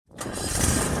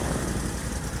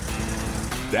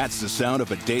That's the sound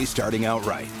of a day starting out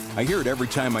right. I hear it every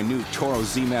time my new Toro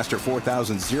Z-Master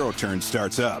 4000 zero-turn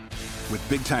starts up. With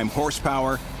big-time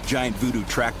horsepower, giant Voodoo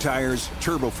track tires,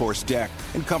 turbo-force deck,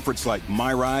 and comforts like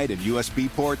MyRide and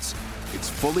USB ports, it's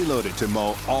fully loaded to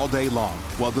mow all day long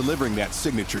while delivering that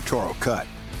signature Toro cut.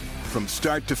 From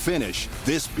start to finish,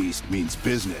 this beast means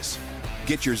business.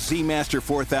 Get your Z-Master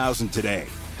 4000 today.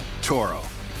 Toro.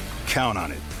 Count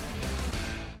on it.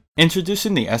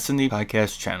 Introducing the S&D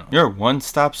Podcast channel, your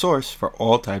one-stop source for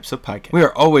all types of podcasts. We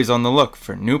are always on the look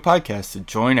for new podcasts to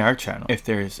join our channel. If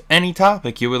there is any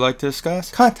topic you would like to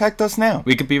discuss, contact us now.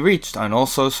 We can be reached on all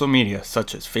social media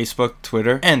such as Facebook,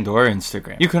 Twitter, and or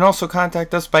Instagram. You can also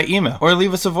contact us by email or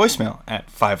leave us a voicemail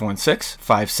at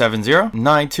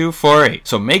 516-570-9248.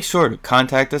 So make sure to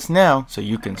contact us now so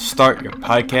you can start your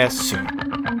podcast soon.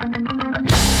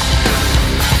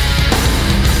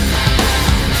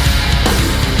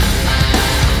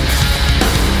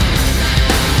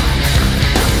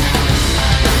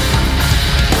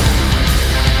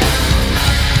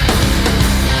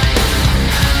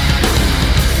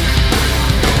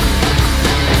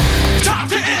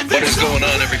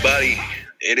 Everybody,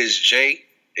 it is Jay.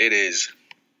 It is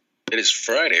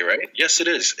Friday, right? Yes, it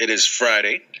is. It is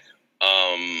Friday.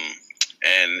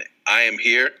 And I am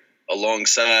here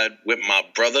alongside with my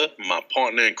brother, my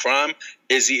partner in crime,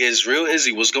 Izzy Israel.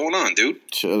 Izzy, what's going on, dude?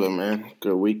 Chilling, man.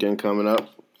 Good weekend coming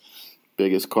up.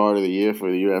 Biggest card of the year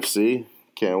for the UFC.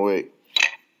 Can't wait.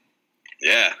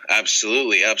 Yeah,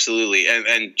 absolutely.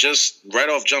 And just right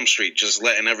off Jump Street, just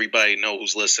letting everybody know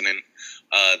who's listening.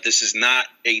 This is not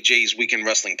AJ's Weekend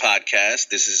Wrestling Podcast.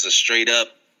 This is a straight up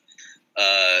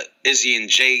Izzy and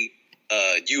Jay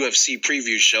UFC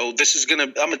preview show. I'm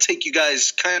gonna take you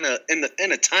guys kind of in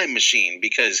a time machine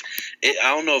because I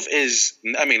don't know if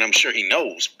I'm sure he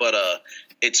knows, but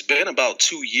it's been about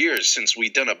 2 years since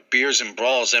we've done a Beers and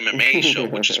Brawls MMA show,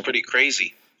 which is pretty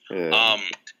crazy. Yeah.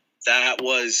 That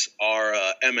was our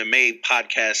MMA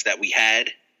podcast that we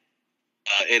had.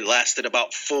 It lasted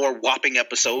about 4 whopping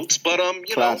episodes, but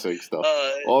classic stuff.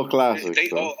 All classic they,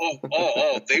 stuff.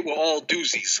 They were all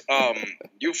doozies.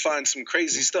 You'll find some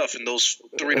crazy stuff in those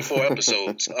 3 to 4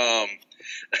 episodes. I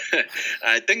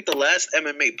think the last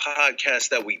MMA podcast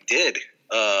that we did,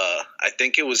 I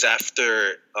think it was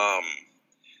after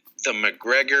the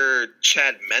McGregor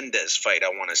Chad Mendes fight. I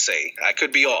want to say I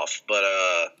could be off, but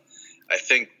I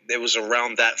think it was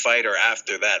around that fight or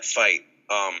after that fight.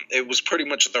 It was pretty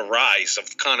much the rise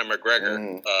of Conor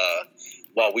McGregor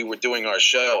while we were doing our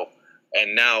show,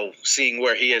 and now seeing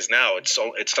where he is now, it's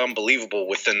unbelievable.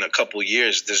 Within a couple of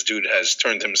years, this dude has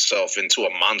turned himself into a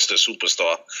monster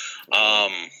superstar.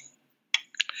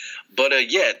 But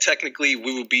technically,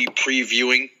 we will be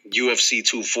previewing UFC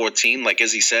 214. Like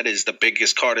Izzy said, is the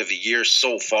biggest card of the year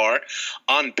so far.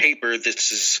 On paper,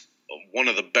 this is one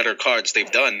of the better cards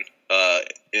they've done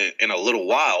in a little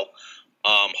while.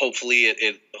 Hopefully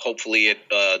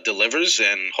it delivers,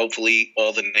 and hopefully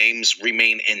all the names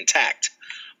remain intact.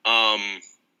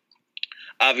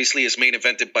 Obviously, it's main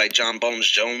evented by John Bones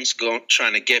Jones,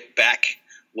 trying to get back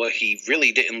what he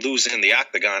really didn't lose in the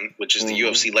Octagon, which is the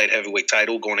UFC light heavyweight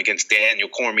title, going against Daniel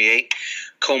Cormier.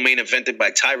 Co-main evented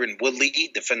by Tyron Woodley,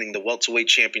 defending the welterweight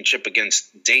championship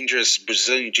against dangerous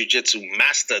Brazilian Jiu-Jitsu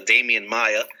master Damian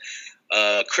Maia.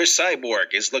 Chris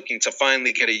Cyborg is looking to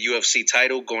finally get a UFC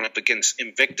title, going up against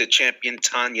Invicta champion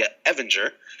Tanya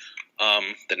Evinger,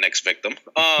 the next victim.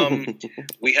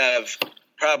 We have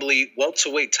probably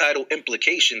welterweight title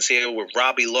implications here with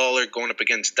Robbie Lawler going up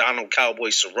against Donald Cowboy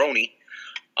Cerrone.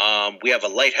 We have a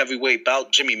light heavyweight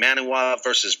bout, Jimmy Manuwa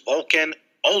versus Volkan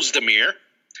Ozdemir.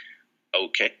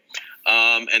 Okay.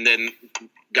 And then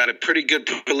got a pretty good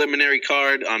preliminary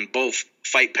card on both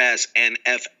Fight Pass and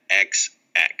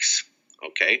FXX.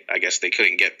 Okay, I guess they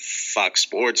couldn't get Fox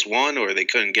Sports 1 or they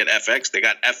couldn't get FX. They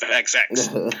got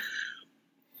FXX.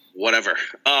 Whatever.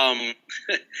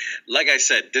 Like I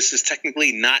said, this is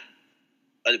technically not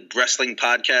a wrestling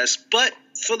podcast, but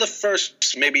for the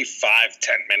first maybe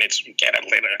 5-10 minutes, we get a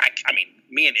little. I mean,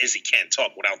 me and Izzy can't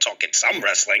talk without talking some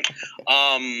wrestling.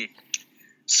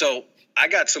 So I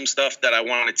got some stuff that I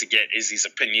wanted to get Izzy's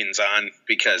opinions on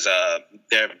because a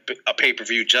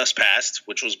pay-per-view just passed,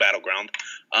 which was Battleground,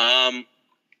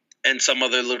 and some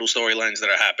other little storylines that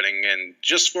are happening. And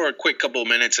just for a quick couple of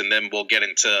minutes, and then we'll get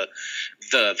into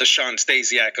the Sean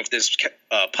Stasiak of this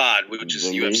pod, which is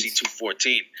UFC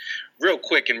 214. Real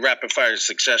quick in rapid-fire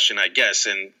succession, I guess,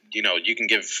 and, you can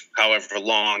give however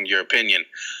long your opinion.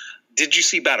 Did you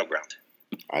see Battleground?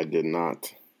 I did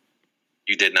not.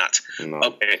 You did not? No.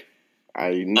 Okay.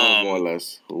 I know more or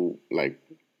less who, like,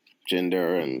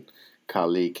 Jinder and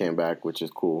Khali came back, which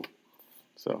is cool.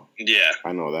 So, yeah.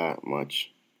 I know that much.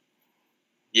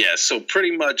 Yeah, so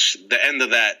pretty much the end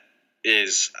of that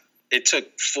is it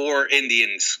took 4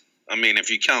 Indians. I mean, if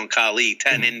you count Khali,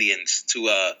 10 Indians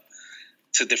to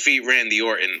defeat Randy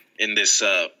Orton in this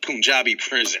Punjabi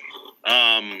prison.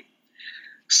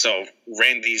 So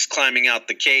Randy's climbing out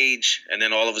the cage, and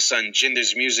then all of a sudden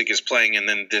Jinder's music is playing, and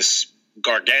then this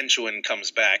gargantuan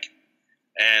comes back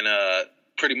and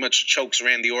pretty much chokes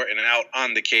Randy Orton out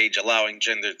on the cage, allowing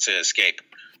Jinder to escape.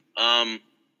 I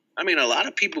mean, a lot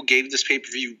of people gave this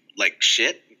pay-per-view like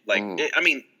shit. Like,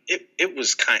 it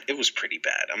was pretty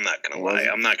bad. I'm not gonna lie.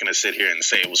 I'm not gonna sit here and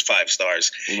say it was 5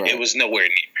 stars. Right. It was nowhere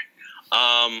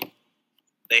near.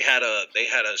 They had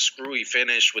a screwy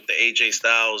finish with the AJ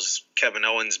Styles Kevin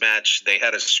Owens match. They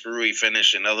had a screwy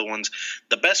finish in other ones.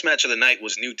 The best match of the night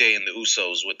was New Day and the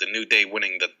Usos, with the New Day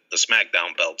winning the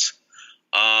SmackDown belts.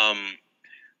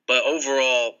 But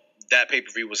overall, that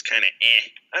pay-per-view was kind of eh.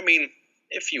 I mean,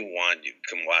 if you want, you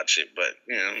can watch it, but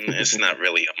it's not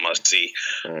really a must-see.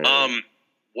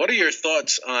 What are your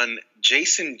thoughts on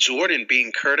Jason Jordan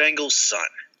being Kurt Angle's son?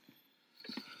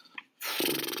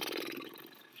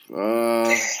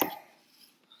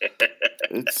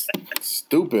 It's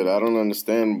stupid. I don't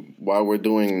understand why we're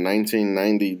doing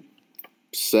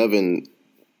 1997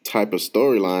 type of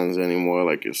storylines anymore.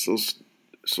 Like, it's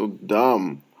so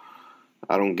dumb.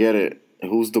 I don't get it.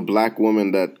 Who's the black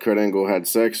woman that Kurt Angle had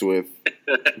sex with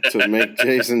to make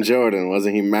Jason Jordan?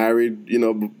 Wasn't he married?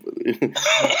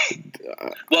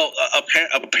 Well,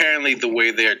 apparently the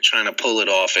way they're trying to pull it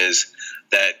off is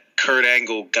that Kurt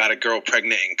Angle got a girl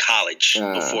pregnant in college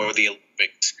before the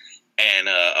Olympics, and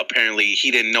apparently he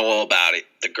didn't know all about it.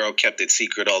 The girl kept it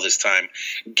secret all this time,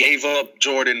 gave up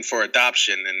Jordan for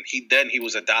adoption, and he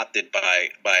was adopted by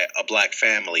a black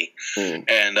family,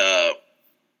 and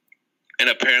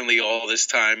apparently all this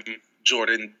time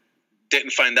Jordan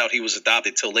didn't find out he was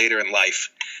adopted till later in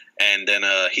life, and then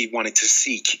he wanted to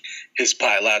seek his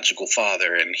biological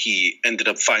father, and he ended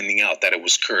up finding out that it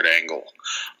was Kurt Angle.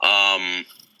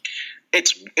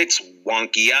 It's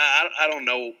wonky. I don't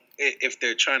know if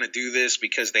they're trying to do this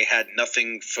because they had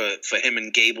nothing for him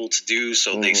and Gable to do,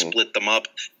 so they split them up.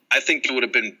 I think it would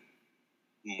have been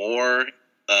more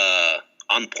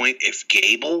on point if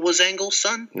Gable was Angle's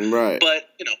son. Right. But,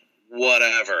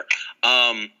 whatever.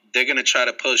 They're going to try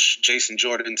to push Jason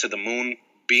Jordan to the moon,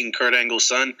 being Kurt Angle's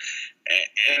son.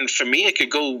 And for me, it could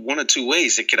go one of two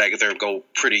ways. It could either go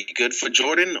pretty good for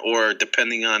Jordan, or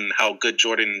depending on how good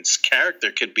Jordan's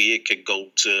character could be, it could go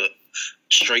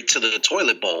straight to the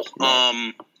toilet bowl.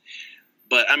 Right.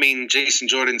 But, I mean, Jason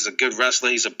Jordan's a good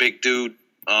wrestler. He's a big dude,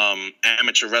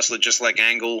 amateur wrestler just like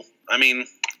Angle. I mean,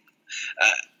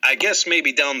 I guess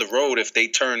maybe down the road if they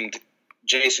turned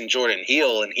Jason Jordan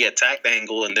heel and he attacked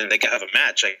Angle and then they could have a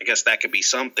match, I guess that could be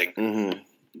something. Mm-hmm.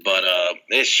 But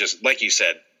it's just, like you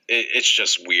said, it's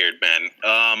just weird, man.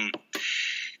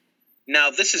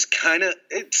 Now, this is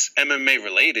it's MMA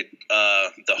related.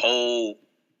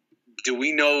 Do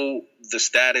we know the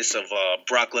status of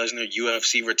Brock Lesnar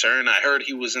UFC return? I heard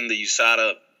he was in the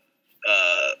USADA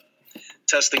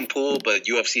testing pool, but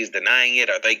UFC is denying it.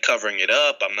 Are they covering it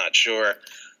up? I'm not sure.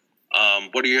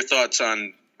 What are your thoughts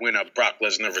on when a Brock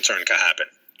Lesnar return can happen?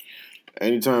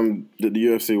 Anytime that the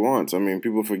UFC wants. I mean,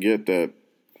 people forget that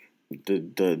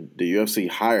the UFC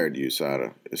hired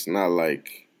USADA. It's not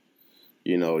like,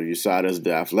 USADA's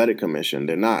the athletic commission.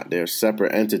 They're not. They're a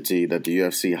separate entity that the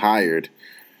UFC hired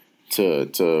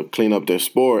to clean up their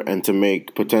sport and to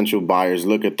make potential buyers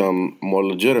look at them more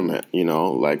legitimate.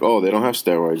 Like, oh, they don't have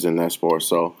steroids in that sport,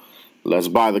 so let's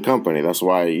buy the company. That's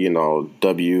why,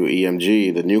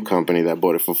 WEMG, the new company that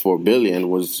bought it for $4 billion,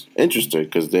 was interested,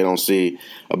 because they don't see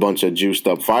a bunch of juiced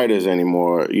up fighters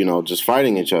anymore, just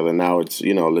fighting each other. Now it's,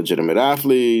 legitimate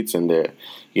athletes, and they're,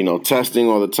 testing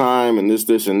all the time, and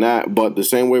this and that. But the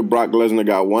same way Brock Lesnar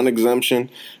got one exemption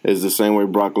is the same way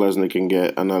Brock Lesnar can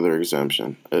get another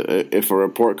exemption. If a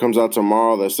report comes out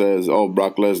tomorrow that says, oh,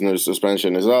 Brock Lesnar's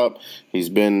suspension is up, he's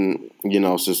been,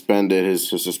 suspended, his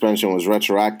suspension was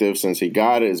retroactive since he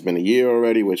got it, it's been a year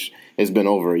already, which has been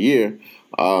over a year,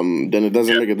 then it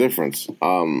doesn't make a difference.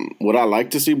 Would I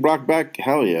like to see Brock back?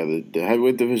 Hell yeah. The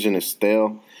heavyweight division is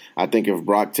stale. I think if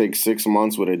Brock takes 6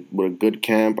 months with a good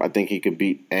camp, I think he could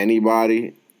beat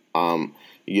anybody.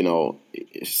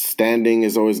 Standing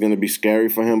is always going to be scary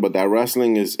for him, but that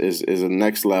wrestling is a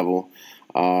next level.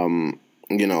 Cain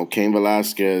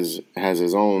Velasquez has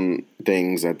his own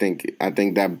things. I think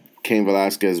that Cain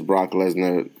Velasquez, Brock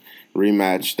Lesnar,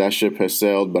 rematch. That ship has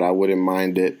sailed, but I wouldn't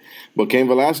mind it. But Cain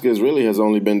Velasquez really has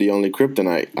only been the only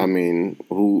kryptonite. I mean,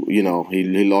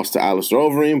 he lost to Alistair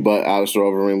Overeem, but Alistair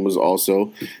Overeem was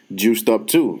also juiced up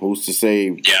too. Who's to say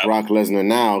Brock Lesnar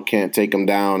now can't take him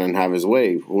down and have his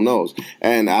way? Who knows?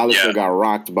 And Alistair got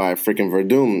rocked by freaking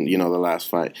Verdum, the last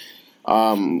fight.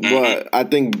 But I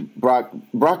think Brock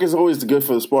is always good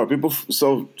for the sport. People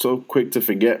so quick to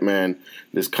forget, man,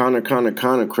 this Conor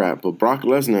crap. But Brock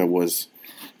Lesnar was,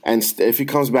 and if he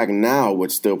comes back now,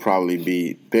 would still probably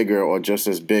be bigger or just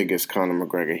as big as Conor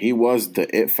McGregor. He was the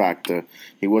it factor.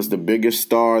 He was the biggest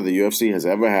star the UFC has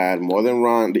ever had, more than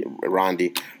Ronda,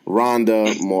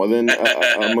 more than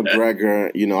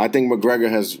McGregor. I think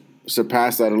McGregor has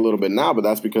surpassed that a little bit now, but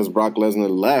that's because Brock Lesnar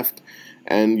left.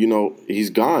 And,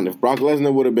 he's gone. If Brock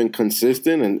Lesnar would have been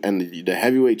consistent and the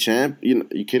heavyweight champ, you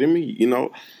kidding me?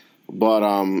 But,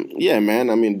 yeah, man,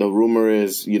 I mean, the rumor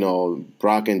is,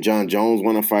 Brock and John Jones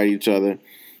want to fight each other.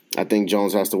 I think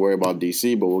Jones has to worry about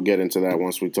DC, but we'll get into that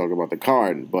once we talk about the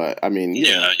card. But, I mean,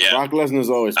 Brock Lesnar's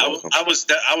always welcome. I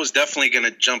was definitely going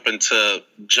to jump into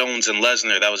Jones and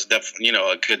Lesnar. That was definitely,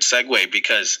 a good segue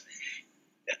because,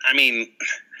 I mean,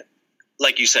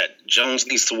 like you said, Jones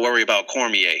needs to worry about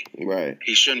Cormier. Right.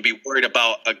 He shouldn't be worried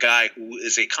about a guy who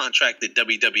is a contracted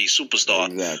WWE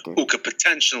superstar who could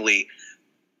potentially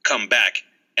come back.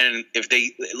 And if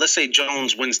let's say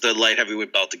Jones wins the light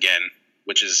heavyweight belt again,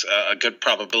 which is a good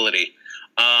probability,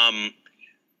 and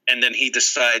then he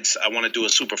decides, I want to do a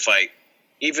super fight.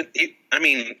 He wouldn't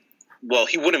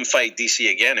fight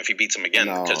DC again if he beats him again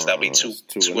because that would be two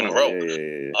in a row.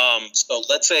 Yeah. So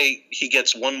let's say he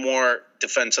gets one more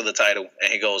defense of the title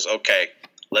and he goes, okay,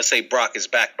 let's say Brock is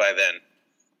back by then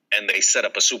and they set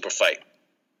up a super fight.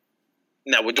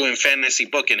 Now we're doing fantasy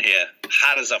booking here.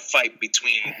 How does a fight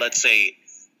between, let's say,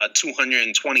 a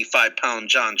 225-pound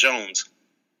John Jones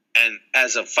and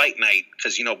as a fight night,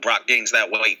 because, Brock gains that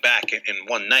weight back in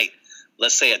one night,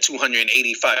 let's say a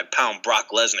 285-pound Brock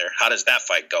Lesnar, how does that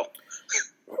fight go?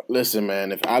 Listen,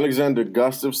 man, if Alexander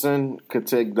Gustafsson could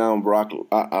take down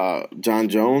John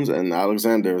Jones, and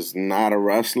Alexander is not a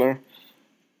wrestler,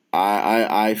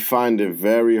 I find it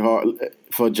very hard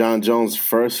for John Jones'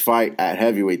 first fight at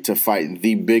heavyweight to fight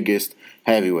the biggest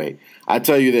heavyweight. I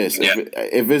tell you this,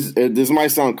 if this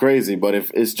might sound crazy, but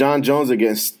if it's John Jones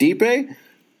against Stipe,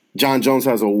 John Jones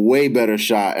has a way better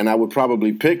shot, and I would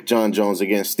probably pick John Jones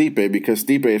against Stipe because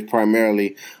Stipe is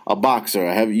primarily a boxer.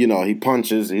 He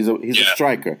punches. He's a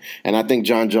striker, and I think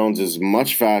John Jones is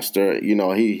much faster.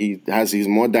 He's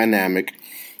more dynamic.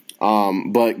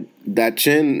 But that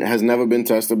chin has never been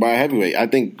tested by a heavyweight. I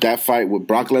think that fight with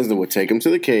Brock Lesnar would take him to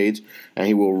the cage, and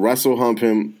he will wrestle hump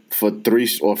him for 3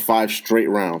 or 5 straight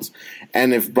rounds.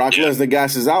 And if Brock Lesnar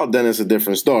gasses out, then it's a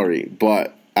different story.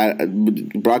 But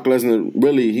Brock Lesnar,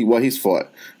 really, he's fought.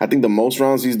 I think the most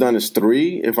rounds he's done is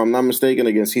 3, if I'm not mistaken,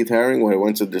 against Heath Herring, where he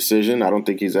went to decision. I don't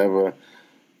think he's ever,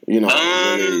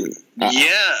 really.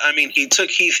 He took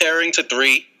Heath Herring to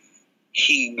 3.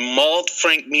 He mauled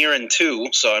Frank Mir in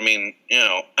 2. So, every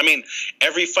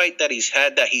fight that he's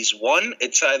had that he's won,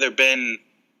 it's either been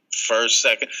first,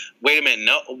 second. Wait a minute.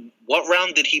 No, what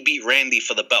round did he beat Randy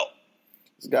for the belt?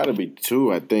 It's got to be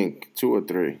 2, I think. 2 or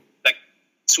 3.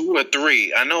 2 or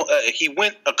 3. I know he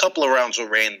went a couple of rounds with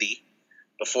Randy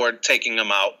before taking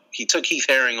him out. He took Heath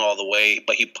Herring all the way,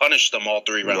 but he punished them all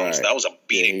 3 rounds. Right. That was a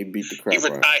beating. Yeah, he beat the crap out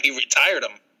of him. He retired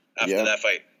him after that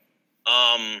fight.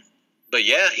 But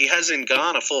yeah, he hasn't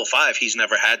gone a full 5. He's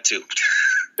never had to.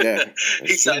 Yeah,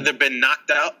 he's either been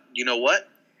knocked out. You know what?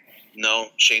 No,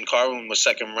 Shane Carwin was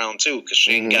second round too because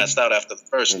Shane gassed out after the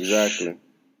first. Exactly.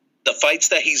 The fights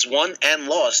that he's won and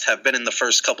lost have been in the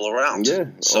first couple of rounds. Yeah,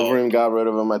 Overeem got rid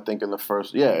of him, I think, in the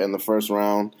first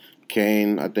round.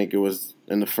 Kane, I think it was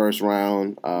in the first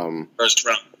round. First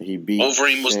round. He beat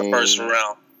Overeem was the first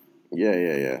round.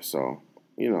 Yeah. So,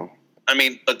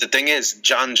 but the thing is,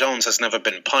 John Jones has never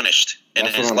been punished in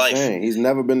his life. Saying. He's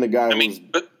never been the guy who's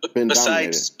been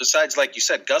dominated. Besides, like you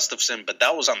said, Gustafsson, but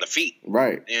that was on the feet.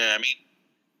 Right. Yeah,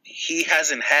 he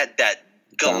hasn't had that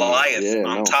Goliath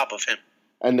on top of him.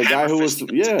 And the guy who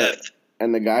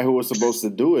was supposed to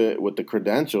do it with the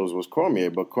credentials was Cormier,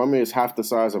 but Cormier is half the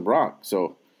size of Brock.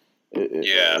 So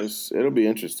it'll be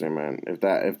interesting, man. If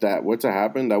that were to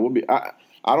happen, that would be. I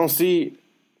don't see.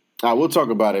 We'll talk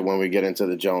about it when we get into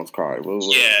the Jones card. And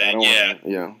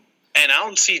I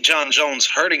don't see John Jones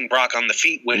hurting Brock on the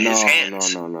feet with his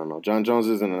hands. No. John Jones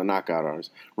isn't a knockout artist.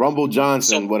 Rumble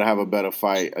Johnson would have a better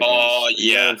fight. You know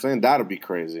what I'm saying? That'd be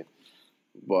crazy.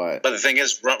 But the thing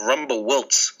is, Rumble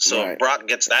wilts, so Brock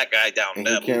gets that guy down. And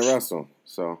he can't wrestle.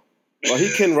 So,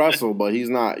 he can wrestle, but he's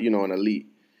not, an elite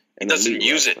He doesn't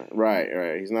use wrestler. it.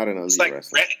 Right. He's not an elite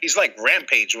wrestler. He's like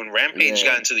Rampage. When Rampage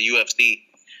got into the UFC,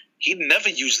 he never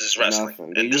used his wrestling.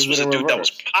 And this was a dude that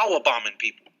was power bombing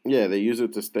people. Yeah, they use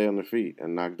it to stay on their feet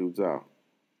and knock dudes out.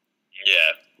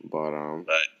 Yeah. But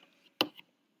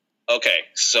okay,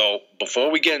 so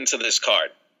before we get into this card,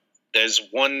 there's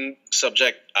one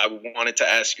subject I wanted to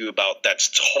ask you about that's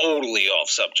totally off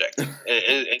subject.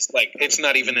 It's like it's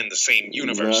not even in the same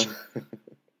universe. No.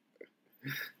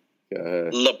 Go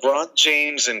ahead. LeBron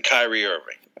James and Kyrie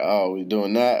Irving. Oh, we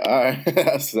doing that? All right.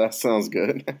 That sounds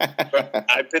good.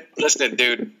 Listen,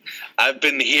 dude. I've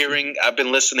been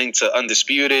listening to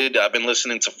Undisputed. I've been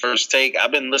listening to First Take.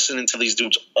 I've been listening to these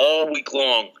dudes all week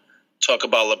long talk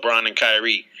about LeBron and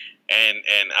Kyrie.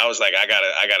 And I was like, I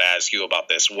gotta ask you about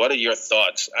this. What are your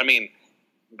thoughts? I mean,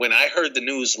 when I heard the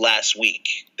news last week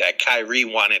that Kyrie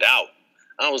wanted out,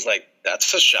 I was like,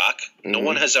 that's a shock. No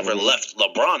one has ever left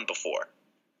LeBron before.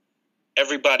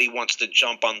 Everybody wants to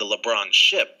jump on the LeBron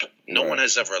ship. No one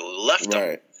has ever left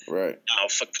him. Right. Now,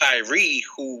 for Kyrie,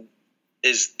 who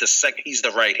is the second, he's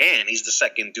the right hand. He's the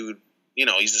second dude.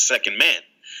 He's the second man.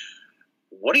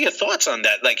 What are your thoughts on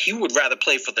that? Like, he would rather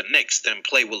play for the Knicks than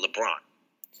play with LeBron.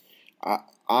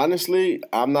 Honestly,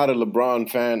 I'm not a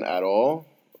LeBron fan at all.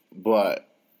 But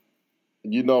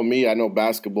you know me, I know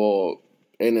basketball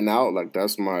in and out. Like,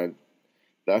 that's my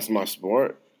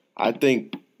sport. I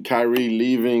think Kyrie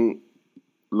leaving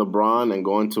LeBron and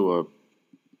going to a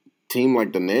team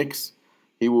like the Knicks,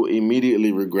 he will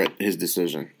immediately regret his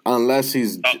decision. Unless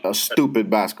he's a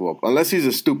stupid unless he's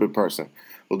a stupid person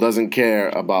who doesn't care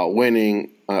about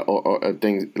winning or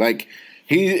things like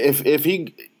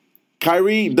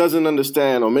Kyrie doesn't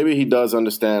understand, or maybe he does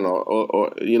understand,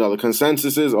 or the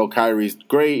consensus is, Kyrie's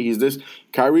great. He's this.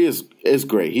 Kyrie is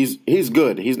great. He's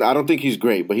good. I don't think he's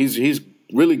great, but he's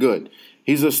really good.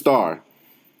 He's a star.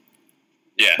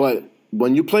 Yeah. But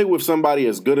when you play with somebody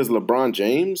as good as LeBron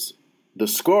James, the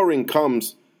scoring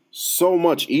comes so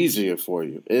much easier for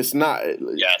you. It's not.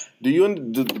 Yeah.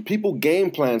 Do people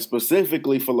game plan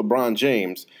specifically for LeBron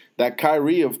James that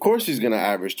Kyrie, of course, he's going to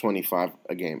average 25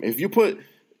 a game. If you put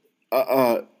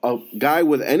a guy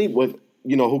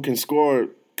who can score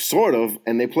sort of,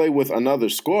 and they play with another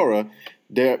scorer,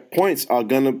 their points are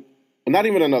going to. Not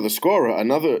even another scorer.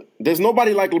 There's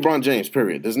nobody like LeBron James,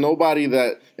 period. There's nobody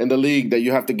that in the league that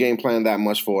you have to game plan that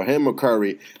much for. Him or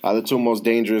Curry are the two most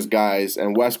dangerous guys,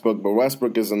 and Westbrook. But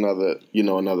Westbrook is another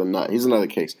nut. He's another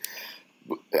case.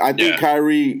 I think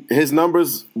Kyrie, his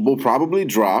numbers will probably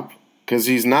drop because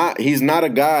he's not a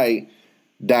guy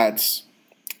that's.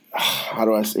 How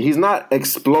do I say? He's not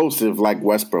explosive like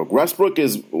Westbrook. Westbrook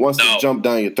wants to jump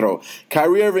down your throat.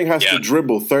 Kyrie Irving has to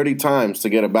dribble 30 times to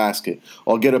get a basket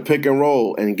or get a pick and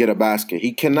roll and get a basket.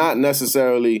 He cannot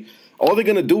necessarily – all they're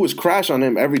going to do is crash on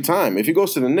him every time. If he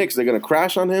goes to the Knicks, they're going to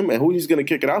crash on him, and who he's going to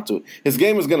kick it out to? His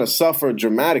game is going to suffer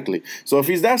dramatically. So if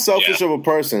he's that selfish of a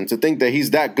person to think that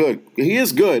he's that good – he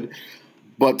is good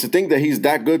 – but to think that he's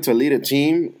that good to lead a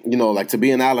team, like to be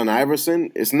an Allen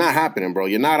Iverson, it's not happening, bro.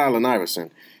 You're not Allen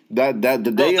Iverson.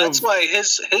 That's why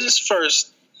his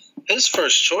first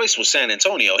choice was San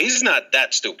Antonio. He's not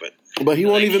that stupid. But he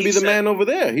won't even be the man over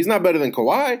there. He's not better than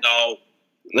Kawhi.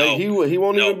 No. He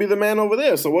won't even be the man over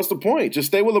there. So what's the point? Just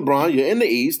stay with LeBron. You're in the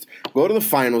East. Go to the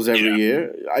finals every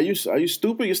year. Are you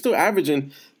stupid? You're still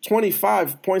averaging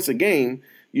 25 points a game.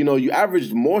 You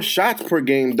averaged more shots per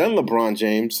game than LeBron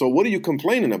James. So what are you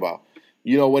complaining about?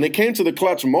 When it came to the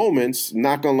clutch moments,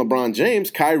 knock on LeBron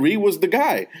James, Kyrie was the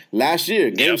guy. Last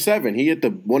year, Game 7, he hit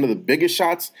one of the biggest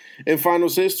shots in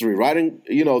finals history.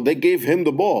 They gave him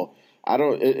the ball.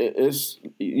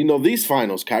 These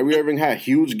finals, Kyrie Irving had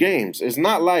huge games. It's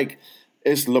not like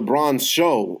it's LeBron's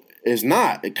show. It's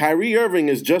not. Kyrie Irving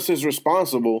is just as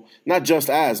responsible, not just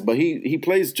as, but he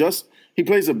plays as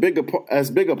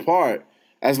big a part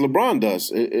as LeBron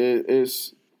does.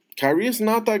 Kyrie is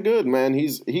not that good, man.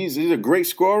 He's a great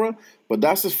scorer, but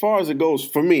that's as far as it goes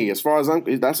for me.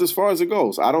 That's as far as it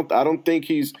goes. I don't think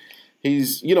he's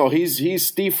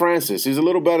Steve Francis. He's a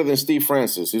little better than Steve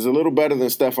Francis. He's a little better than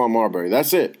Stephon Marbury.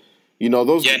 That's it. He's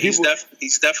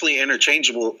definitely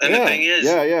interchangeable. And the thing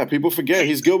is, people forget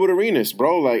he's Gilbert Arenas,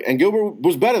 bro. And Gilbert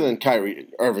was better than Kyrie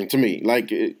Irving to me.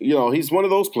 He's one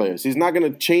of those players. He's not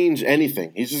going to change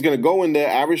anything. He's just going to go in there,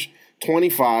 average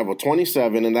 25 or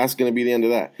 27, and that's going to be the end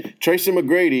of that. Tracy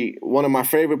McGrady, one of my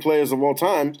favorite players of all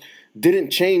time,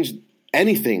 didn't change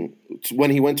anything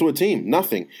when he went to a team.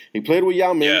 Nothing. He played with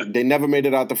Yao Ming. Yeah. They never made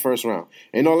it out the first round.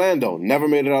 In Orlando, never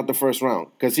made it out the first round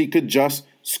because he could just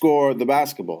score the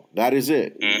basketball. That is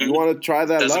it. Mm-hmm. You want to try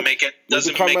that? Doesn't make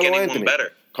anyone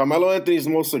better. Carmelo Anthony's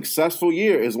most successful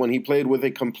year is when he played with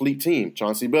a complete team.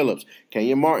 Chauncey Billups,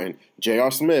 Kenyon Martin,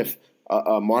 J.R. Smith,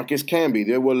 Marcus Camby.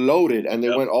 They were loaded, and they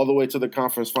went all the way to the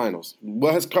conference finals.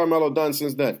 What has Carmelo done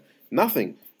since then?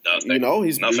 Nothing. You know,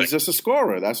 he's just a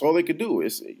scorer. That's all they could do.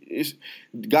 It's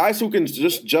guys who can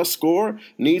just score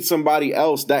need somebody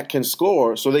else that can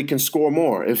score so they can score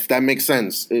more. If that makes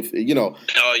sense. If you know.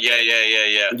 Oh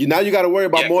yeah. Now you got to worry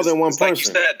about more than one person. Like you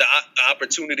said, the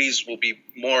opportunities will be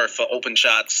more for open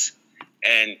shots,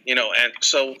 and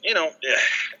so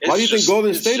why do you think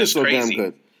Golden State is so damn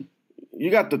good?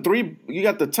 You got three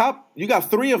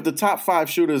of the top 5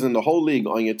 shooters in the whole league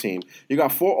on your team. You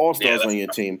got 4 All-Stars on your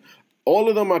team. All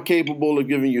of them are capable of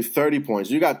giving you 30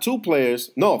 points. You got 3 players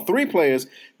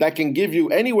that can give you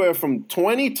anywhere from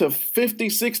 20 to 50,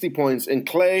 60 points in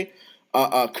Clay,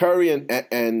 Curry,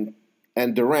 and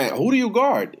Durant. Who do you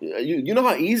guard? You know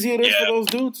how easy it is for those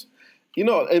dudes? In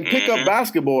pickup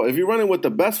basketball, if you're running with the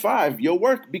best 5, your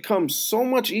work becomes so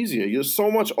much easier. You're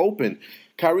so much open.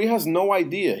 Kyrie has no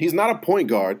idea. He's not a point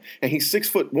guard, and he's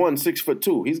 6'1",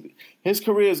 6'2". His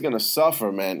career is gonna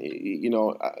suffer, man.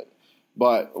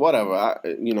 But whatever.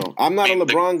 I'm not a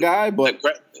LeBron guy, but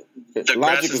the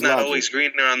grass is not always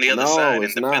greener on the other side,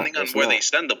 and depending on where they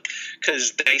send them,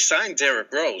 because they signed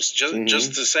Derrick Rose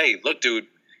just to say, look, dude,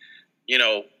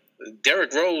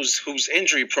 Derrick Rose, who's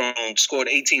injury prone, scored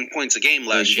 18 points a game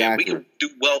last year. We could do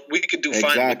well. We could do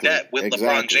fine with that with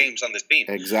LeBron James on this team.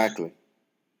 Exactly.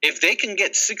 If they can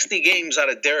get 60 games out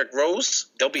of Derrick Rose,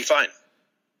 they'll be fine.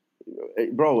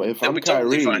 Bro, if I'm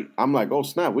Kyrie, I'm like, oh,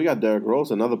 snap, we got Derrick Rose,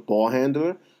 another ball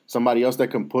handler, somebody else that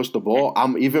can push the ball.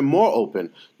 I'm even more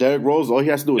open. Derrick Rose, all he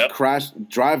has to do is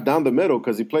drive down the middle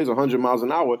because he plays 100 miles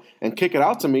an hour and kick it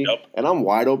out to me, and I'm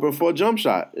wide open for a jump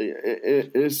shot.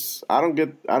 I don't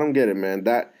get it, man.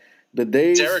 The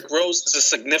days Derrick Rose is a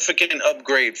significant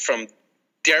upgrade from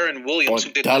Darren Williams,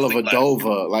 who did nothing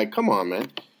Dellavedova. Like, come on,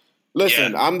 man.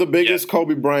 Listen, I'm the biggest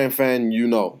Kobe Bryant fan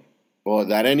or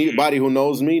that anybody who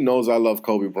knows me knows I love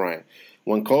Kobe Bryant.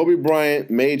 When Kobe Bryant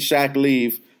made Shaq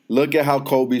leave, look at how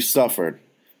Kobe suffered.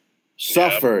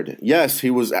 Yes, he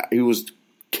was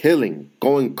killing,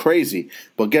 going crazy.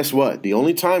 But guess what? The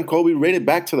only time Kobe made it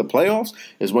back to the playoffs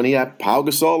is when he had Pau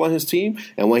Gasol on his team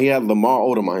and when he had Lamar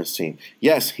Odom on his team.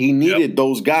 Yes, he needed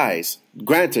those guys.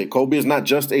 Granted, Kobe is not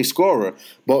just a scorer,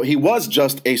 but he was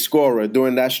just a scorer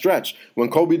during that stretch. When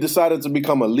Kobe decided to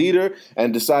become a leader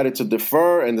and decided to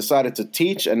defer and decided to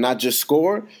teach and not just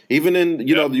score, even in,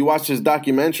 you watch his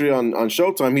documentary on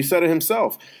Showtime, he said it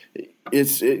himself.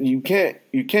 You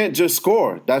can't just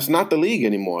score. That's not the league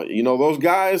anymore. Those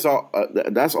guys are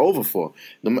that's over for.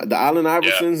 The Allen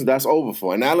Iversons, that's over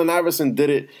for. And Allen Iverson did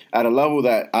it at a level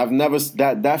that I've never.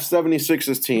 That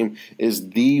 76ers team is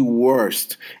the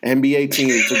worst NBA team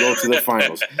to go to the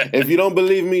finals. If you don't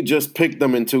believe me, just pick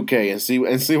them in 2K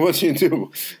and see what you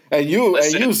do. And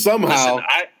you somehow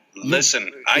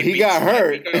he got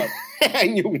hurt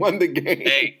and you won the game.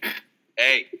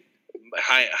 Hey.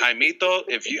 Jaimito,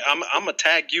 I'm gonna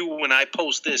tag you when I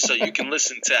post this so you can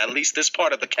listen to at least this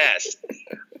part of the cast.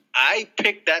 I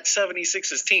picked that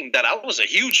 76ers team that I was a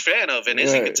huge fan of, and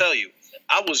as he could tell you,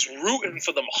 I was rooting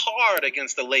for them hard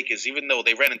against the Lakers, even though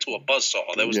they ran into a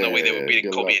buzzsaw. There was no way they were beating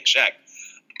Kobe and Shaq.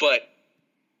 But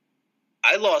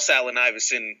I lost Allen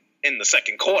Iverson in the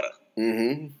second quarter,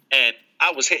 and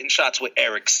I was hitting shots with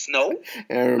Eric Snow,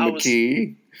 Aaron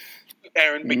McKee,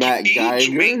 Matt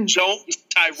Geiger, Jermaine Jones,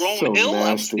 Tyrone Hill.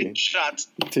 I was hitting shots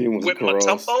with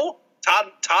Mutombo,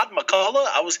 Todd McCullough.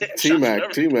 I was hitting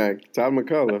shots. T-Mac, Todd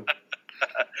McCullough.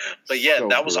 But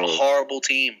that was a horrible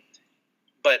team.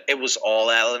 But it was all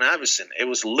Allen Iverson. It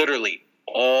was literally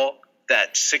all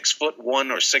that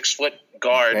 6'1" or 6 foot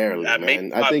guard. Barely,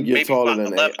 man. I think you're taller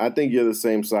than. I think you're the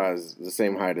same size, the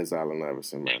same height as Allen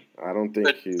Iverson, man. I don't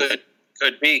think he's.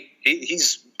 Could be.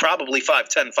 He's probably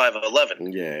 5'10",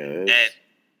 5'11". Yeah. And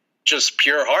just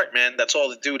pure heart, man. That's all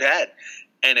the dude had.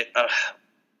 And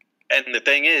and the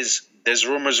thing is, there's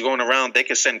rumors going around they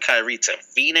could send Kyrie to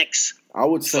Phoenix. I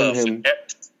would send him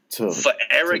for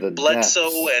Eric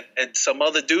Bledsoe and some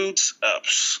other dudes.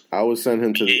 I would send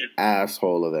him to the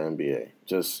asshole of the NBA.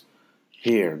 Just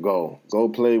here, go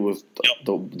play with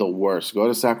the worst. Go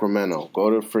to Sacramento. Go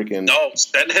to freaking. No,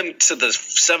 send him to the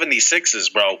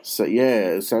 76ers, bro. So,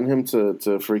 send him to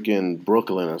freaking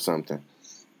Brooklyn or something.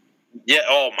 Yeah.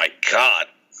 Oh my God.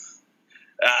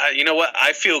 You know what?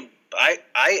 I feel I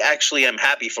actually am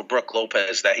happy for Brook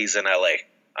Lopez that he's in LA.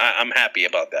 I'm happy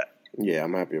about that. Yeah,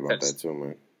 I'm happy about that too,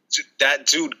 man. That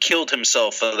dude killed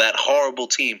himself for that horrible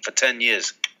team for 10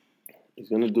 years. He's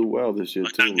gonna do well this year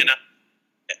too.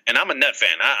 And I'm a Net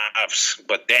fan.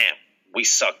 But damn, we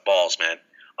suck balls, man.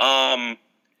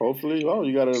 Hopefully,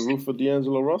 you got to root for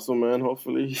D'Angelo Russell, man.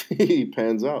 Hopefully, he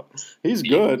pans out. He's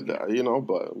good,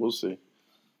 but we'll see.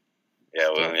 Yeah,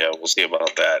 we'll see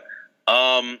about that.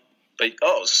 But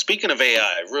speaking of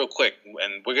AI, real quick,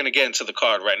 and we're gonna get into the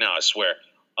card right now. I swear.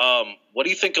 What do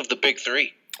you think of the big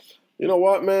three? You know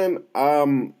what, man?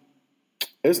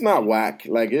 It's not whack.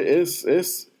 Like it's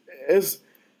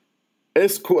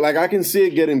cool. Like I can see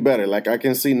it getting better. Like I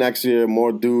can see next year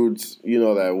more dudes,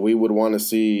 that we would want to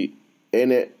see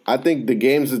in it. I think the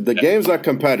games are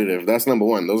competitive. That's number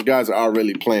one. Those guys are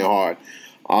really playing hard.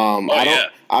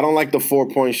 I don't like the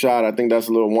 4-point shot. I think that's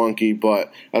a little wonky.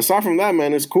 But aside from that,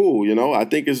 man, it's cool. I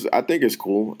think it's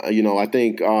cool. I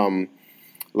think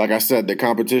like I said, the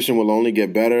competition will only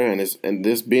get better, and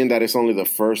this being that it's only the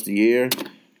first year.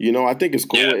 I think it's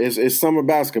cool. Yeah. It's summer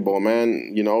basketball,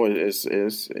 man. It's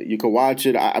you can watch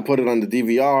it. I put it on the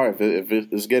DVR. If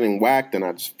it's getting whacked, then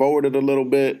I just forward it a little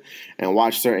bit and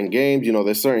watch certain games.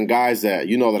 There's certain guys that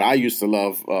that I used to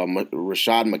love.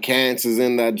 Rashad McCants is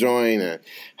in that joint, and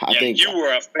I think you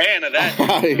were a fan of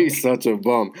that. He's such a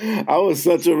bum. I was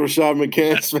such a Rashad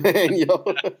McCants fan,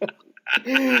 yo.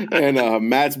 And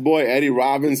Matt's boy Eddie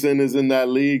Robinson is in that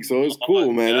league, so it's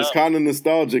cool, man. It's kind of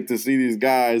nostalgic to see these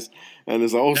guys. And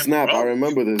it's snap! I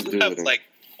remember this dude. Have, like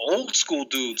old school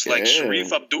dudes like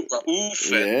Sharif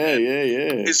Abdul-Rauf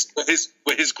and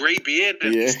his gray beard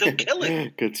and he's still killing.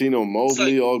 Katino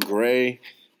Mobley, all gray.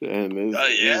 And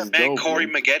man, Corey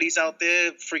Maggetti's out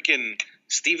there. Freaking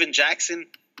Steven Jackson.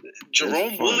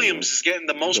 Jerome Williams is getting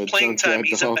the most playing time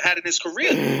he's ever had in his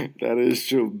career. That is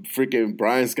true. Freaking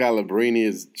Brian Scalabrine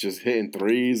is just hitting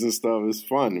threes and stuff. It's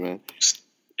fun, man.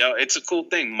 Yo, it's a cool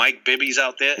thing. Mike Bibby's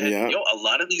out there. And, a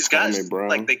lot of these guys,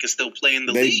 like, they can still play in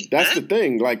the league. That's the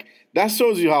thing. Like, that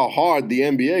shows you how hard the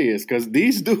NBA is because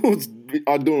these dudes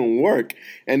are doing work,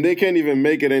 and they can't even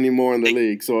make it anymore in the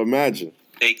league. So imagine.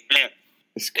 They can't.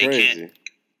 It's crazy.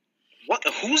 Can't.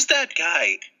 Who's that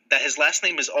guy that his last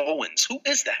name is Owens? Who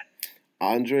is that?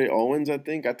 Andre Owens, I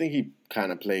think. I think he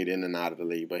kind of played in and out of the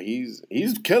league, but he's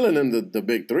killing in the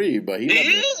big three. But he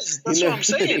is. That's what I'm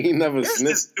saying. He never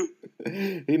sniffed.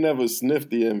 He never sniffed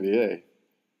the NBA.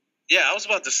 Yeah, I was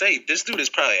about to say this dude is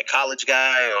probably a college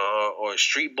guy or a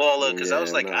street baller because I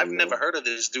was like, I've never heard of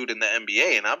this dude in the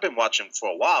NBA, and I've been watching for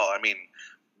a while. I mean,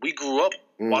 we grew up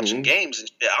watching games, and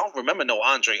I don't remember no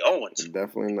Andre Owens.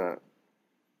 Definitely not.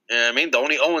 You know what I mean? The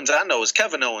only Owens I know is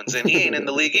Kevin Owens, and he ain't in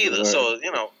the league either. Right. So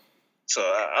So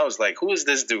I was like, who is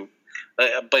this dude?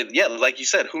 But yeah, like you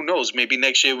said, who knows? Maybe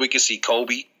next year we could see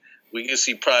Kobe. We could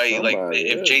see probably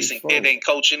if Jason Kidd ain't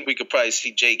coaching, we could probably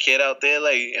see Jay Kidd out there.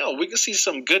 Like, we could see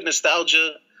some good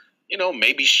nostalgia.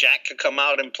 Maybe Shaq could come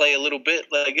out and play a little bit.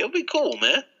 Like, it'll be cool,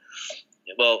 man.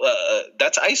 Well,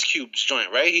 that's Ice Cube's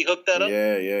joint, right? He hooked that up?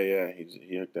 Yeah.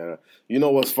 He hooked that up. You know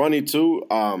what's funny, too?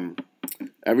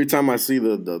 Every time I see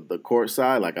the court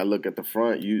side, like I look at the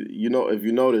front, you know, if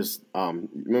you notice,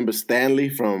 remember Stanley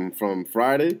from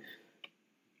Friday?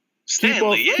 Keep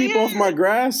off my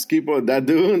grass. Keep off that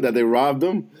dude that they robbed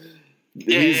him.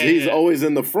 He's always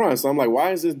in the front. So I'm like,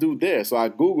 why is this dude there? So I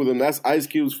Googled him. That's Ice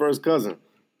Cube's first cousin.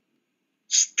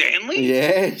 Stanley?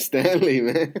 Yeah, Stanley,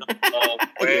 man. Oh,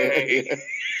 way.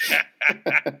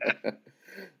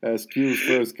 That's Cube's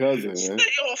first cousin, man.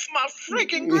 Stay off my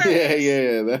freaking grass.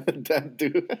 Yeah, that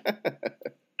dude.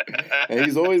 And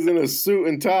he's always in a suit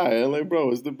and tie. I'm like,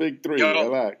 bro, it's the big three.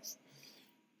 Relax.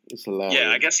 It's hilarious.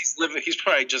 Yeah, I guess he's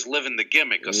probably just living the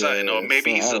gimmick or something, or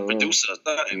maybe he's a producer or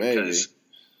something. Maybe.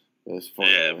 That's funny.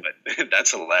 Yeah, man. But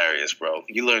that's hilarious, bro.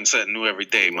 You learn something new every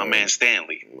day. My man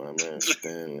Stanley.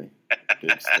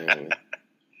 Big Stanley.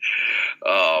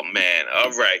 Oh, man.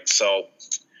 All right, so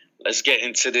let's get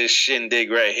into this shindig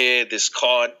right here, this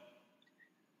card.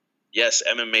 Yes,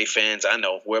 MMA fans, I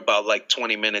know. We're about like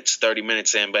 20 minutes, 30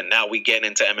 minutes in, but now we getting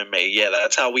into MMA. Yeah,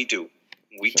 that's how we do.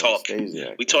 We talk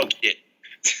shit.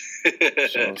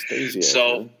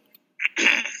 So,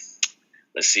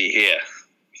 let's see here.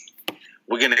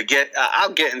 We're going to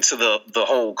I'll get into the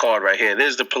whole card right here.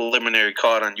 There's the preliminary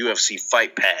card on UFC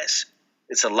Fight Pass.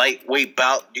 It's a lightweight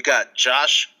bout. You got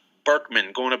Josh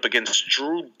Berkman going up against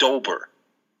Drew Dober.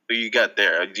 Who you got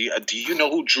there? Do you know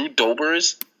who Drew Dober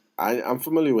is? I'm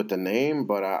familiar with the name,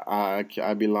 but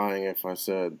I'd be lying if I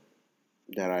said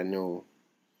that I knew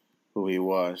who he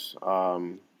was.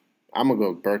 I'm going to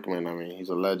go with Berkman. I mean, he's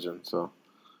a legend, so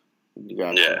you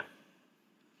got to.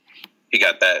 He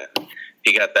got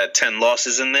that 10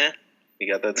 losses in there? He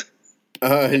got that?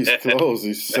 He's close.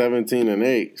 He's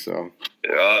 17-8, so.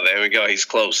 Oh, there we go. He's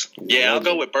close. Yeah, I'll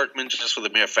go with Berkman just for the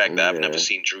mere fact that I've never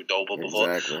seen Drew Dober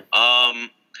before. Exactly.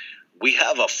 we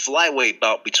have a flyweight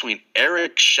bout between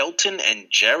Eric Shelton and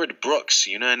Jared Brooks.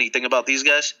 You know anything about these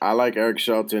guys? I like Eric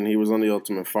Shelton. He was on The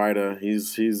Ultimate Fighter.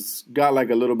 He's got like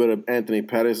a little bit of Anthony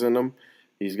Pettis in him.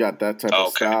 He's got that type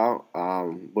of style.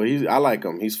 But I like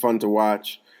him. He's fun to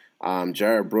watch.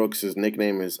 Jared Brooks, his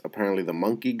nickname is apparently the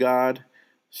Monkey God.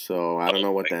 So I don't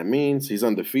know what that means. He's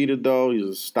undefeated though. He's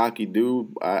a stocky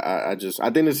dude. I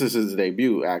think this is his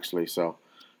debut actually. So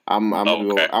I'm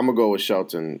gonna go with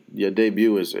Shelton. Your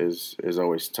debut is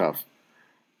always tough.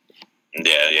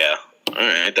 Yeah. All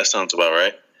right, that sounds about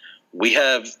right.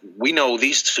 We know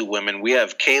these two women. We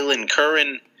have Kaylin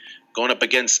Curran going up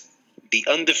against the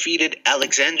undefeated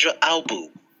Alexandra Albu.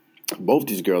 Both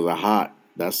these girls are hot.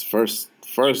 That's first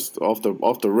off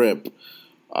the rip.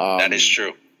 That is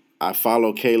true. I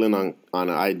follow Kaylin on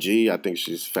IG. I think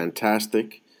she's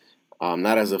fantastic.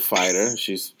 Not as a fighter.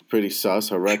 She's pretty sus.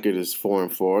 Her record is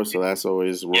 4-4, so that's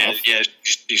always rough. Yeah,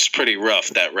 she's pretty rough.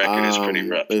 That record is pretty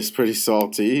rough. It's pretty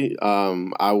salty.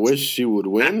 I wish she would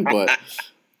win, but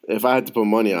if I had to put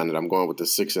money on it, I'm going with the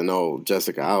 6-0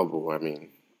 Jessica Albu. I mean,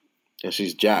 and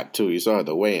she's jacked too. You saw her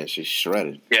the weigh-in; she's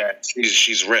shredded. Yeah,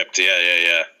 she's ripped.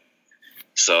 Yeah.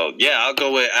 So yeah, I'll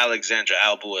go with Alexandra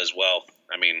Albu as well.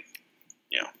 I mean,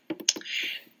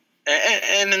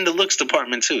 and in the looks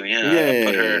department too. Yeah,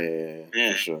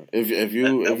 for sure. If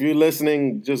you're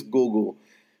listening, just Google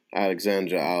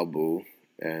Alexandra Albu,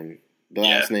 and the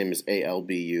last name is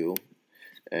Albu,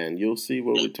 and you'll see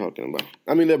what we're talking about.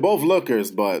 I mean, they're both lookers,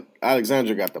 but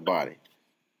Alexandra got the body.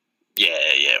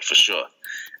 Yeah, for sure.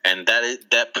 And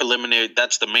that preliminary.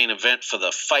 That's the main event for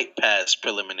the Fight Pass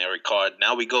preliminary card.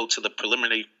 Now we go to the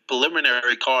preliminary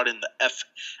card in the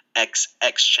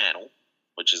FXX channel,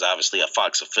 which is obviously a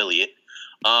Fox affiliate.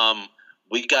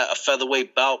 We got a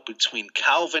featherweight bout between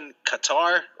Calvin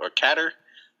Kattar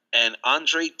and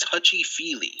Andre Touchy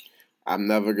Fili. I'm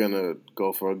never gonna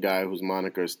go for a guy whose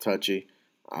moniker is Touchy.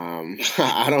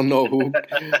 I don't know who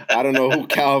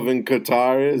Calvin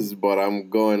Kattar is, but I'm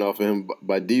going off of him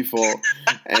by default.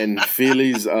 And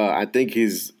Fili's, I think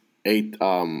he's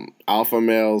alpha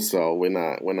male, so we're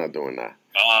not doing that.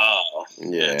 Oh,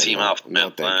 yeah, team alpha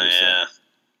male. Yeah,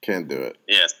 can't do it.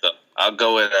 Yeah, so I'll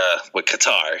go with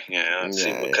Kattar. Yeah, let's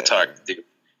see what Kattar can do.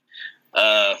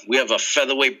 We have a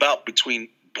featherweight bout between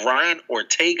Brian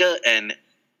Ortega and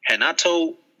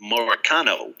Renato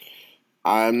Moicano.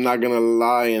 I'm not going to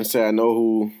lie and say I know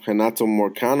who Renato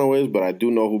Moicano is, but I do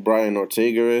know who Brian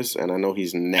Ortega is, and I know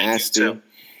he's nasty.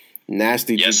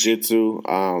 Nasty jiu-jitsu.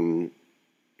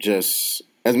 Just,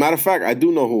 as a matter of fact, I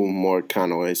do know who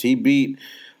Moicano is. He beat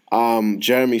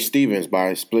Jeremy Stevens by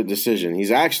a split decision.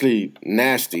 He's actually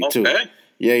nasty, too.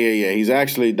 Yeah. He's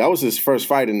actually, that was his first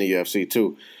fight in the UFC,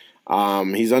 too.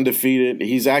 He's undefeated.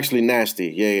 He's actually nasty.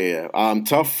 Yeah.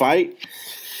 Tough fight.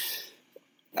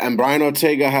 And Brian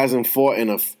Ortega hasn't fought in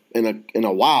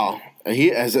a while.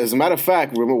 He, as a matter of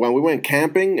fact, remember when we went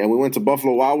camping and we went to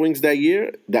Buffalo Wild Wings that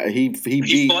year, that he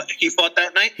fought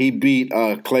that night. He beat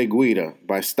Clay Guida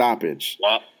by stoppage.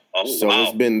 Wow!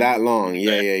 It's been that long.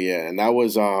 Yeah. And that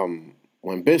was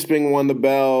when Bisping won the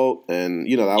belt, and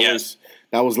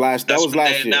that was last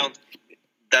year.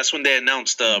 That's when they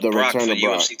announced the Brock for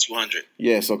UFC 200.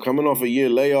 Yeah, so coming off a year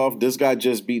layoff, this guy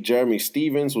just beat Jeremy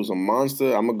Stevens, who's a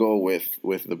monster. I'm going to go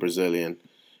with the Brazilian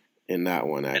in that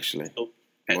one, actually.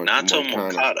 Renato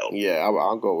Moicano. Yeah,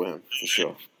 I'll go with him for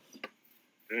sure.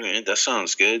 All right, that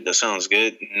sounds good.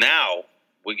 Now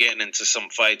we're getting into some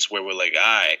fights where we're like,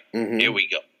 all right, here we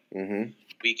go. Mm-hmm.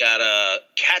 We got a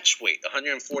catchweight,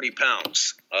 140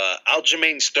 pounds.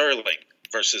 Aljamain Sterling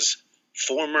versus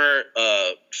former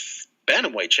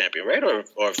bantamweight champion, right?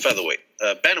 Or featherweight?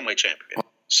 Bantamweight champion.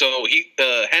 So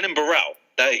Hanan Barao,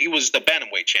 he was the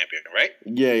bantamweight champion, right?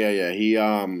 Yeah. He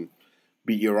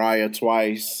beat Uriah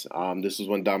twice. This is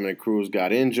when Dominic Cruz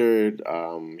got injured.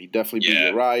 He definitely beat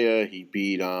Uriah. He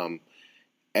beat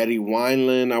Eddie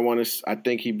Wineland. I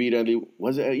think he beat Eddie.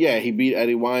 Was it? Yeah, he beat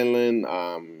Eddie Wineland.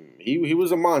 He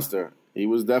was a monster. He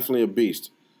was definitely a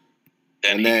beast.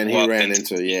 And then he ran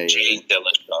into Jay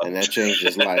Dillashaw, and that changed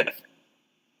his life.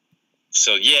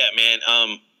 So yeah,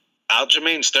 man.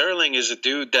 Aljamain Sterling is a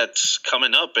dude that's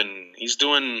coming up, and he's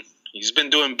been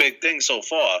doing big things so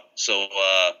far. So,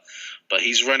 but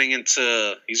he's running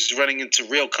into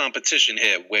real competition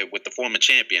here with the former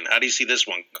champion. How do you see this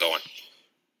one going?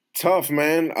 Tough,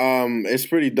 man. It's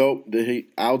pretty dope.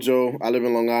 Aljo. I live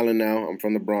in Long Island now. I'm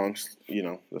from the Bronx.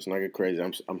 Let's not get crazy.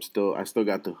 I still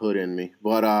got the hood in me.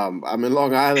 But I'm in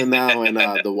Long Island now, and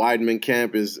the Weidman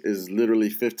camp is literally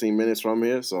 15 minutes from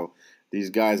here. So these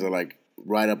guys are like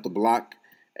right up the block,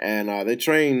 and they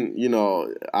train,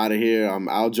 out of here.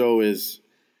 Aljo is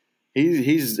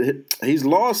he's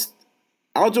lost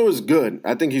Aljo is good.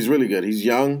 I think he's really good. He's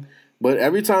young, but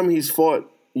every time he's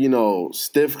fought,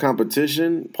 stiff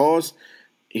competition,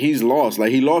 he's lost.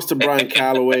 Like he lost to Brian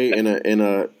Calloway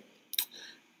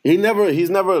he's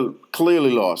never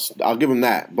clearly lost. I'll give him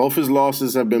that. Both his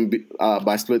losses have been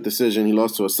by split decision. He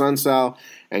lost to a Sunsao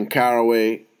and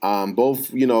Calloway.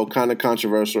 Both, kind of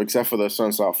controversial, except for the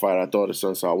Sunsao fight. I thought the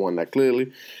Sunsao won that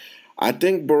clearly. I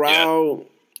think Barao,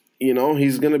 he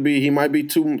might be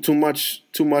too much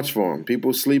for him.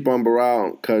 People sleep on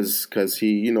Barao because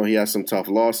he has some tough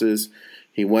losses.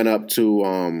 He went up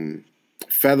to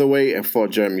featherweight and fought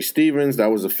Jeremy Stephens.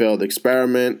 That was a failed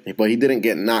experiment, but he didn't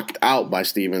get knocked out by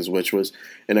Stephens, which was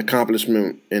an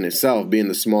accomplishment in itself, being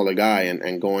the smaller guy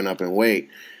and going up in weight.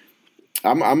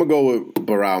 I'm gonna go with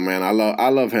Barao, man. I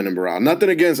love Renan Barao. Nothing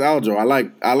against Aljo.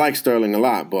 I like Sterling a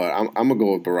lot, but I'm gonna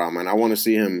go with Barao, man. I want to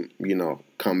see him,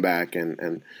 come back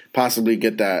and possibly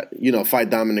get that,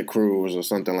 fight Dominic Cruz or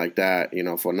something like that,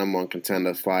 for a number one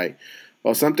contender fight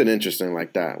or something interesting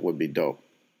like that would be dope.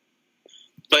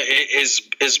 But is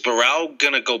Barao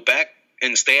gonna go back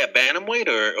and stay at bantamweight,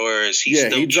 or is he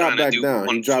still trying to do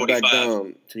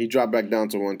 145? He dropped back down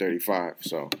to 135,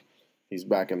 so he's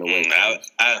back in the weight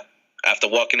class. After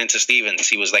walking into Stephens,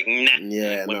 he was like, nah.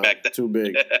 Yeah, went back down. Too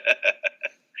big.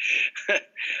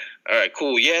 All right,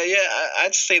 cool. Yeah,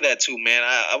 I'd say that too, man.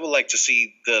 I would like to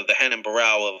see the Renan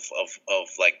Barao of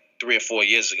like 3 or 4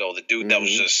 years ago. The dude that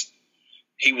was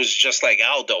he was just like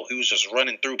Aldo. He was just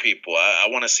running through people. I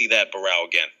want to see that Barao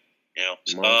again.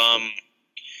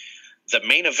 The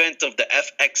main event of the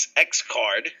FXX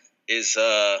card is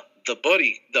the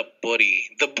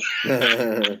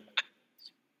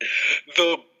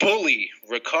bully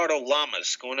Ricardo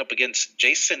Lamas going up against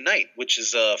Jason Knight, which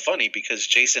is funny because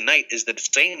Jason Knight is the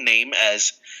same name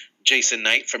as Jason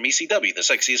Knight from ECW, the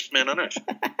sexiest man on earth.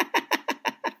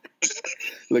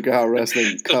 Look at how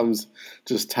wrestling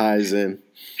just ties in.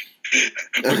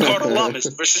 Ricardo Lamas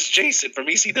versus Jason from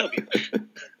ECW.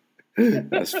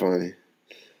 That's funny.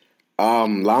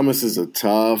 Lamas is a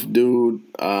tough dude,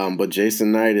 but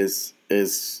Jason Knight is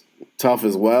tough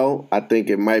as well. I think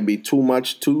it might be too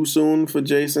much too soon for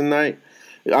Jason Knight.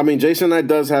 I mean, Jason Knight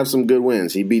does have some good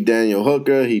wins. He beat Daniel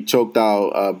Hooker. He choked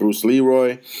out Bruce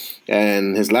Leroy.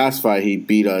 And his last fight, he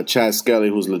beat Chad Skelly,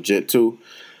 who's legit too.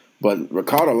 But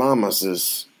Ricardo Lamas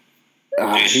is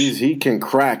he can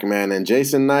crack, man. And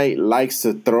Jason Knight likes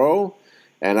to throw.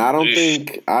 And I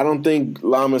don't think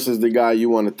Lamas is the guy you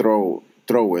want to throw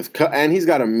with. And he's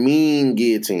got a mean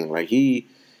guillotine. Like he's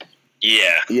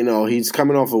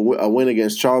coming off a win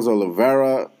against Charles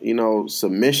Oliveira,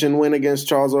 submission win against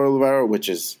Charles Oliveira, which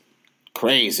is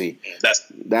crazy.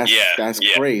 That's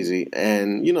crazy.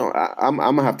 And, I'm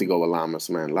going to have to go with Lamas,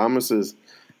 man. Lamas is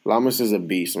a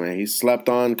beast, man. He's slept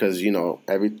on because,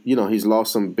 he's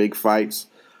lost some big fights.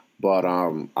 But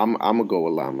I'm going to go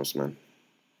with Lamas, man.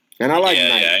 And I like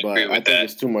Knight, but I think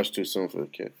it's too much too soon for the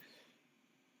kid.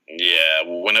 Yeah,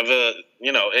 whenever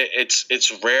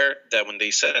it's rare that when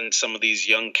they send some of these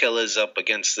young killers up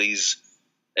against these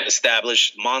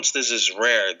established monsters,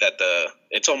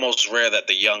 it's almost rare that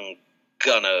the young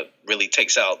gunner really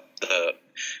takes out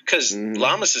because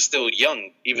Lamas is still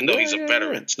young, even though he's a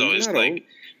veteran. So it's like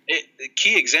the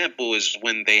key example is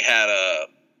when they had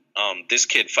this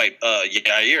kid fight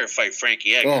Yair fight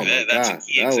Frankie Edgar. Oh That's a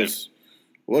key example.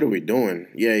 What are we doing?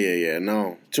 Yeah.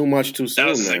 No, too much too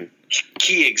soon, man.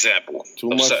 Key example of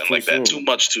something like that. Too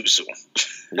much too soon.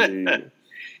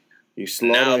 You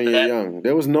slaughtering your young.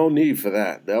 There was no need for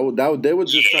that. They were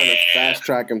just trying to fast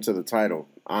track him to the title,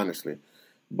 honestly.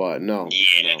 But no.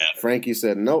 Frankie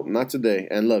said, nope, not today.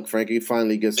 And look, Frankie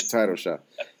finally gets a title shot.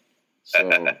 So,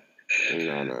 no.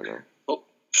 Oh,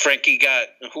 Frankie's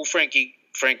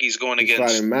going he's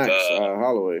against fighting Max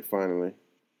Holloway finally.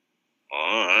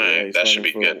 All right, that should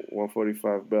be good.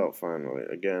 145 belt finally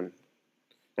again.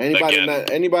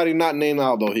 Anybody not named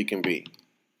Aldo, he can beat.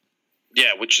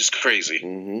 Yeah, which is crazy.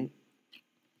 Mm-hmm.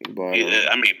 But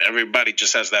I mean, everybody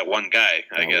just has that one guy,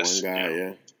 I guess. One guy,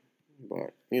 yeah.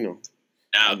 But now,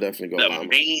 I'll definitely go.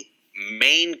 The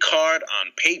main card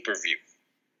on pay-per-view,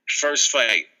 first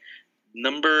fight.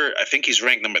 I think he's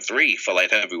ranked number 3 for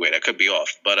light heavyweight. I could be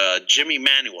off, but Jimmy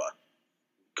Manuwa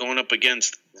going up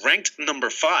against ranked number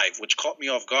 5, which caught me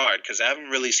off guard because I haven't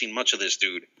really seen much of this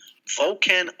dude.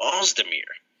 Volkan Ozdemir.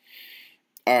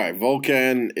 All right,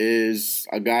 Volkan is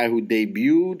a guy who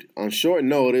debuted on short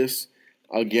notice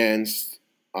against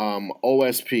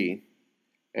OSP,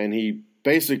 and he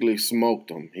basically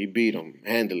smoked him. He beat him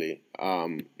handily.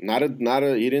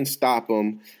 He didn't stop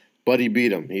him, but he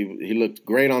beat him. He looked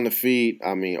great on the feet.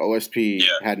 I mean, OSP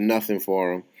had nothing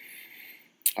for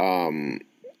him.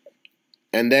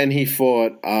 and then he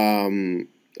fought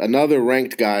another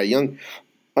ranked guy,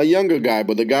 a younger guy,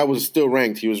 but the guy was still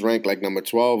ranked. He was ranked like number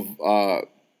 12.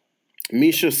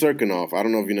 Misha Serkinov. I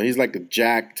don't know if you know. He's like a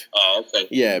jacked. Oh, okay.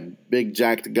 Yeah, big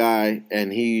jacked guy,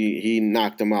 and he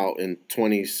knocked him out in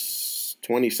 20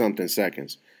 something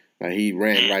seconds. Like he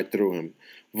ran right through him.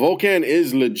 Volkan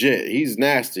is legit. He's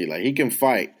nasty. Like he can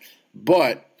fight,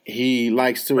 but he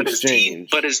likes to exchange.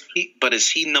 But is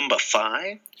he number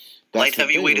 5? That's light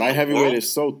heavyweight. Light heavyweight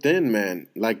is so thin, man.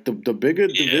 Like the bigger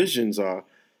divisions are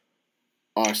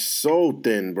so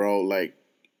thin, bro. Like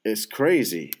it's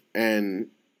crazy. And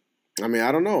I mean,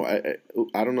 I don't know.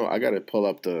 I don't know. I got to pull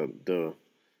up the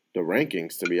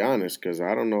rankings, to be honest, because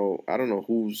I don't know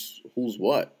who's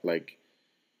what. Like.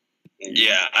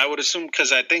 Yeah, I would assume,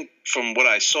 because I think from what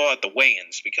I saw at the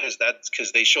weigh-ins, because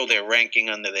they show their ranking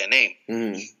under their name.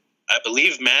 Mm-hmm. I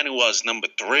believe Manu was number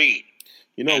 3.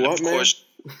 You know what, man?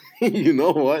 You know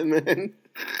what, man?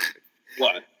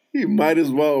 What? He might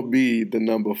as well be the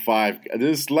number 5.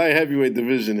 This light heavyweight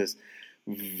division is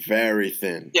very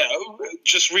thin. Yeah,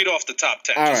 just read off the top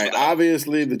 10. All right,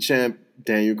 obviously the champ,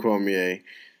 Daniel Cormier.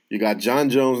 You got John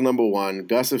Jones number 1,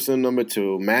 Gustafsson number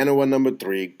 2, Manuwa number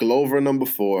 3, Glover number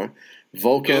 4,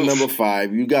 Volkan number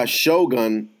 5. You got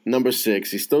Shogun number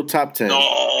 6. He's still top 10.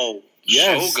 No,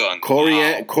 yes. Shogun.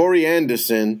 Corey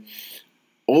Anderson,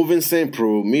 Ovin St.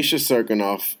 Preux, Misha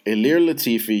Serkinov, Ilir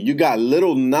Latifi. You got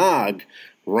Little Nog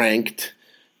ranked.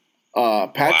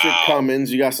 Patrick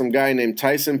Cummins. You got some guy named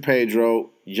Tyson Pedro,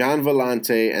 Jan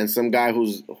Vellante, and some guy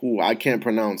who I can't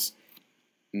pronounce.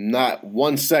 Not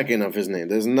 1 second of his name.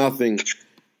 There's nothing.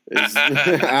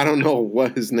 I don't know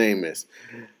what his name is.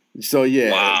 So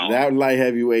yeah, that light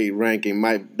heavyweight ranking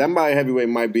might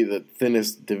be the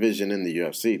thinnest division in the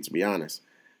UFC. To be honest.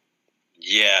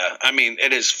 Yeah, I mean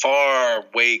it is far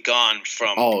way gone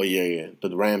from. Oh yeah,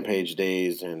 the Rampage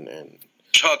days and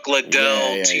Chuck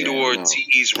Liddell, Tito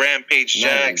Ortiz, Rampage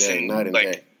Jackson,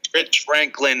 Rich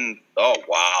Franklin. Oh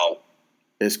wow,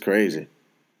 it's crazy.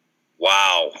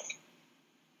 Wow.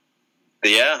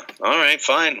 Yeah, all right,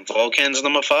 fine. Volkan's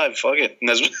number 5. Fuck it.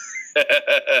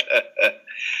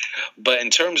 But in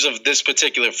terms of this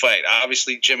particular fight,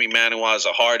 obviously Jimmy Manuwa is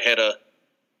a hard hitter.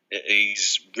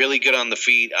 He's really good on the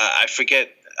feet. I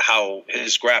forget how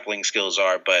his grappling skills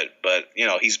are, but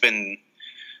he's been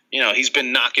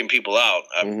knocking people out.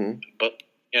 But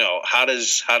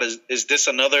is this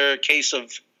another case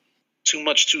of too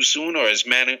much too soon, or is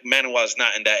Manuwa's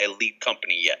not in that elite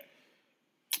company yet?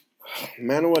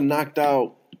 Manuwa knocked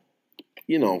out,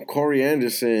 Corey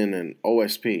Anderson and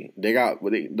OSP. They got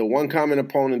the one common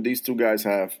opponent these two guys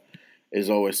have is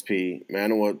OSP.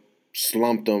 Manuwa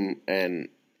slumped them, and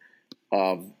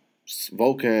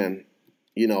Volkan,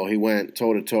 he went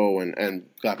toe to toe and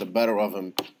got the better of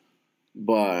him.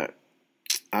 But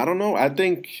I don't know. I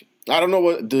don't know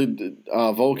what the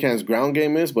Volkan's ground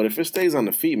game is, but if it stays on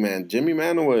the feet, man, Jimmy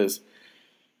Manuwa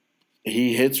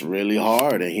he hits really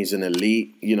hard, and he's an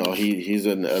elite, he's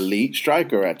an elite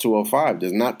striker at 205.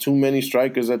 There's not too many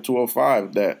strikers at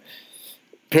 205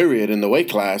 period in the weight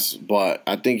class, but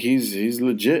I think he's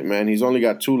legit, man. He's only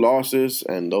got 2 losses,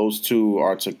 and those 2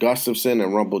 are to Gustafsson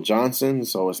and Rumble Johnson,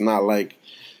 so it's not like,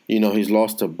 he's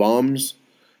lost to bums,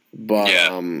 but,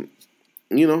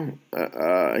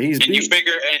 he's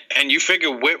you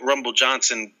figure Whit Rumble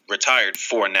Johnson retired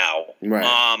for now.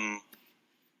 Right.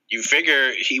 You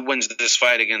figure he wins this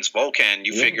fight against Volkan.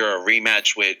 You figure a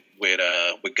rematch with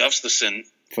Gustafsson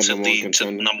to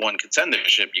the number 1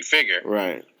 contendership. You figure,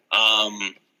 right?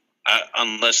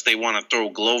 Unless they want to throw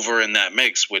Glover in that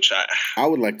mix, which I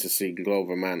would like to see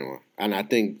Glover Manuwa, and I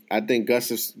think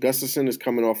Gustafsson is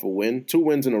coming off a win, 2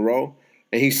 wins in a row,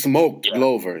 and he smoked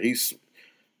Glover. He's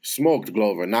smoked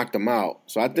Glover, knocked him out.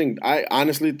 So I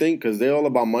honestly think, because they're all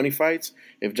about money fights,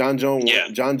 if John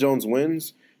Jones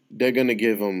wins, they're gonna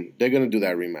do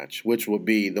that rematch, which will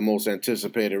be the most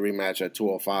anticipated rematch at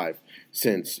 205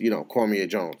 since Cormier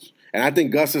Jones. And I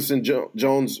think Gustafsson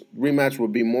Jones rematch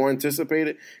would be more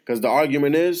anticipated, because the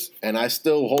argument is, and I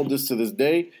still hold this to this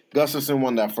day, Gustafsson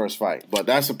won that first fight. But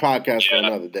that's a podcast for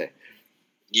another day.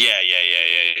 Yeah.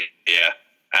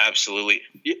 Absolutely.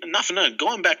 Not for nothing.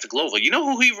 Going back to Glover, you know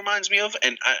who he reminds me of?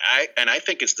 And I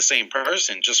think it's the same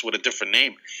person, just with a different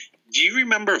name. Do you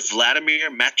remember Vladimir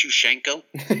Matyushenko?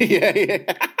 Yeah.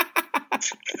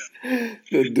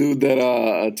 The dude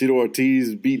that Tito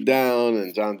Ortiz beat down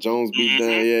and John Jones beat down.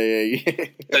 Yeah.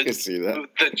 I can see that.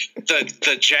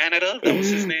 The janitor, that was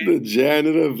his name. The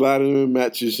janitor, Vladimir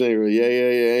Matyushenko.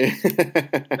 Yeah.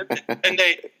 And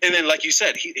then, like you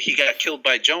said, he got killed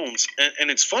by Jones.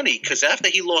 And it's funny because after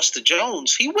he lost to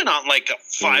Jones, he went on like a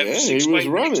 5 or 6 he was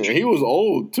fight running. streak. He was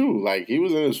old too. Like he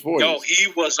was in his 40s. Yo, he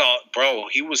was bro.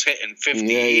 He was hitting 50.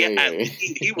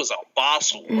 He was a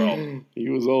fossil, bro. He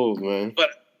was old, man. But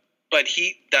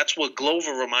that's what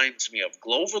Glover reminds me of.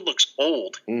 Glover looks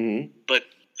old, but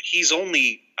he's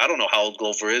only, I don't know how old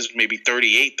Glover is, maybe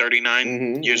 38,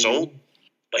 39 years old.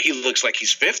 But he looks like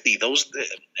he's 50.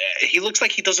 He looks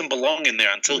like he doesn't belong in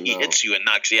there until he hits you and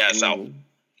knocks your ass out.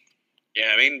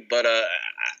 Yeah, I mean, but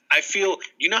I feel,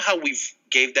 you know how we've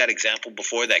gave that example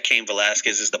before that Cain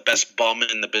Velasquez is the best bum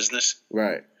in the business?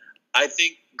 Right. I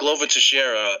think Glover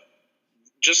Teixeira,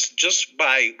 just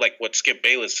by like what Skip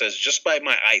Bayless says, just by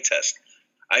my eye test,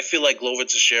 I feel like Glover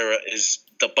Teixeira is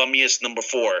the bummiest number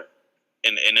 4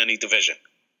 in any division.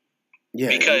 Yeah,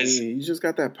 because he just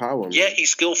got that power. Man. Yeah,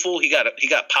 he's skillful. He got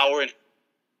power, and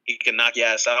he can knock your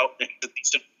ass out. And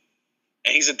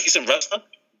he's a decent wrestler.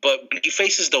 But when he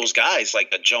faces those guys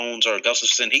like a Jones or a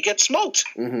Gustafson, he gets smoked.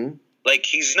 Like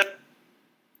he's not.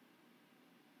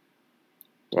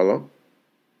 Hello.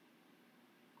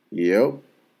 Yep.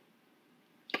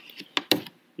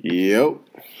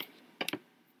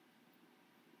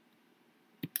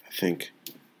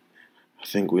 I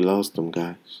think we lost them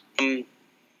guys.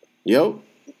 Yo.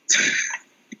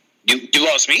 You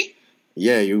lost me?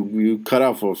 Yeah, you cut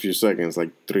out for a few seconds,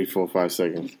 like 3, 4, 5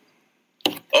 seconds.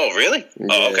 Oh, really? Yeah,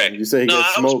 oh, okay. You say he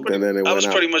gets smoked and then it went out. I was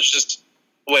pretty much just...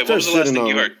 Wait, what was the last thing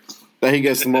you heard? That he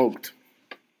gets smoked.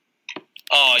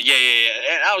 Oh, yeah.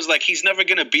 And I was like, he's never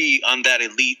going to be on that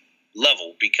elite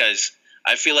level because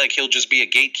I feel like he'll just be a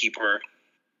gatekeeper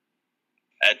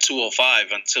at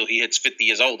 205 until he hits 50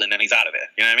 years old and then he's out of there.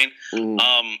 You know what I mean?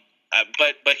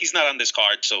 But he's not on this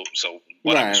card, so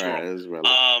whatever. Right.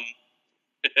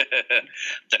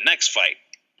 The next fight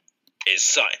is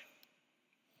Son.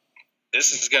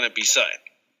 This is going to be Son.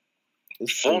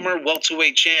 Former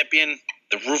welterweight champion,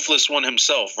 the ruthless one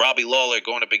himself, Robbie Lawler,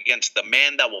 going up against the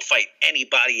man that will fight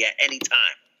anybody at any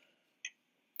time.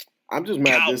 I'm just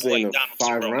mad this ain't a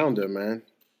 5-rounder, man.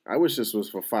 I wish this was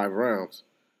for 5 rounds.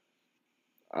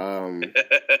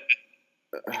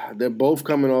 They're both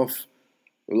coming off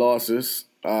losses,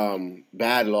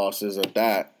 bad losses at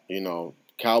that. You know,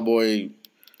 Cowboy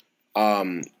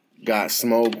got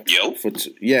smoked. Yo.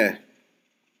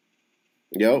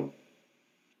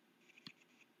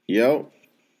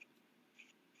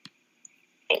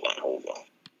 Hold on.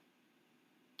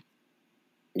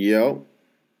 Yo.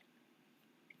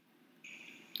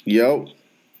 You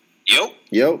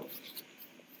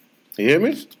hear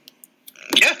me?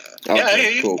 Yeah. Okay, yeah, I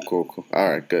hear you. Cool. All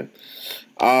right, good.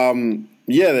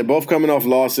 Yeah, they're both coming off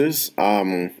losses.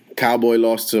 Cowboy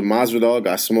lost to Masvidal,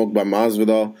 got smoked by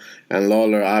Masvidal, and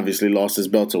Lawler obviously lost his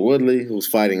belt to Woodley, who's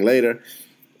fighting later,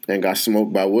 and got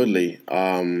smoked by Woodley.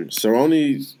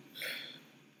 Cerrone,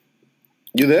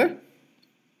 you there?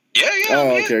 Yeah.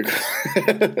 Oh, okay.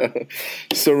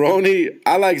 Cerrone,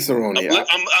 I like Cerrone.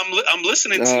 I'm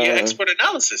listening to your expert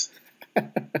analysis.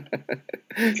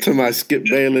 To my Skip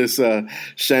Bayless,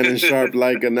 Shannon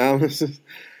Sharp-like analysis.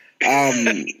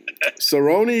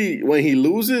 Cerrone, when he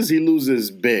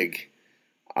loses big.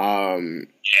 And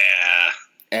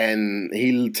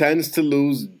he tends to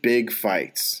lose big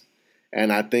fights.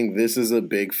 And I think this is a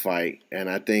big fight. And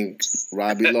I think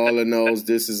Robbie Lawler knows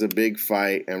this is a big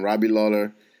fight. And Robbie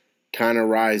Lawler kind of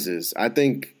rises. I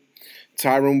think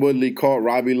Tyron Woodley caught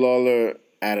Robbie Lawler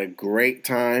at a great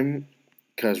time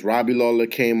because Robbie Lawler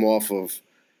came off of,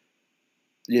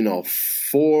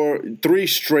 3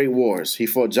 straight wars. He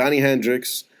fought Johnny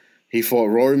Hendricks. He fought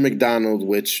Rory McDonald,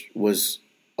 which was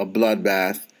a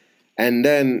bloodbath. And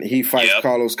then he fights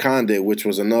Carlos Condit, which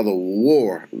was another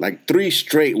war. Like 3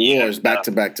 straight wars back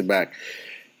to back to back.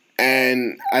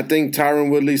 And I think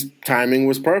Tyron Woodley's timing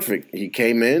was perfect. He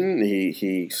came in,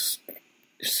 he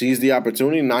seized the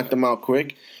opportunity, knocked him out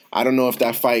quick. I don't know if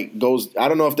that fight goes. I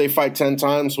don't know if they fight 10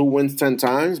 times, who wins 10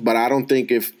 times. But I think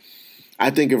if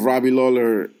Robbie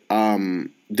Lawler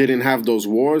didn't have those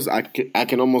wars, I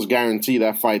can almost guarantee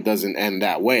that fight doesn't end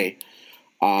that way.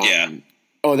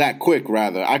 Or that quick,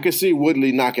 rather. I could see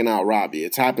Woodley knocking out Robbie.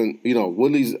 It's happened.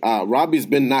 Robbie's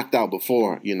been knocked out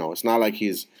before. It's not like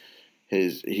his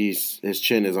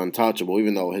chin is untouchable,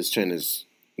 even though his chin is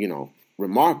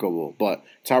remarkable. But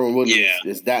Tyron Woodley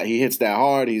is that he hits that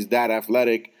hard. He's that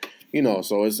athletic.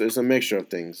 So it's a mixture of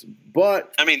things.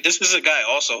 But I mean, this is a guy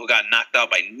also who got knocked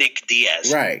out by Nick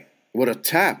Diaz. Right. With a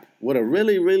tap. with a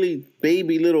really, really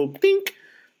baby little think,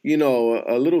 a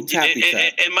little tappy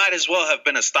tap. It might as well have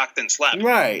been a Stockton slap.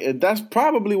 Right. That's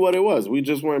probably what it was. We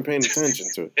just weren't paying attention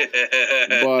to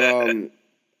it. But,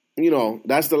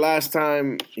 that's the last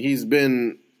time he's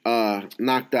been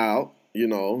knocked out,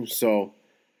 so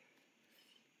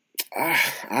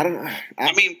I don't know.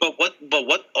 But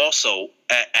what also,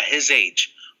 at his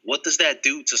age, what does that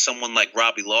do to someone like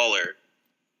Robbie Lawler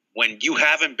when you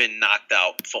haven't been knocked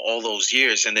out for all those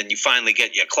years and then you finally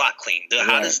get your clock clean?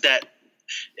 How does that,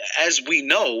 as we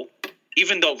know,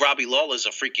 even though Robbie Lawler's a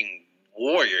freaking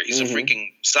warrior, he's a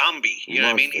freaking zombie, you know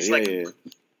what I mean? He's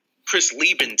Chris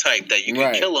Lieben type that you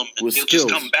can kill him and with he'll skills.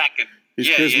 just come back. And He's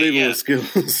Chris Lieben with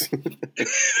skills.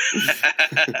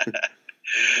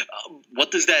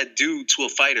 What does that do to a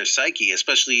fighter's psyche,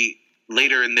 especially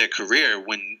later in their career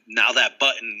when now that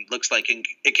button looks like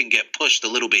it can get pushed a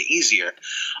little bit easier,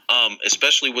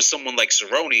 especially with someone like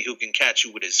Cerrone who can catch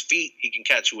you with his feet, he can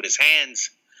catch you with his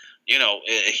hands.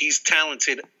 He's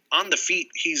talented on the feet.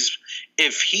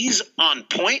 If he's on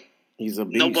point, he's a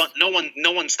beast.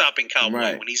 No one stopping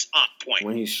Cowboy when he's on point.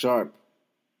 When he's sharp.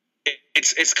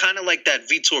 It's kind of like that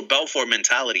Vitor Belfort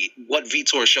mentality. What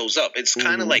Vitor shows up, it's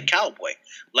kind of like Cowboy.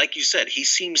 Like you said, he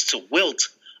seems to wilt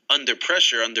under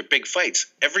pressure, under big fights.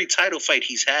 Every title fight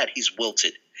he's had, he's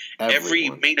wilted. Every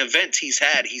main event he's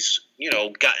had, he's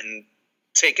gotten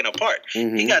taken apart.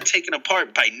 He got taken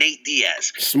apart by Nate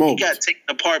Diaz. Smoked. He got taken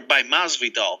apart by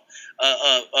Masvidal.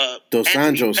 Dos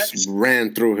Anjos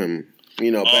ran through him.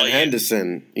 Ben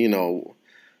Henderson.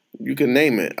 You can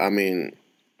name it. I mean,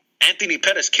 Anthony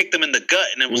Pettis kicked him in the gut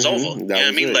and it was over. You know what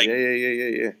I mean?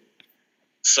 Yeah.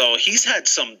 So he's had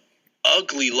some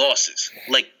ugly losses,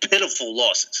 like pitiful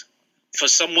losses, for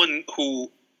someone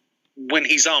who, when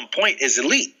he's on point, is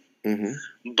elite.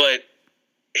 But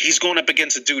he's going up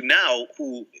against a dude now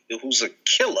who's a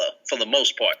killer for the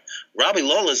most part. Robbie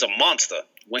Lawler's a monster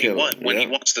when he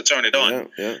wants to turn it on.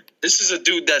 Yeah. This is a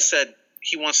dude that said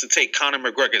he wants to take Conor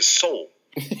McGregor's soul.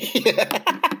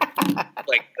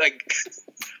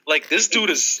 Like this dude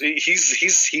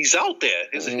he's out there.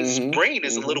 His brain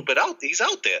is a little bit out there. He's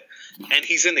out there, and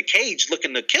he's in the cage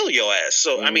looking to kill your ass.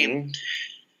 So I mean,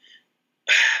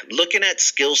 looking at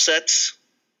skill sets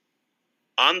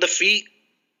on the feet,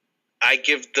 I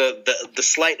give the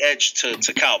slight edge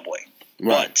to Cowboy.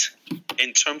 Right. But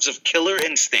in terms of killer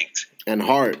instinct and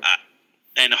heart.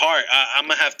 I'm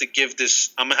gonna have to give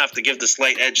the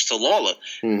slight edge to Lawler,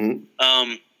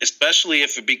 especially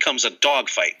if it becomes a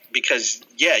dogfight. Because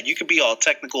you can be all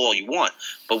technical all you want,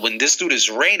 but when this dude is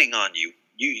raining on you,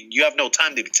 you have no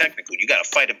time to be technical. You got to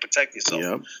fight and protect yourself.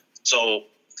 Yep. So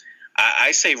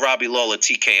I say Robbie Lawler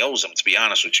TKOs him. To be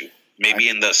honest with you, maybe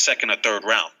in the second or third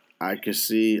round. I could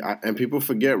see, and people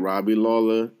forget Robbie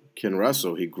Lawler can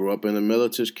wrestle. He grew up in a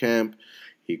Miletich camp.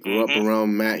 He grew up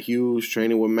around Matt Hughes,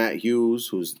 training with Matt Hughes,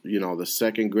 who's, the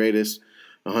second greatest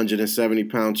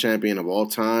 170-pound champion of all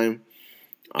time.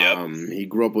 Yep. He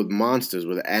grew up with monsters,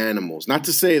 with animals. Not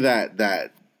to say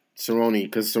that Cerrone,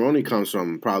 because Cerrone comes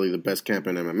from probably the best camp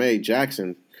in MMA,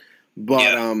 Jackson.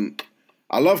 But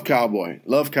I love Cowboy.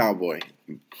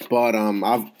 But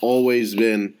I've always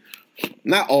been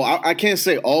I can't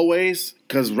say always,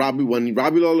 because when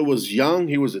Robbie Lawler was young,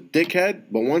 he was a dickhead.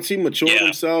 But once he matured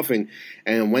himself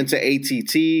and went to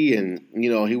ATT and,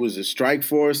 he was a Strike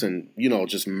Force and,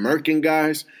 just murking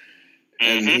guys,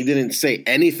 and he didn't say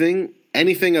anything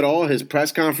at all. His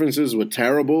press conferences were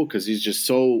terrible because he's just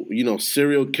so,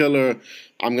 serial killer.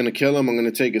 I'm going to kill him. I'm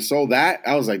going to take his soul. That,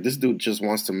 I was like, this dude just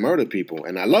wants to murder people.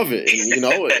 And I love it.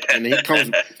 And,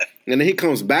 and then he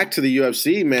comes back to the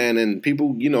UFC, man, and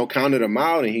people, counted him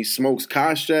out, and he smokes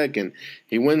Koscheck, and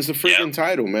he wins the freaking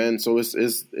title, man. So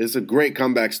it's a great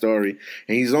comeback story.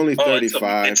 And he's only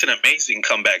 35. It's an amazing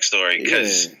comeback story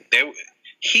because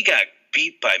he got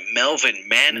beat by Melvin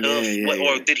Manhoef.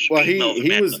 Or did he beat Melvin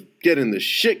Manhoef? He was getting the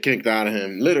shit kicked out of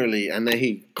him, literally, and then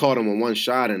he caught him with one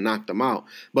shot and knocked him out.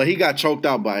 But he got choked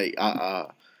out by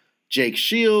Jake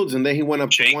Shields, and then he went up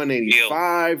to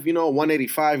 185.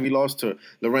 185, he lost to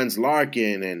Lorenz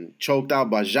Larkin and choked out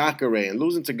by Jacare, and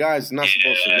losing to guys he's not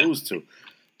supposed to lose to.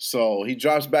 So he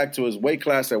drops back to his weight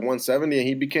class at 170, and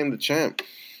he became the champ.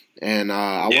 And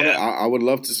I would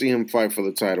love to see him fight for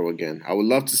the title again. I would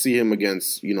love to see him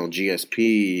against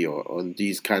GSP or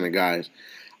these kind of guys.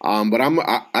 But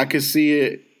I could see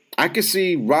it. I could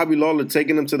see Robbie Lawler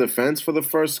taking him to the fence for the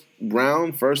first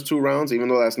two rounds, even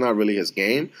though that's not really his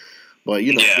game. But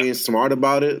being smart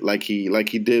about it, like he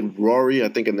did Rory, I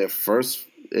think in their first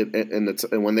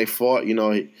when they fought,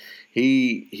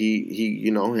 he he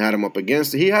had him up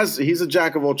against. He's a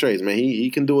jack of all trades, man. He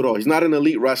can do it all. He's not an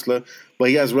elite wrestler, but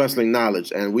he has wrestling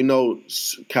knowledge, and we know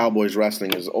Cowboys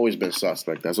wrestling has always been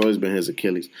suspect. That's always been his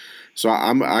Achilles. So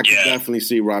I can definitely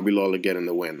see Robbie Lawler getting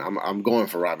the win. I'm going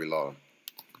for Robbie Lawler.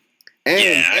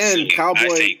 And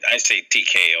Cowboy, I say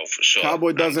TKO for sure.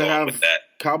 Cowboy doesn't have that.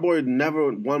 Cowboy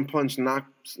never one punch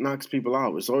knocks people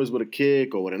out. It's always with a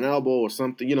kick or with an elbow or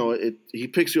something. He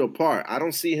picks you apart. I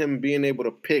don't see him being able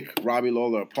to pick Robbie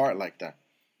Lawler apart like that.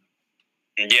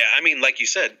 Yeah, I mean, like you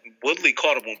said, Woodley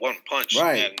caught him with one punch,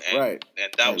 right, and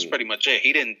that was pretty much it.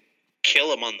 He didn't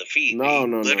kill him on the feet. No,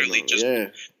 just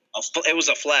it was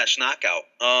a flash knockout.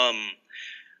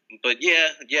 But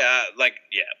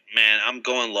man, I'm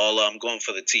going Lawler. I'm going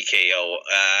for the TKO.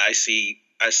 I see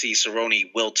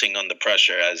Cerrone wilting under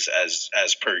pressure as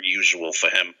per usual for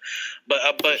him.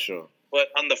 But sure. But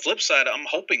on the flip side, I'm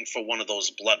hoping for one of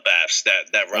those bloodbaths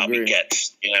that Robbie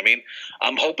gets. You know what I mean?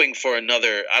 I'm hoping for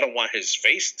another. I don't want his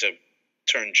face to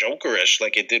turn Jokerish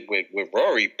like it did with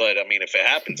Rory. But I mean, if it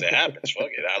happens, it happens.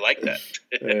 Fuck it. I like that.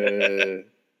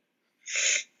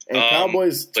 And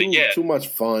Cowboys too much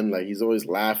fun. Like he's always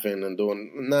laughing and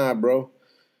doing. Nah, bro.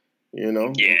 Robbie's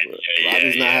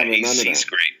not having none of that. He's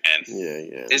great, man.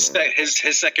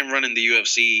 His second run in the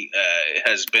UFC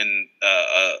has been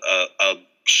a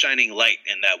shining light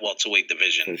in that welterweight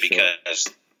division because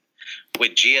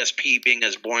with GSP being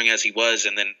as boring as he was,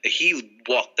 and then he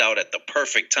walked out at the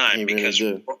perfect time because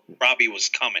Robbie was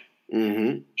coming.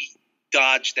 Mm-hmm. He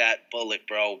dodged that bullet,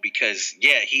 bro. Because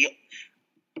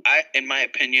in my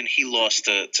opinion, he lost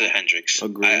to Hendricks.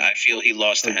 Agreed. I feel he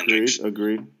lost to Hendricks.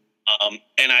 Agreed.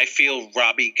 And I feel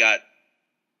Robbie got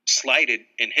slighted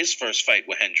in his first fight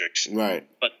with Hendricks. Right.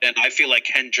 But then I feel like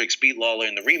Hendricks beat Lawler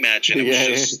in the rematch, and it was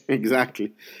just exactly.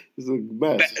 It was a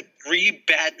mess. Three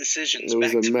bad decisions. It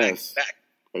was back a to mess. back.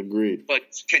 Agreed. But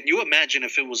can you imagine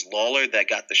if it was Lawler that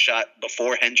got the shot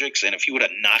before Hendricks, and if he would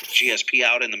have knocked GSP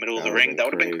out in the middle of the ring, that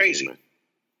would have been crazy. Man.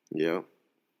 Yeah.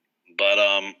 But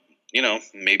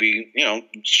maybe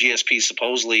GSP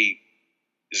supposedly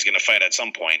is going to fight at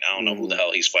some point. I don't know who the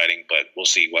hell he's fighting, but we'll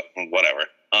see. Whatever.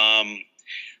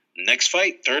 Next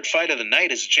fight, third fight of the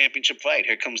night, is a championship fight.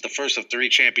 Here comes the first of three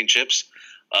championships.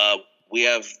 We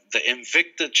have the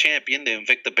Invicta champion, the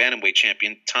Invicta Bantamweight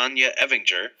champion, Tanya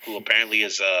Evinger, who apparently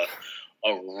is a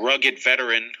rugged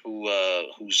veteran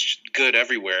who's good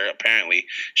everywhere. Apparently,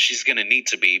 she's going to need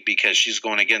to be because she's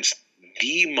going against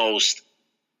the most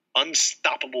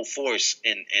unstoppable force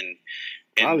in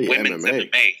women's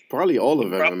MMA. Probably all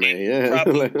of MMA, yeah.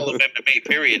 Probably all of MMA,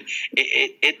 period.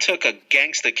 It took a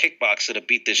gangster kickboxer to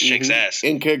beat this chick's ass.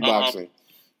 In kickboxing.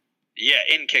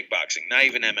 In kickboxing, not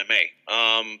even MMA.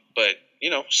 But,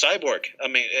 Cyborg. I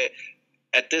mean,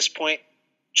 at this point,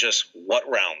 just what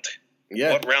round?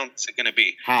 Yeah. What round is it going to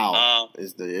be? How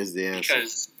is the answer?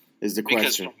 Is the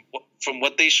question. Because from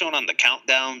what they've shown on the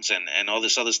countdowns and all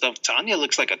this other stuff, Tanya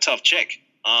looks like a tough chick.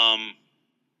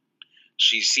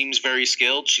 She seems very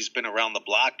skilled. She's been around the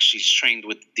block. She's trained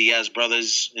with Diaz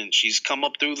brothers, and she's come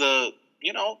up through the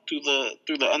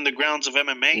undergrounds of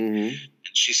MMA. Mm-hmm.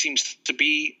 And she seems to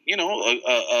be,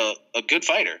 a good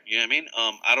fighter. You know what I mean?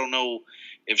 I don't know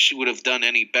if she would have done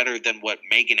any better than what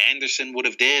Megan Anderson would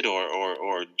have did,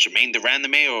 or Jermaine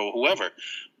Durandame or whoever.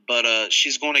 But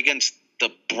she's going against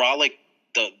the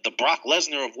Brock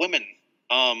Lesnar of women.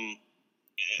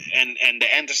 And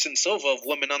the Anderson Silva of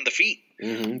women on the feet.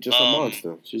 Mm-hmm. Just a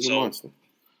monster. She's a monster.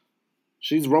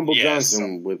 She's Rumble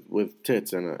Johnson with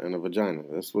tits and a vagina.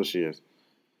 That's what she is.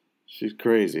 She's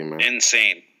crazy, man.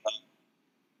 Insane.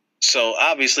 So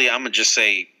obviously, I'm gonna just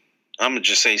say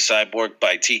Cyborg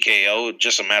by TKO.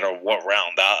 Just a matter of what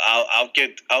round.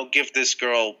 I'll give this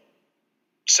girl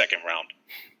second round.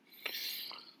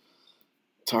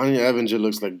 Tanya Evinger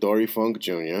looks like Dory Funk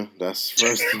Jr. That's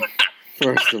first.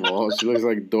 First of all, she looks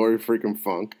like Dory freaking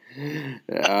Funk.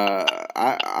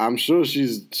 I'm sure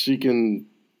she can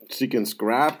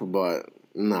scrap, but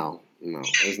no,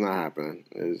 it's not happening.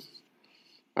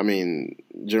 Jermaine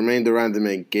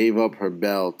Durandame gave up her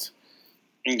belt.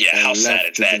 Yeah, how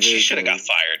sad is that? She should have got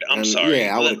fired. I'm sorry.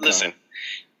 Yeah, listen,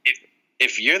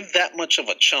 if you're that much of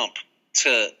a chump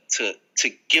to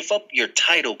give up your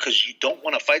title because you don't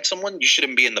want to fight someone, you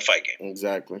shouldn't be in the fight game.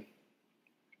 Exactly.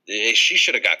 She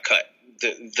should have got cut.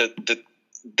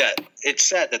 That it's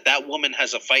sad that woman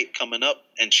has a fight coming up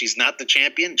and she's not the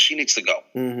champion. She needs to go.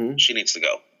 Mm-hmm. She needs to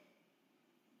go.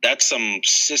 That's some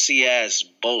sissy ass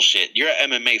bullshit. You're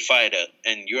an MMA fighter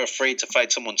and you're afraid to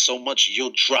fight someone so much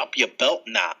you'll drop your belt.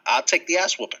 Nah, I'll take the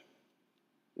ass whooping.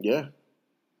 Yeah.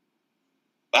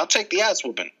 I'll take the ass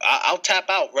whooping. I'll tap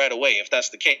out right away if that's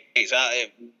the case.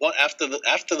 After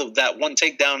that one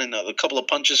takedown and a couple of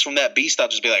punches from that beast, I'll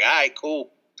just be like, all right, cool.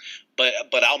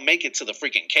 But I'll make it to the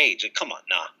freaking cage. Come on,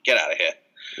 nah, get out of here.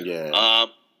 Yeah.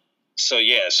 So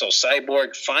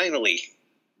Cyborg finally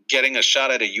getting a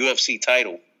shot at a UFC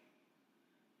title.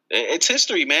 It's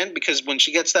history, man, because when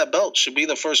she gets that belt, she'll be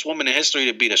the first woman in history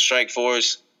to beat a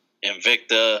Strikeforce,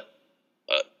 Invicta,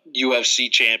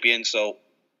 UFC champion. So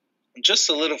just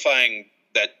solidifying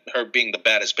that her being the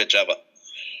baddest bitch ever.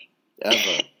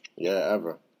 Ever. Yeah,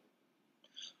 ever.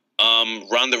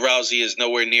 Ronda Rousey is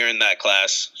nowhere near in that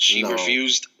class. She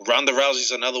refused. Ronda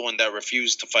Rousey's another one that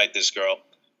refused to fight this girl.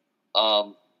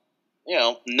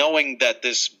 Knowing that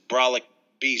this brolic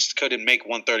beast couldn't make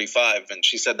 135, and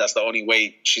she said that's the only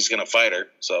way she's going to fight her.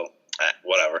 So,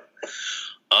 whatever.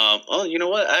 You know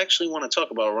what? I actually want to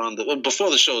talk about Ronda. Well, before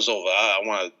the show's over,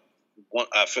 I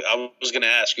was going to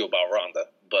ask you about Ronda,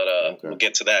 but We'll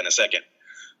get to that in a second.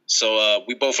 So,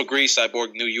 we both agree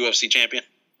Cyborg new UFC champion?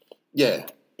 Yeah.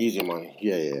 Easy money.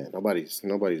 Yeah. Nobody's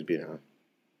beating her.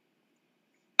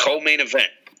 Co-main event.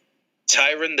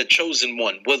 Tyron the Chosen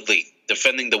One, Woodley,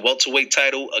 defending the welterweight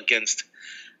title against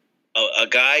a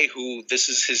guy who this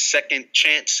is his second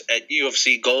chance at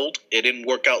UFC gold. It didn't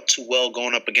work out too well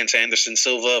going up against Anderson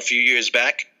Silva a few years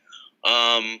back.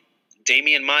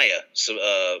 Damian Maia, so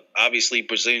obviously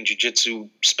Brazilian Jiu-Jitsu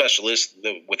specialist,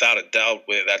 without a doubt,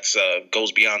 that's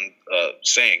goes beyond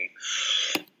saying.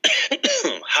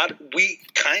 We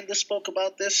kind of spoke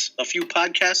about this a few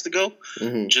podcasts ago.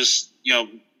 Mm-hmm. Just,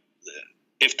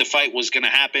 if the fight was going to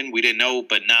happen, we didn't know,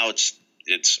 but now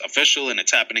it's official and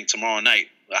it's happening tomorrow night.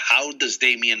 How does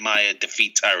Damian Maia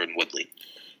defeat Tyron Woodley?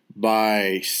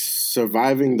 By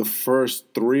surviving the first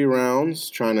 3 rounds,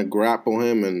 trying to grapple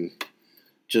him and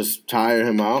just tire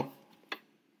him out,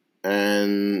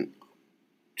 and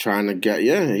trying to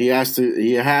he has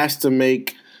to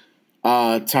make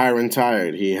Tyron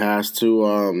tired. He has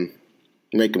to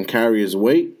make him carry his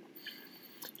weight,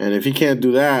 and if he can't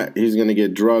do that, he's going to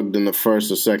get drugged in the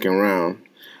first or second round.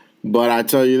 But I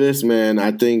tell you this, man,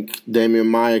 I think Damian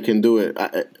Maia can do it.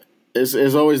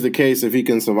 It's always the case if he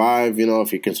can survive, if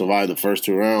he can survive the first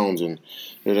 2 rounds, and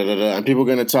people are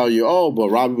going to tell you, but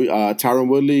Tyron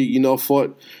Woodley,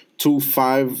 fought 2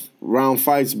 5-round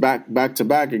fights back to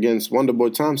back against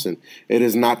Wonderboy Thompson. It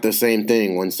is not the same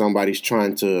thing when somebody's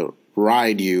trying to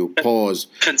ride you,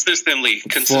 consistently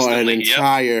for an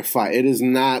entire fight. It is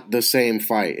not the same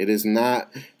fight. It is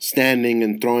not standing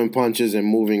and throwing punches and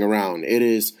moving around. It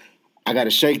is, I got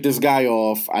to shake this guy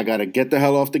off. I got to get the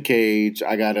hell off the cage.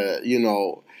 I got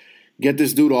to, get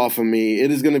this dude off of me. It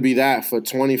is going to be that for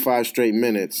 25 straight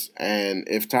minutes. And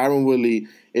if Tyron Woodley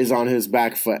is on his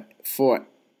back for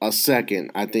a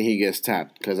second, I think he gets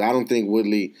tapped, because I don't think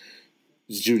Woodley's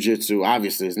jiu-jitsu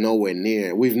obviously is nowhere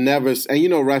near. We've never,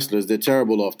 and wrestlers, they're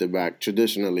terrible off their back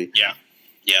traditionally. Yeah.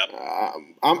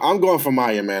 I'm going for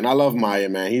Maia, man. I love Maia,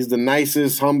 man. He's the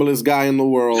nicest, humblest guy in the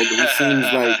world. He seems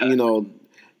like,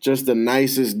 just the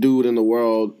nicest dude in the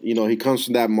world. He comes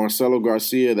from that Marcelo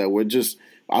Garcia that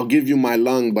I'll give you my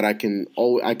lung, but I can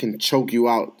choke you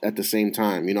out at the same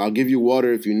time. I'll give you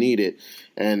water if you need it,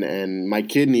 and my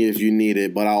kidney if you need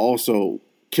it, but I'll also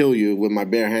kill you with my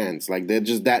bare hands. Like, they're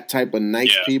just that type of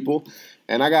nice people,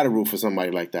 and I got to root for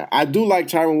somebody like that. I do like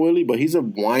Tyron Woodley, but he's a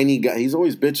whiny guy. He's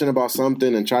always bitching about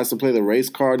something and tries to play the race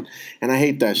card, and I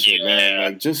hate that shit, man.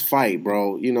 Like, just fight,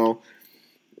 bro, And,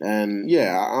 I'm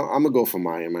going to go for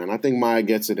Maia, man. I think Maia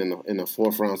gets it in a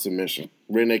 4th-round submission.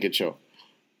 Rear naked choke.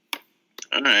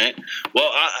 All right. Well,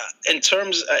 in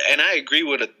terms, and I agree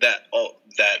with that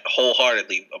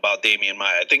wholeheartedly about Damian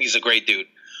Maia. I think he's a great dude.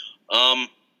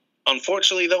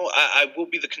 Unfortunately, though, I will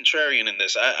be the contrarian in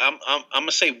this. I'm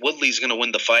gonna say Woodley's gonna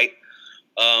win the fight.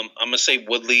 I'm gonna say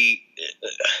Woodley,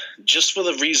 just for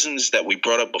the reasons that we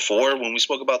brought up before when we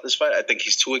spoke about this fight. I think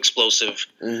he's too explosive.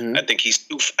 Mm-hmm. I think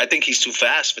he's too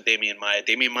fast for Damian Maia.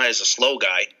 Damian Maia is a slow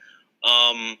guy.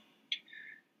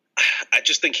 I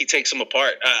just think he takes him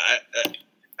apart. I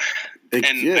think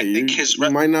you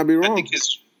might not be wrong.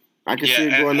 I can see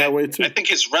it going that way too. I think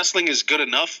his wrestling is good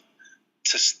enough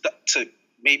to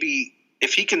maybe,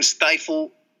 if he can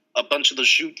stifle a bunch of the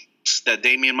shoots that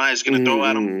Damian Maia is going to throw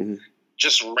at him,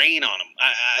 just rain on him.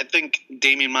 I think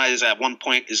Damian Maia at one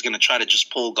point is going to try to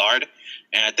just pull guard,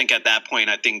 and I think at that point,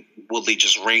 Woodley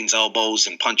just rains elbows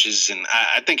and punches, and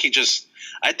I think he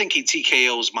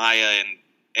TKOs Maia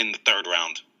in the 3rd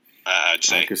round. I'd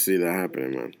say. I can see that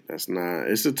happening, man.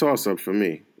 It's a toss up for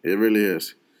me. It really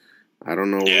is. I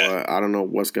don't know. I don't know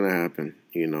what's gonna happen.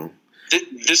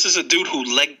 This is a dude who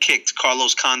leg kicked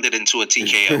Carlos Condit into a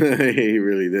TKO. He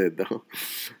really did, though.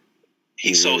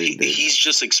 He's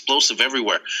just explosive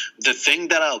everywhere. The thing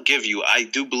that I'll give you, I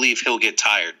do believe he'll get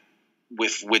tired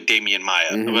with Damian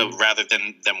Maia rather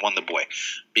than Wonderboy,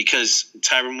 because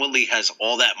Tyron Woodley has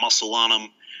all that muscle on him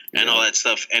and all that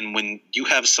stuff. And when you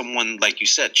have someone, like you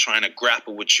said, trying to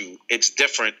grapple with you, it's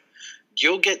different.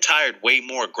 You'll get tired way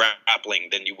more grappling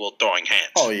than you will throwing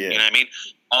hands. Oh, yeah. You know what I mean?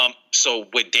 So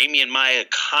with Damian Maia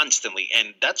constantly,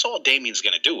 and that's all Damian's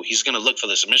going to do. He's going to look for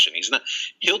the submission.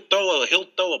 He'll throw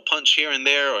a punch here and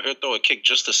there, or he'll throw a kick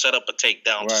just to set up a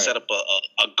takedown, to set up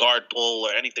a guard pull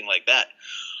or anything like that.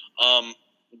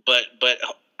 But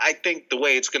I think the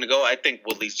way it's going to go, I think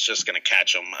Woodley's just going to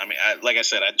catch him. I mean, like I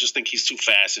said, I just think he's too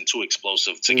fast and too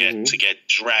explosive to get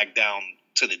dragged down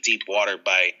to the deep water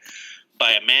by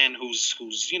a man who's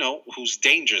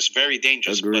dangerous, very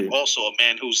dangerous, Agreed. but also a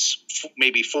man who's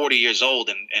maybe 40 years old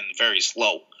and very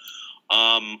slow.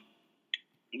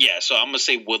 So I'm gonna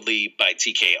say Woodley by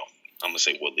TKO. I'm gonna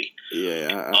say Woodley.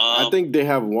 Yeah, I think they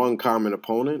have one common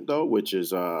opponent though, which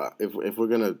is if we're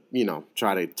gonna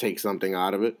try to take something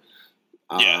out of it,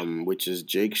 which is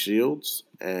Jake Shields,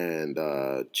 and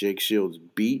Jake Shields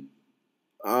beat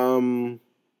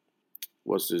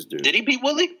what's this dude? Did he beat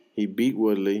Woodley? He beat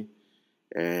Woodley,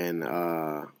 and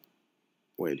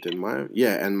did Maia?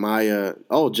 Yeah, and Maia.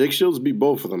 Oh, Jake Shields beat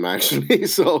both of them actually.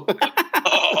 So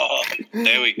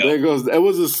there we go. There goes. It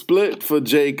was a split for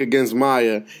Jake against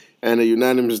Maia, and a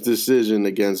unanimous decision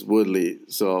against Woodley.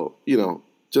 So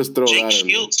just throw Jake that. Jake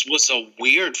Shields was a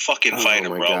weird fucking fighter,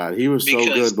 bro. Oh my god, he was so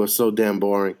good, but so damn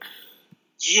boring.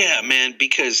 Yeah, man,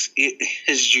 because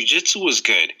his jiu-jitsu was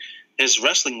good, his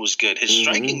wrestling was good, his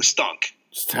striking stunk.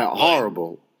 It's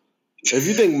horrible. If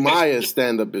you think Maia's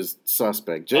stand-up is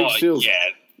suspect, Jake Shields. Yeah.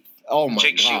 Oh my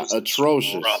god, Shields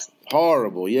atrocious, rough.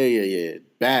 Horrible. Yeah,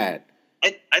 bad.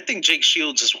 I think Jake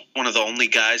Shields is one of the only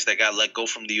guys that got let go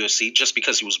from the UFC just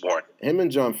because he was boring. Him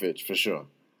and John Fitch, for sure.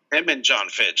 Him and John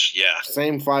Fitch, yeah.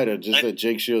 Same fighter, just that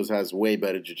Jake Shields has way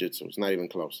better jiu-jitsu. It's not even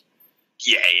close.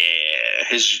 Yeah.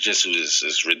 His jiu-jitsu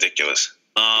is ridiculous.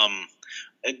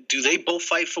 Do they both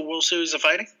fight for World Series of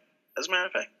Fighting, as a matter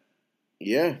of fact?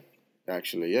 Yeah,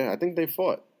 actually, yeah. I think they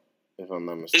fought, if I'm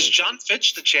not mistaken. Is John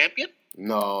Fitch the champion?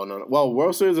 No. Well,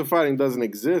 World Series of Fighting doesn't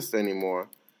exist anymore.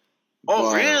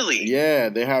 Oh, really? Yeah,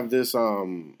 they have this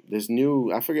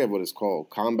new, I forget what it's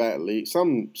called, Combat League,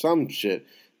 some shit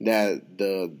that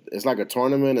it's like a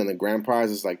tournament and the grand prize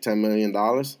is like $10 million.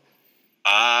 Okay.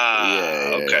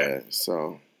 Yeah,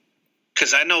 so.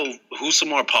 Because I know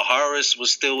Husamar Paharis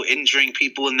was still injuring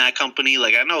people in that company.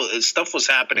 Like, I know stuff was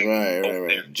happening. Right.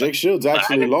 There. Jake Shields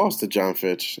actually lost to John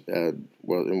Fitch in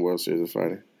World Series of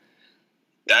Fighting.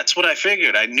 That's what I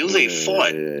figured. I knew they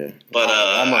fought, but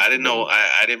I didn't know.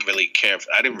 I didn't really care.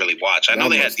 I didn't really watch. I know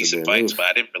they had decent fights, but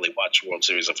I didn't really watch World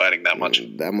Series of Fighting that much.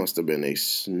 That must have been a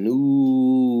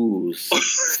snooze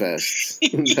fest.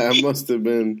 That must have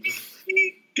been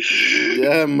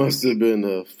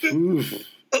a.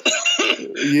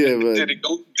 Yeah, but did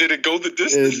it go the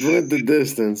distance? It went the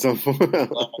distance. Oh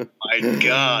my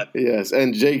god! Yes,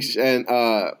 and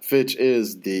Fitch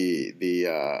is the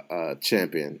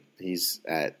champion. He's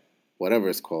at whatever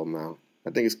it's called now. I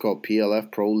think it's called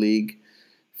PLF Pro League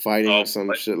Fighting or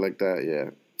some shit like that. Yeah,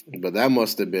 but that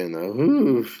must have been a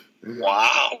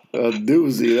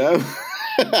doozy.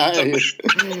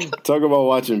 Talk about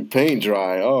watching paint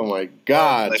dry. Oh my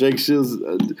god, Jake Shields.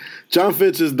 John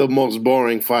Fitch is the most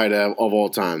boring fighter of all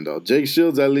time, though. Jake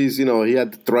Shields, at least he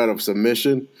had the threat of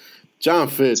submission. John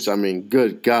Fitch, I mean,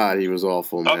 good God, he was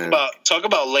awful, man. Talk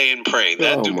about lay and pray.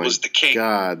 That dude was the king.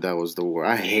 God, that was the worst.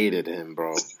 I hated him,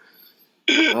 bro.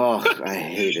 I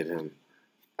hated him.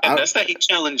 And that's that he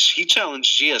challenged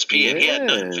GSP, and he had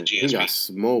nothing for GSP. He got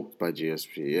smoked by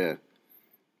GSP, yeah.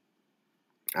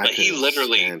 But he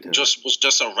literally was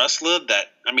just a wrestler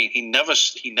that, I mean, he never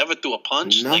threw a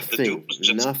punch. Nothing.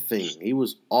 He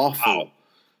was awful.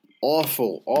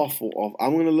 Awful.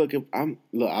 I'm gonna look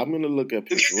up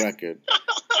his record.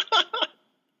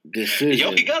 Decision.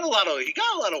 Yo, he got a lot of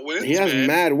wins. He has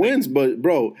mad wins, but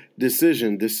bro,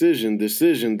 decision, draw,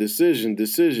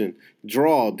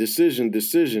 decision.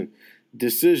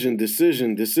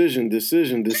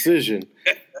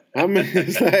 I mean,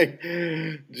 it's like,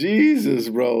 Jesus,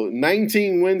 bro.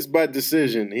 19 wins by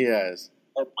decision he has.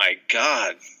 Oh, my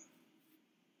God.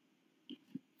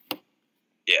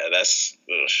 Yeah, that's...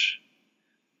 Ugh.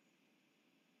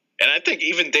 And I think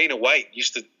even Dana White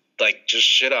used to, just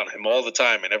shit on him all the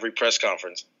time in every press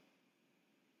conference.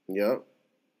 Yep.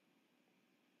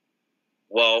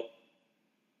 Well,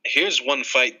 here's one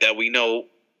fight that we know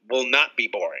will not be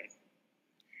boring.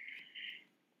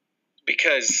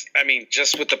 Because, I mean,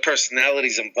 just with the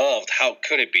personalities involved, how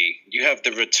could it be? You have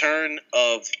the return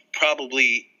of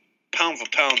probably pound for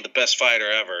pound the best fighter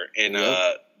ever in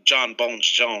John Bones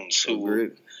Jones,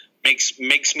 who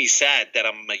makes me sad that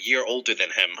I'm a year older than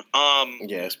him.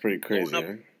 Yeah, it's pretty crazy.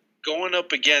 Going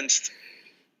up against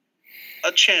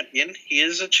a champion. He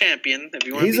is a champion. If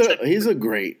you want he's a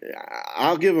great.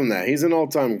 I'll give him that. He's an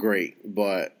all-time great,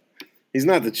 but he's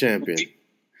not the champion.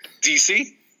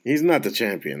 DC? He's not the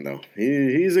champion, though.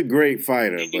 He's a great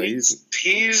fighter, but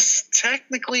he's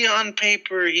technically on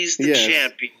paper he's the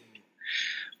champion.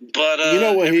 But you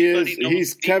know what he is?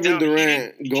 He's Kevin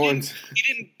Durant he didn't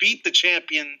beat the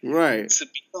champion to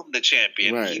become the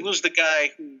champion. Right. He was the guy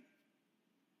who,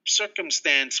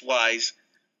 circumstance-wise,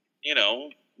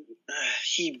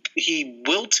 he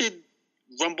wilted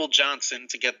Rumble Johnson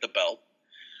to get the belt.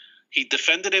 He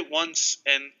defended it once,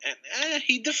 and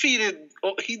he defeated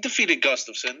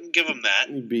Gustafsson. Give him that.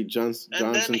 He beat Johnson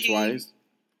twice.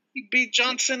 He beat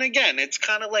Johnson again. It's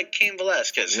kind of like Cain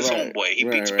Velasquez, his homeboy. He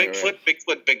beats Bigfoot, and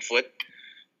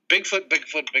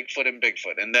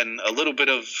Bigfoot, and then a little bit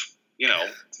of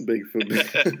Bigfoot.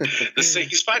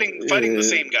 He's fighting the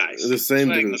same guys. The same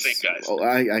guys. Oh,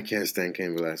 I can't stand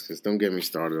Cain Velasquez. Don't get me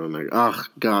started on that. Oh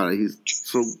God, he's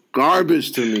so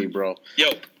garbage to me, bro.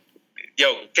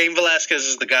 Yo, Cain Velasquez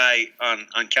is the guy on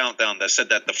Countdown that said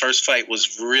that the first fight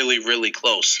was really, really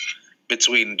close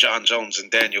between John Jones and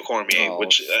Daniel Cormier,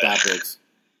 which stop it.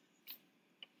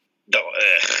 No,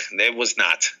 it was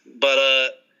not. But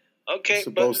okay,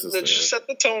 let's just set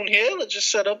the tone here. Let's just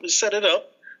set it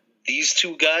up. These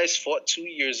two guys fought 2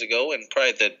 years ago, and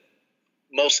probably the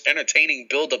most entertaining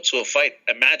build-up to a fight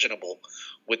imaginable,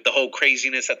 with the whole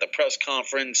craziness at the press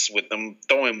conference, with them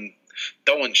throwing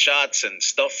shots and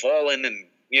stuff falling and,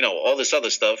 all this other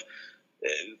stuff.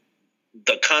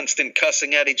 The constant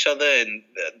cussing at each other and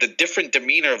the different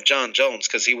demeanor of John Jones,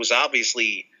 because he was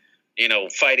obviously,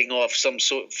 fighting off some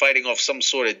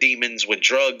sort of demons with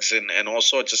drugs and all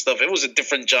sorts of stuff. It was a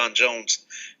different John Jones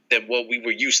than what we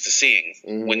were used to seeing.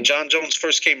 Mm-hmm. When John Jones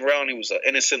first came around, he was an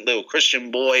innocent little Christian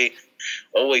boy,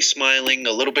 always smiling,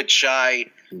 a little bit shy.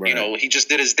 Right. He just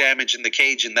did his damage in the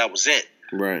cage and that was it.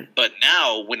 Right. But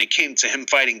now, when it came to him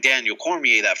fighting Daniel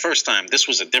Cormier that first time, this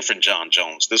was a different John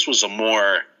Jones. This was a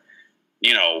more,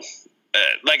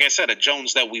 like I said, a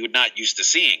Jones that we were not used to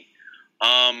seeing.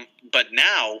 But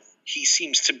now he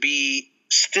seems to be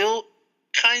still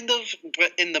kind of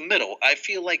in the middle. I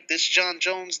feel like this John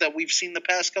Jones that we've seen the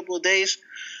past couple of days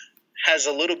has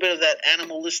a little bit of that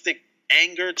animalistic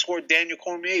anger toward Daniel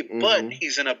Cormier, but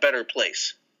he's in a better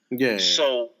place. Yeah.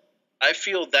 So I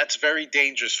feel that's very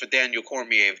dangerous for Daniel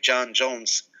Cormier if John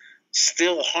Jones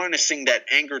still harnessing that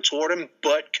anger toward him,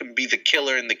 but can be the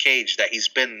killer in the cage that he's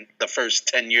been the first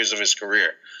 10 years of his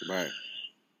career. Right.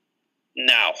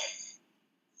 Now,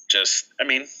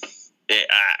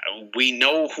 we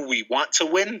know who we want to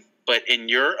win, but in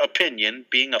your opinion,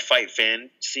 being a fight fan,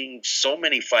 seeing so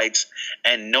many fights,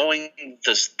 and knowing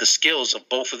the skills of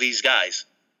both of these guys,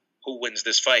 who wins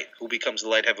this fight? Who becomes the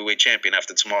light heavyweight champion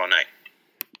after tomorrow night?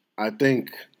 I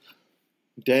think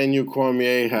Daniel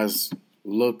Cormier has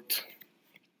looked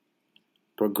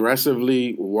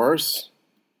progressively worse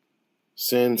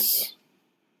since,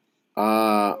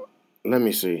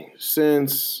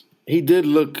 since he did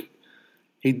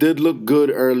look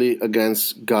good early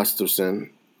against Gustafsson.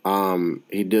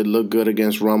 He did look good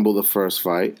against Rumble the first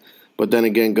fight. But then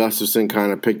again, Gustafsson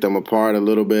kind of picked him apart a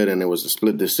little bit, and it was a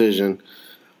split decision.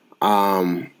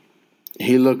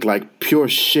 He looked like pure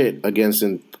shit against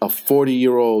a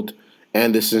 40-year-old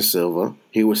Anderson Silva.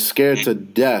 He was scared to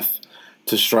death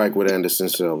to strike with Anderson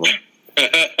Silva.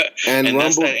 And Rumble,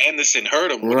 that's that Anderson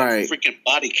hurt him with a freaking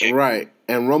body kick. Right.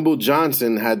 And Rumble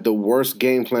Johnson had the worst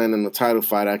game plan in the title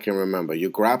fight I can remember.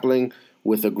 You're grappling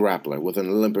with a grappler, with an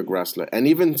Olympic wrestler. And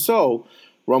even so,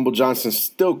 Rumble Johnson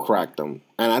still cracked him.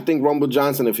 And I think Rumble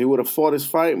Johnson, if he would have fought his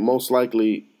fight, most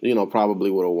likely,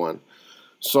 probably would have won.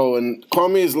 So in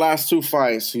Cormier's last two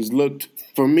fights, he's looked,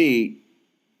 for me,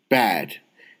 bad.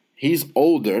 He's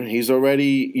older. He's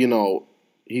already,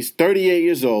 he's 38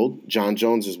 years old. John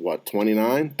Jones is what,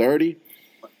 29, 30?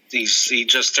 He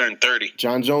just turned 30.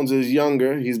 John Jones is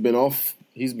younger. He's been on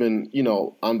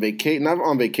vacation, not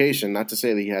on vacation, not to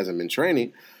say that he hasn't been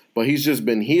training, but he's just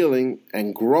been healing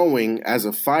and growing as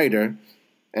a fighter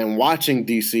and watching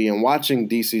DC and watching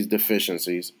DC's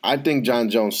deficiencies. I think John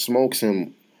Jones smokes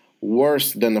him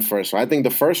worse than the first fight. I think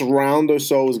the first round or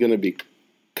so is going to be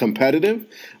competitive,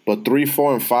 but 3,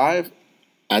 4, and 5,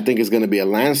 I think it's going to be a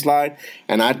landslide,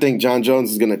 and I think John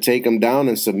Jones is going to take him down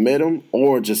and submit him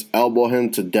or just elbow him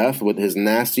to death with his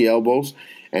nasty elbows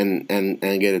and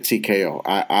get a TKO.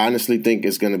 I honestly think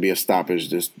it's going to be a stoppage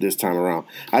this time around.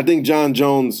 I think Jon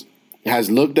Jones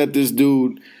has looked at this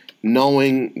dude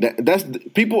knowing that's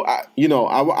people. I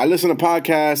listen to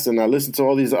podcasts and I listen to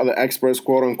all these other experts,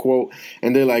 quote unquote,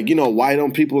 and they're like, why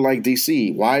don't people like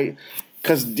DC? Why?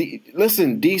 Because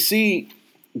listen, DC.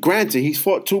 Granted, he's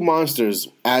fought two monsters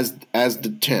as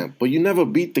the champ, but you never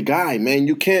beat the guy, man.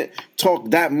 You can't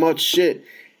talk that much shit,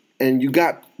 and you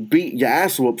got beat your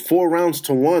ass whooped 4 rounds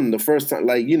to 1 the first time.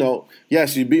 Like,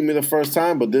 yes, you beat me the first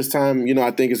time, but this time,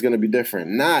 I think it's gonna be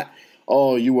different. Not,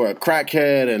 oh, you were a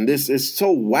crackhead, and this is so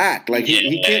whack. Like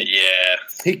he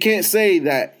can't say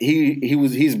that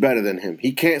he's better than him.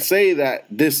 He can't say that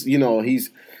this,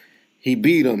 he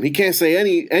beat him. He can't say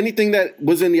anything that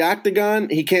was in the octagon.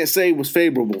 He can't say was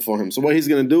favorable for him. So what he's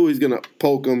gonna do? He's gonna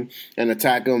poke him and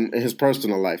attack him in his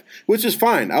personal life, which is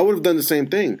fine. I would have done the same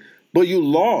thing. But you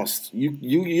lost.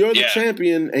 You're the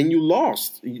champion, and you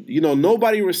lost.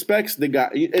 Nobody respects the guy.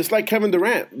 It's like Kevin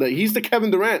Durant. Like, he's the Kevin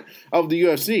Durant of the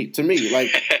UFC to me. Like,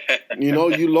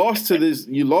 you lost to this.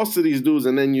 You lost to these dudes,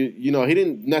 and then he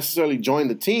didn't necessarily join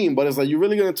the team. But it's like, you're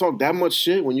really gonna talk that much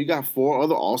shit when you got 4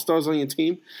 other All-Stars on your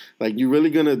team? Like, you're really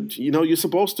gonna, you're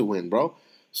supposed to win, bro.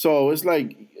 So it's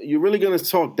like, you're really gonna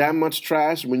talk that much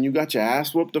trash when you got your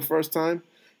ass whooped the first time?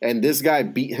 And this guy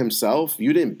beat himself.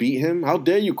 You didn't beat him. How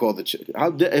dare you call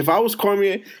if I was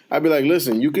Cormier, I'd be like,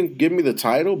 listen, you can give me the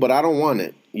title, but I don't want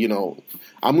it.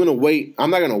 I'm going to wait. I'm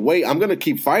not going to wait. I'm going to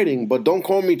keep fighting, but don't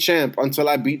call me champ until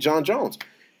I beat Jon Jones.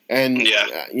 And,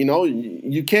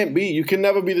 you can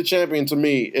never be the champion to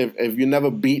me if you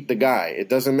never beat the guy. It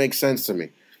doesn't make sense to me.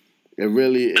 It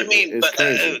really it's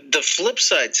crazy. The flip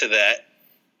side to that,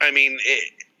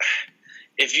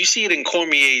 if you see it in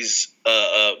Cormier's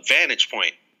vantage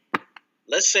point,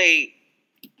 let's say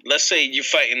you're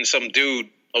fighting some dude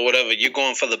or whatever, you're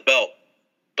going for the belt,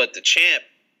 but the champ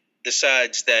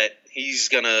decides that he's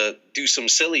gonna do some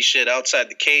silly shit outside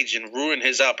the cage and ruin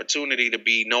his opportunity to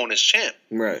be known as champ.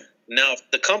 Right. Now,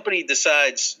 if the company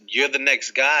decides you're the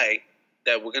next guy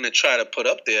that we're gonna try to put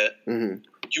up there,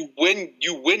 you win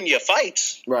your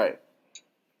fights. Right.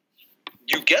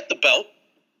 You get the belt.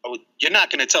 You're not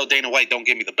gonna tell Dana White, don't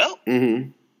give me the belt.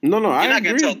 Mm-hmm. No, I agree. You're not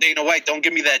going to tell Dana White, don't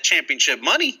give me that championship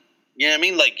money. You know what I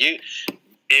mean? Like,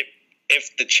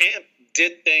 if the champ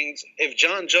did things, if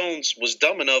Jon Jones was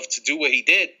dumb enough to do what he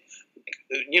did,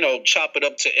 chop it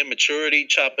up to immaturity,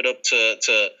 chop it up to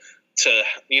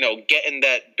getting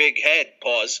that big head,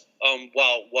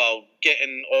 while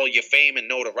getting all your fame and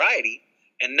notoriety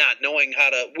and not knowing how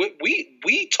to.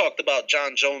 We talked about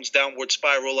Jon Jones' downward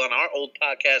spiral on our old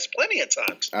podcast plenty of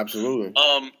times. Absolutely.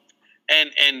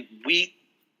 And we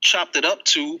chopped it up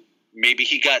to maybe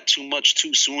he got too much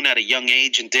too soon at a young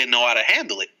age and didn't know how to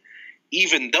handle it.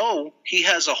 Even though he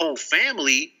has a whole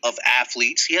family of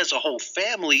athletes, he has a whole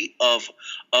family of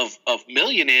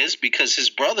millionaires because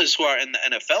his brothers who are in the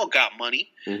NFL got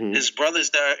money. Mm-hmm. His brothers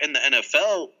that are in the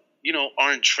NFL,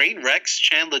 aren't train wrecks.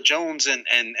 Chandler Jones and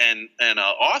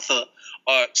Arthur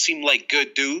seem like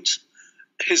good dudes.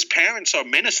 His parents are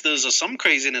ministers or some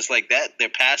craziness like that. They're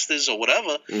pastors or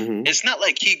whatever. Mm-hmm. It's not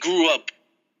like he grew up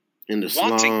in the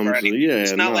slums. Yeah,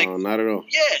 it's not not at all.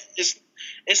 Yeah,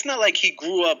 it's not like he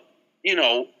grew up,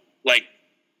 like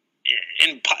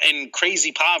in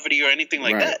crazy poverty or anything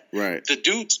like that. Right. The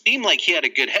dude seemed like he had a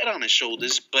good head on his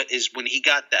shoulders, but is when he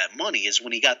got that money, is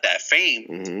when he got that fame.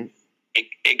 Mm-hmm.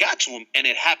 It got to him, and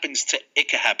it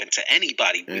could happen to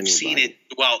anybody. We've seen it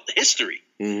throughout history.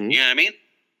 Mm-hmm. You know what I mean?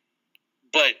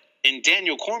 But in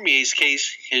Daniel Cormier's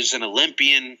case, here's an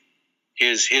Olympian.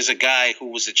 Here's a guy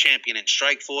who was a champion in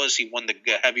Strikeforce. He won the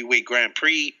heavyweight Grand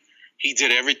Prix. He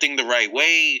did everything the right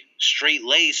way, straight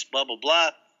lace, blah, blah, blah.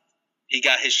 He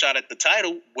got his shot at the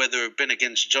title, whether it been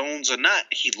against Jones or not.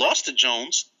 He lost to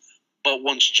Jones, but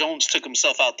once Jones took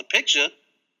himself out the picture,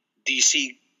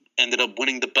 DC ended up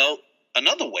winning the belt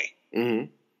another way. Mm-hmm.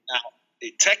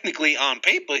 Now, technically on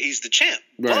paper, he's the champ,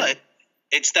 but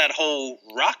it's that whole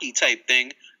Rocky type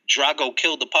thing. Drago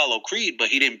killed Apollo Creed, but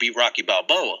he didn't beat Rocky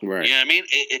Balboa. Right. You know what I mean?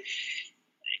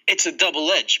 It's a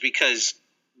double edge because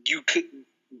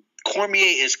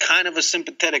Cormier is kind of a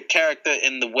sympathetic character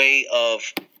in the way of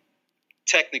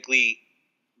technically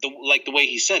the way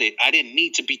he said it. I didn't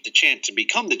need to beat the champ to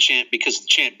become the champ because the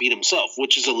champ beat himself,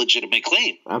 which is a legitimate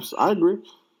claim. I agree.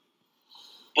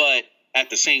 But at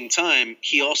the same time,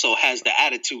 he also has the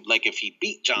attitude like if he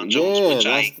beat Jon Jones, which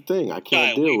that's the thing. I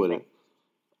can't deal with it.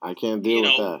 I can't deal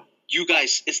with that. You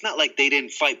guys, it's not like they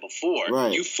didn't fight before.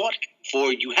 Right. You fought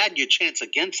before. You had your chance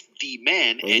against the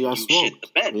man, and you shit the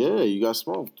bed. Yeah, you got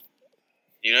smoked.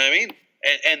 You know what I mean?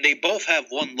 And they both have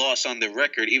one loss on their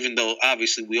record, even though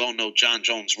obviously we all know John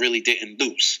Jones really didn't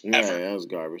lose ever. Yeah, that was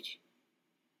garbage.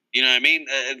 You know what I mean?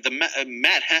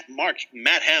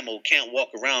 Matt Hamill can't walk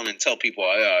around and tell people,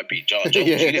 I beat John Jones.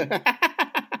 Yeah.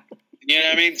 You know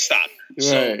what I mean? Stop.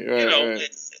 Right.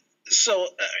 So,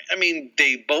 I mean,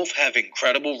 they both have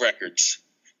incredible records.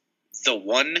 The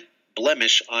one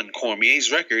blemish on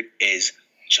Cormier's record is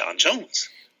John Jones.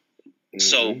 Mm-hmm.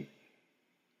 So,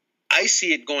 I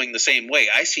see it going the same way.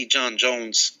 I see John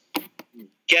Jones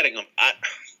getting him.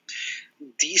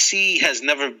 DC has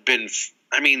never been...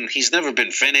 he's never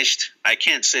been finished. I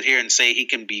can't sit here and say he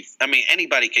can be...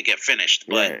 anybody could get finished,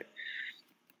 but... Right.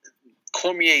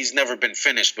 Cormier's never been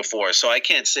finished before, so I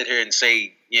can't sit here and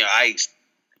say, I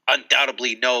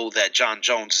undoubtedly know that John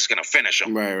Jones is going to finish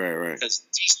him. Right. Because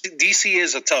DC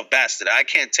is a tough bastard. I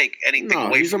can't take anything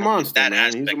away he's from a monster, that man.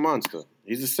 aspect. He's a monster.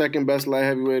 He's the second best light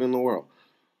heavyweight in the world.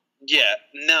 Yeah.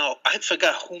 Now, I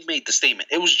forgot who made the statement.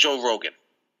 It was Joe Rogan.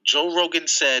 Joe Rogan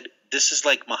said, this is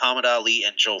like Muhammad Ali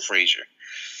and Joe Frazier.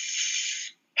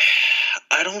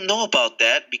 I don't know about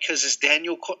that because it's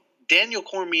Daniel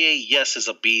Cormier, yes, is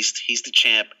a beast. He's the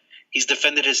champ. He's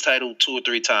defended his title 2 or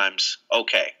 3 times.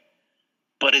 Okay.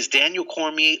 But is Daniel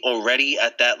Cormier already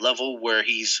at that level where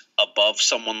he's above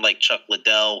someone like Chuck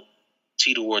Liddell,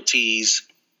 Tito Ortiz,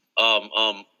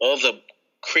 all the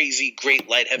crazy great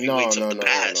light heavyweights of the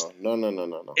past?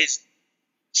 No.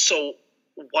 So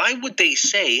why would they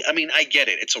say, I get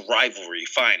it. It's a rivalry.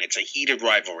 Fine. It's a heated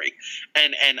rivalry.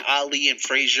 And Ali and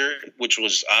Frazier, which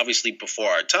was obviously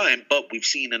before our time, but we've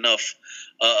seen enough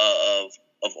of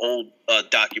old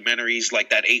documentaries, like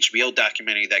that HBO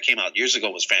documentary that came out years ago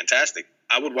was fantastic.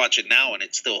 I would watch it now and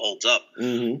it still holds up.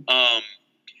 Mm-hmm.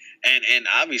 And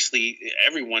obviously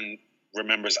everyone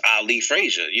remembers Ali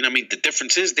Frazier. The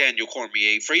difference is Daniel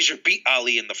Cormier. Frazier beat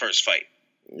Ali in the first fight.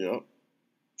 Yep.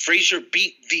 Frazier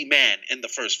beat the man in the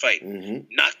first fight,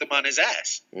 knocked him on his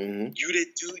ass. Mm-hmm.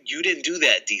 You didn't do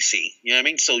that, DC. You know what I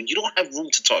mean? So you don't have room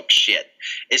to talk shit.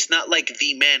 It's not like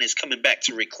the man is coming back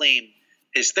to reclaim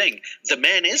his thing. The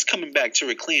man is coming back to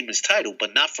reclaim his title,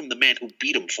 but not from the man who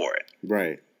beat him for it.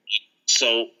 Right.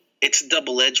 So it's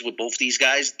double-edged with both these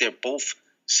guys. They're both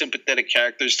sympathetic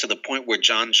characters to the point where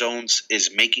John Jones is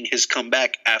making his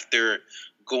comeback after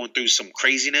going through some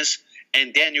craziness.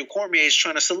 And Daniel Cormier is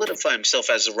trying to solidify himself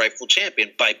as a rightful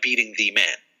champion by beating the man.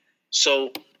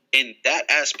 So in that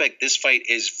aspect, this fight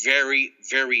is very,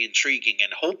 very intriguing,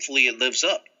 and hopefully it lives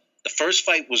up. The first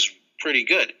fight was pretty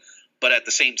good, but at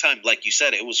the same time, like you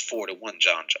said, it was 4-1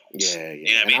 John Jones. Yeah. You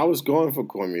know what I was going for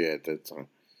Cormier at that time.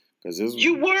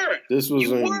 You were.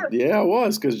 Yeah, I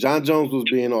was, because John Jones was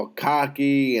being all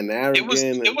cocky and arrogant.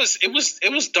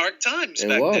 It was dark times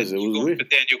back then. It was weird. For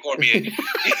Daniel Cormier.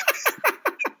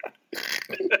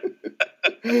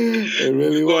 It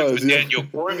really was. For Daniel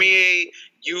Cormier,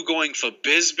 you going for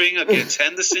Bisping against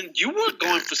Henderson. You were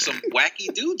going for some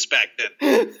wacky dudes back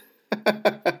then.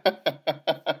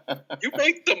 You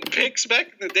make them picks back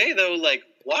in the day, though. Like,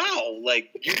 wow, like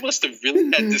you must have really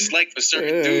had dislike for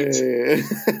certain dudes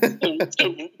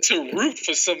to root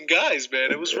for some guys,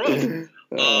 man. It was rough.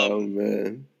 Oh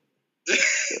man.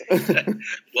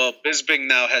 Well, Bisping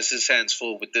now has his hands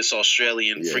full with this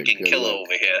Australian freaking killer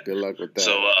over here. Good luck with that.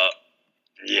 So,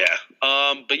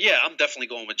 but yeah, I'm definitely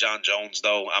going with John Jones,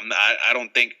 though.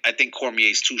 I think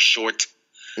Cormier's too short.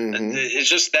 Mm-hmm. It's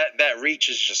just that reach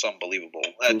is just unbelievable.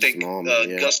 I think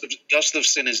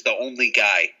Gustafsson is the only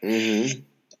guy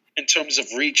in terms of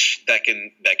reach that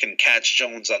can catch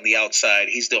Jones on the outside.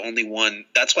 He's the only one.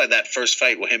 That's why that first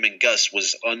fight with him and Gus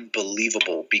was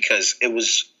unbelievable, because it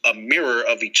was a mirror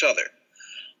of each other.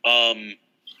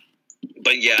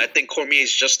 But yeah, I think Cormier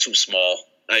is just too small.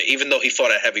 Even though he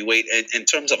fought at heavyweight, in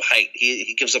terms of height,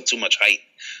 he gives up too much height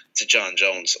to John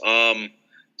Jones.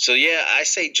 So yeah, I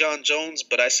say John Jones,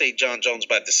 but I say John Jones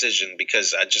by decision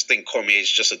because I just think Cormier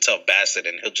is just a tough bastard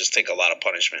and he'll just take a lot of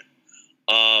punishment.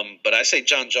 But I say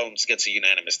John Jones gets a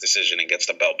unanimous decision and gets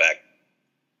the belt back.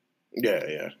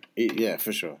 Yeah,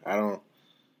 for sure.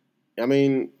 I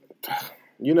mean,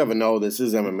 you never know. This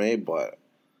is MMA, but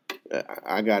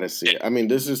I gotta see it. I mean,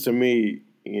 this is, to me,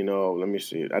 let me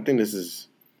see it. I think this is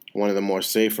one of the more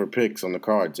safer picks on the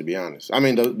card, to be honest. I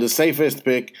mean, the safest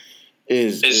pick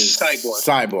is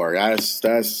Cyborg.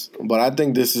 That's. But I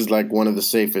think this is like one of the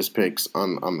safest picks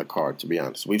on the card, to be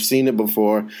honest. We've seen it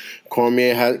before.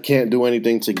 Cormier can't do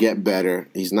anything to get better.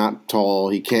 He's not tall.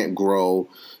 He can't grow.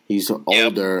 He's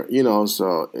older.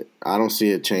 So I don't see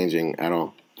it changing at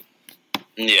all.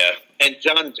 Yeah,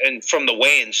 and from the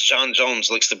weigh-ins, John Jones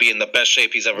looks to be in the best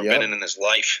shape he's ever been in his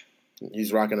life.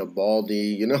 He's rocking a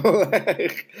baldy,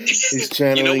 he's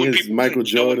channeling his Michael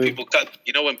Jordan.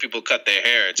 When people cut their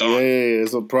hair, it's on. Yeah,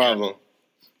 it's a problem.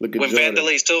 Look at when Jordan.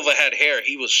 Wanderlei Silva had hair,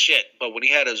 he was shit. But when he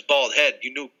had his bald head,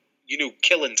 you knew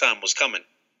killing time was coming.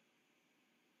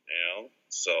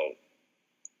 So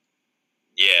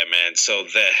yeah, man. So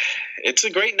it's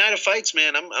a great night of fights,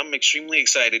 man. I'm extremely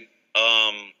excited.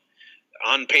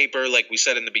 On paper, like we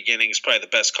said in the beginning, it's probably the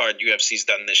best card UFC's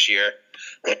done this year.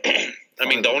 I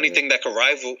mean, the only thing that could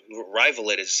rival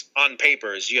it is on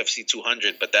paper is UFC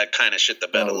 200, but that kind of shit the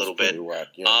bed a little bit. Whack,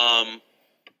 yeah.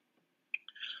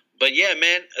 But yeah,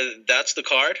 man, that's the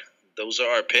card. Those are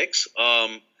our picks.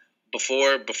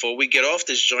 Before we get off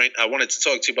this joint, I wanted to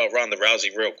talk to you about Ronda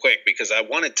Rousey real quick because I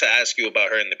wanted to ask you about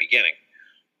her in the beginning.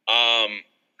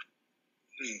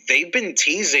 They've been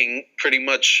teasing pretty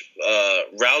much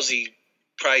Rousey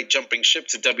probably jumping ship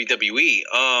to WWE.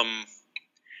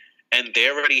 And they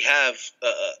already have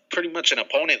pretty much an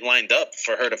opponent lined up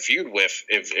for her to feud with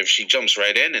if she jumps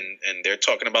right in, and they're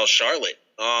talking about Charlotte.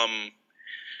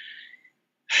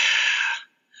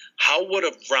 How would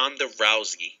a Ronda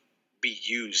Rousey be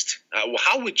used?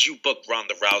 How would you book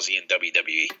Ronda Rousey in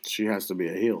WWE? She has to be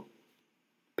a heel.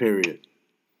 Period.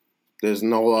 There's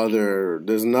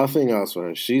nothing else for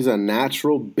her. She's a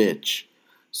natural bitch.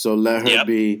 So let her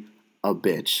be a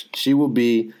bitch. She will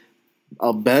be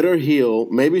a better heel.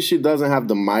 Maybe she doesn't have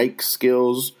the mic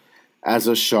skills as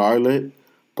a Charlotte,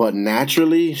 but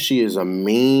naturally she is a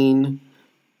mean.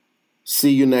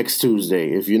 See you next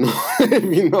Tuesday if you know what I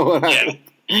mean.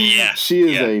 Yeah. She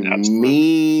is a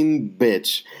mean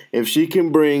bitch. If she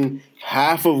can bring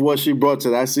half of what she brought to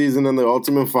that season in The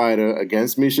Ultimate Fighter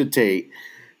against Miesha Tate,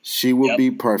 she would be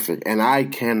perfect. And I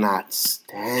cannot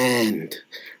stand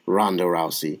Ronda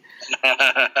Rousey. Now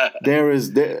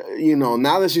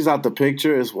that she's out the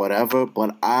picture, it's whatever.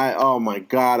 But oh my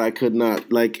God, I could not,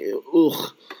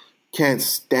 can't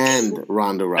stand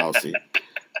Ronda Rousey.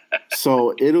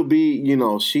 So it'll be,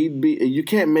 you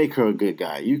can't make her a good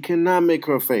guy. You cannot make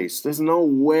her a face. There's no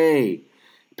way.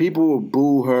 People will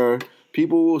boo her.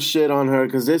 People will shit on her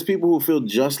because there's people who feel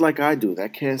just like I do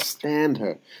that can't stand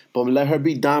her. But let her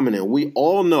be dominant. We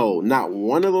all know not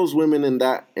one of those women in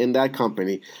that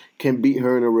company can beat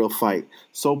her in a real fight.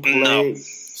 So play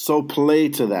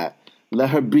to that.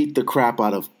 Let her beat the crap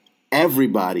out of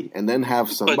everybody and then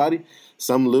have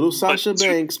some little Sasha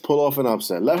Banks pull off an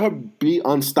upset. Let her be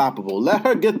unstoppable. Let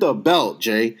her get the belt,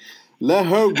 Jay. Let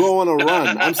her go on a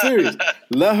run. I'm serious.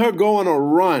 Let her go on a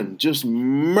run. Just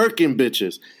murking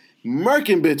bitches.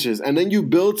 And then you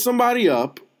build somebody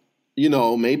up.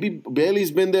 Maybe Bayley's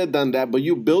been there, done that, but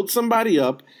you build somebody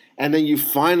up, and then you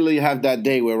finally have that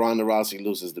day where Ronda Rousey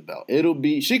loses the belt.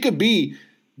 She could be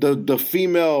the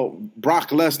female Brock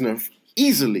Lesnar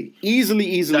easily.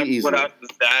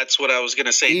 That's what I was going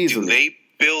to say. Easily. Do they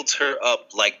build her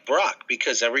up like Brock?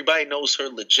 Because everybody knows her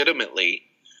legitimately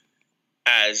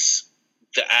as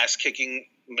the ass-kicking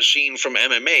machine from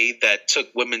MMA that took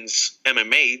women's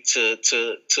MMA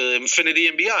to infinity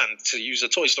and beyond, to use a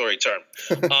Toy Story term.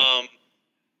 But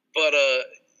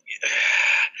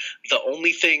the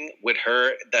only thing with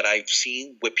her that I've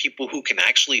seen with people who can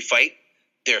actually fight,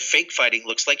 their fake fighting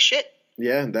looks like shit.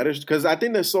 Yeah, that is because I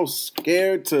think they're so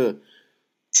scared to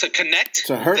connect,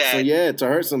 to hurt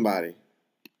somebody,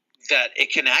 that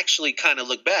it can actually kind of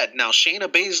look bad. Now, Shayna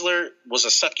Baszler was a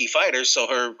sucky fighter, so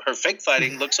her fake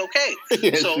fighting looks okay.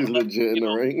 Yeah, so, she's legit in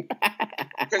the ring.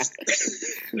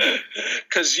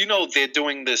 Because they're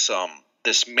doing this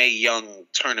Mae Young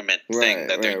tournament thing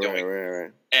that they're doing,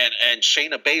 right. And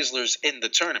Shayna Baszler's in the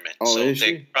tournament. Oh, is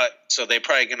she? So they're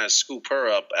probably gonna scoop her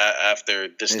up after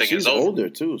this thing is over. She's older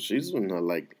too. She's in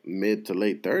her mid to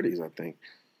late 30s, I think.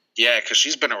 Yeah, because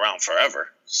she's been around forever.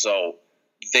 So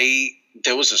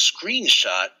there was a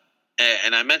screenshot,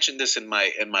 and I mentioned this in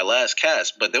my last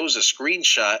cast, but there was a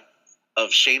screenshot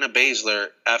of Shayna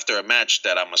Baszler after a match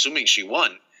that I'm assuming she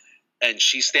won, and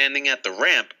she's standing at the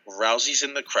ramp. Rousey's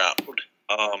in the crowd.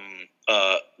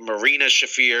 Marina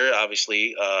Shafir,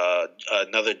 obviously,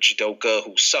 another judoka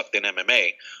who sucked in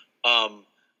MMA,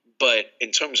 but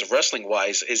in terms of wrestling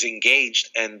wise, is engaged,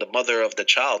 and the mother of the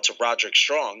child to Roderick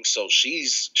Strong, so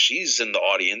she's in the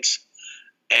audience.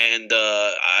 And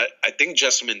I think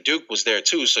Jessamine Duke was there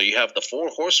too. So you have the four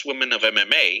horsewomen of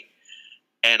MMA,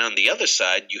 and on the other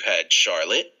side you had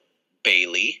Charlotte,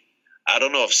 Bayley. I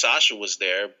don't know if Sasha was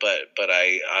there, but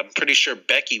I'm pretty sure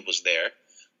Becky was there.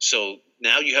 So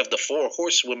now you have the four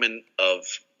horsewomen of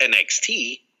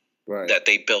NXT that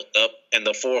they built up, and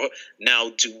the four.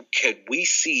 Now, could we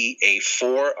see a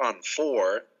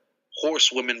 4-on-4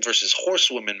 horsewomen versus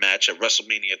horsewomen match at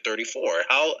WrestleMania 34.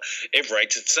 How it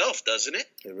writes itself, doesn't it?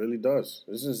 It really does.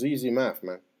 This is easy math,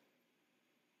 man.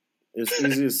 It's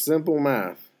easy, simple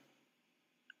math.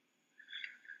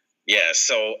 Yeah,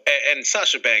 so, and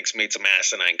Sasha Banks made some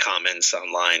asinine comments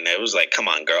online. It was like, come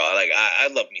on, girl. Like, I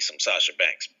love me some Sasha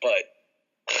Banks, but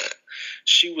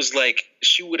she was like,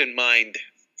 she wouldn't mind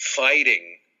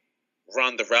fighting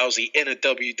Ronda Rousey in a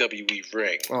WWE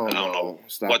ring. Oh, I don't know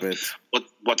stop it.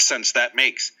 What sense that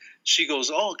makes. She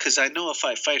goes, oh, because I know if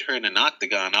I fight her in an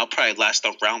octagon, I'll probably last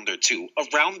a round or two. A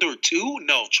round or two?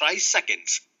 No, try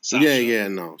seconds, Sasha. Yeah,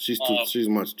 no. She's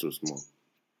much too small.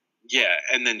 Yeah,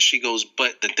 and then she goes,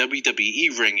 but the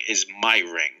WWE ring is my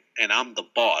ring, and I'm the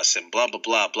boss, and blah, blah,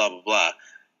 blah, blah, blah, blah.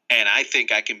 And I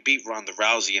think I can beat Ronda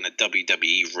Rousey in a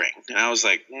WWE ring. And I was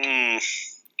like,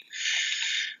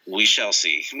 we shall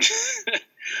see.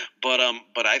 But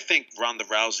I think Ronda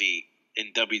Rousey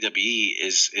in WWE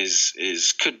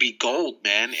is could be gold,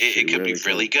 man. It could be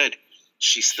really good.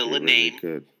 She's still a name.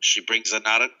 Really she brings a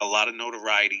lot of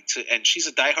notoriety to, and she's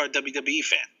a diehard WWE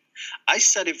fan. I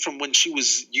said it from when she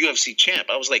was UFC champ.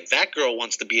 I was like, that girl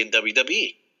wants to be in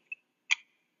WWE.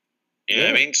 You know what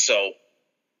I mean? So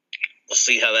we'll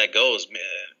see how that goes.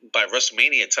 By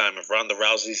WrestleMania time, if Ronda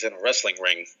Rousey's in a wrestling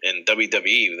ring in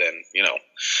WWE, then,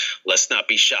 let's not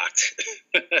be shocked.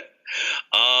 What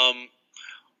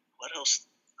else?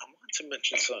 I wanted to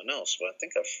mention something else, but I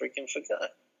think I freaking forgot.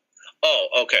 Oh,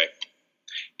 okay.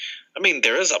 I mean,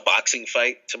 there is a boxing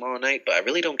fight tomorrow night, but I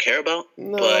really don't care about.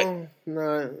 No.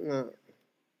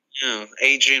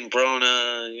 Adrian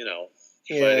Broner,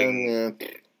 fighting.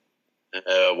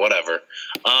 Yeah. Whatever.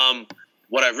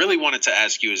 What I really wanted to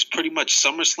ask you is pretty much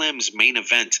SummerSlam's main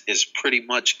event is pretty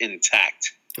much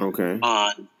intact. Okay.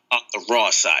 On the Raw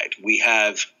side, we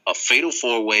have a fatal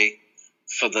 4-way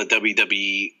for the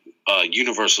WWE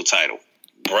Universal title.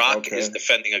 Brock is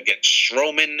defending against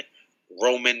Strowman,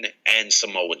 Roman, and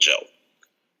Samoa Joe.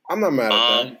 I'm not mad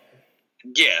at that.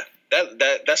 Yeah,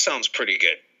 that sounds pretty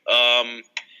good.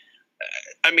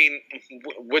 I mean,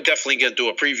 we're definitely gonna do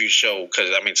a preview show because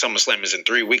SummerSlam is in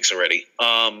 3 weeks already.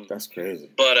 That's crazy.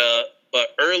 But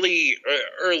early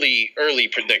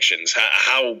predictions.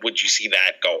 How would you see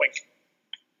that going?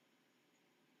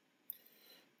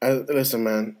 Listen,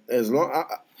 man. I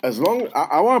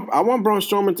want Braun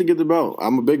Strowman to get the belt.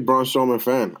 I'm a big Braun Strowman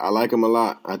fan. I like him a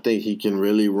lot. I think he can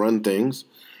really run things.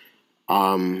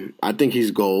 I think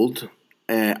he's gold.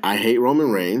 I hate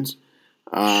Roman Reigns.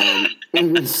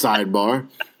 Sidebar.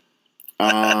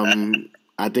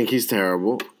 I think he's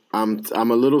terrible. I'm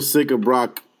a little sick of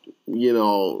Brock,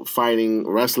 fighting,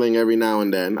 wrestling every now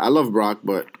and then. I love Brock,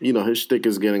 but his shtick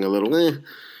is getting a little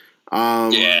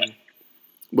yeah.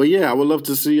 But yeah, I would love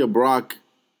to see a Brock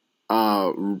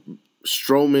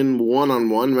Strowman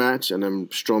one-on-one match, and then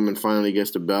Strowman finally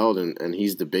gets the belt, and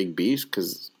he's the big beast,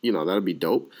 because that'd be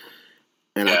dope.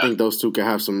 And I think those two can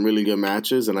have some really good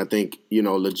matches, and I think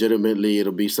legitimately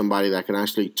it'll be somebody that can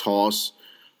actually toss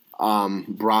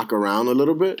Brock around a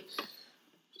little bit.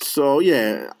 So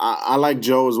yeah, I like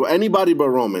Joe as well. Anybody but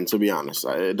Roman, to be honest,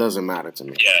 it doesn't matter to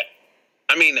me. Yeah.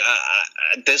 I mean,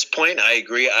 at this point, I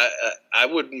agree. I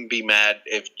wouldn't be mad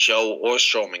if Joe or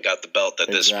Strowman got the belt at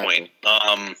this point.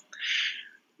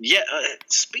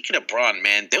 Speaking of Braun,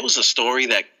 man, there was a story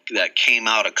that came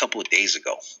out a couple of days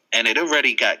ago, and it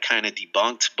already got kind of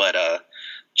debunked. But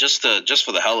just for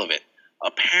the hell of it,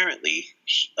 apparently,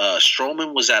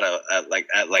 Strowman was at a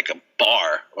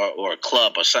bar or a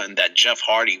club or something that Jeff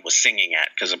Hardy was singing at,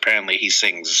 because apparently he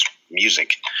sings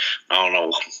music. I don't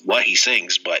know what he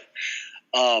sings, but.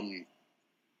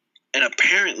 And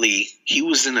apparently he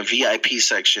was in a VIP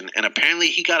section, and apparently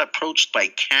he got approached by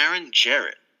Karen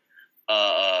Jarrett,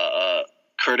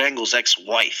 Kurt Angle's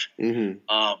ex-wife. Mm-hmm.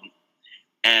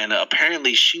 And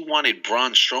apparently she wanted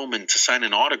Braun Strowman to sign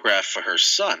an autograph for her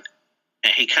son.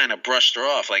 And he kind of brushed her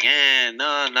off, like,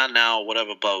 no, not now,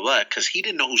 whatever, blah, blah, because he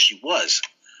didn't know who she was.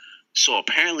 So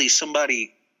apparently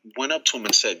somebody went up to him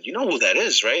and said, you know who that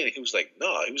is, right? And he was like,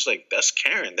 no. He was like, that's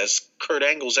Karen. That's Kurt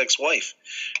Angle's ex-wife.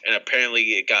 And apparently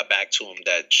it got back to him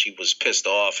that she was pissed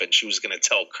off and she was going to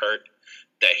tell Kurt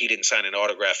that he didn't sign an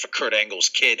autograph for Kurt Angle's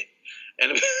kid.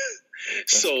 And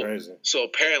so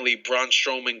apparently Braun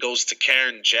Strowman goes to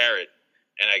Karen Jarrett,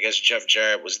 and I guess Jeff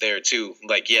Jarrett was there too.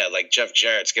 Like Jeff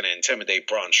Jarrett's going to intimidate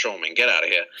Braun Strowman. Get out of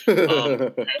here.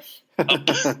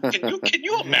 Can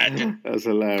you imagine? That's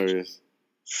hilarious.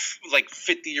 Like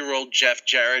 50-year-old Jeff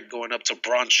Jarrett going up to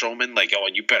Braun Strowman, like, oh,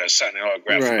 you better sign an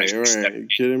autograph for my step. Are you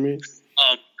kidding me?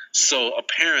 So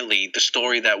apparently the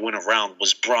story that went around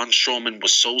was Braun Strowman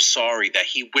was so sorry that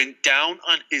he went down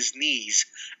on his knees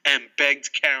and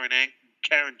begged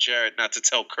Karen Jarrett not to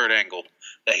tell Kurt Angle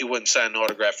that he wouldn't sign an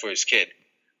autograph for his kid.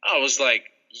 I was like,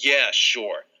 yeah,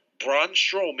 sure. Braun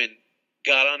Strowman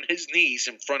got on his knees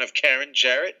in front of Karen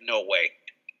Jarrett? No way.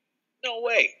 No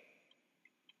way.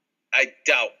 I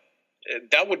doubt.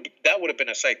 That would have been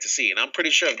a sight to see. And I'm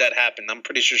pretty sure if that happened, I'm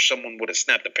pretty sure someone would have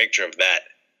snapped a picture of that.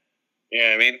 You know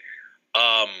what I mean?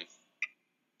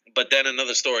 But then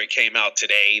another story came out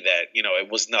today that, it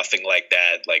was nothing like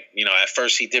that. Like, at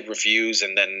first he did refuse,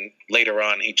 and then later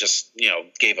on he just,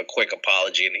 gave a quick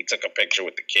apology and he took a picture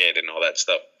with the kid and all that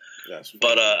stuff.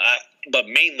 But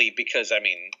mainly because,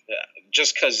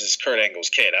 just because it's Kurt Angle's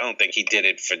kid, I don't think he did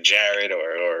it for Jarrett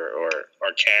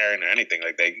or Karen or anything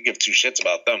like that. You give two shits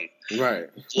about them. Right.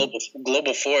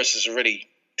 Global Force is already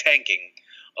tanking.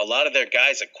 A lot of their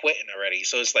guys are quitting already,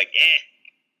 so it's like,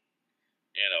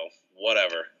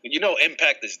 whatever.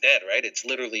 Impact is dead, right? It's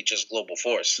literally just Global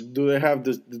Force. Do they have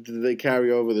do they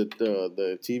carry over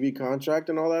the TV contract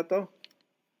and all that though?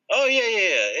 Oh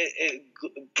yeah.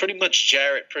 Pretty much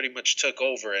Jarrett pretty much took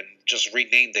over and just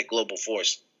renamed it Global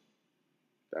Force.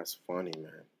 That's funny,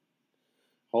 man.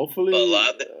 Hopefully, a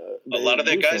lot of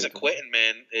their guys are quitting,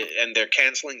 man, and they're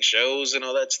canceling shows and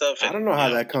all that stuff. I don't know how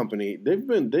that company they've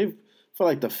for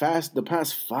like the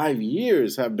past 5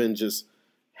 years have been just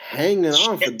hanging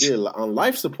on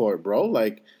life support, bro.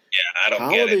 Like, yeah, I don't how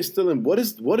get are they still in? What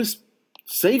is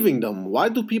saving them? Why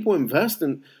do people invest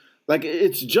in? Like,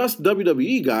 it's just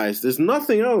WWE, guys. There's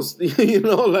nothing else.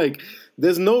 Like,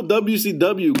 there's no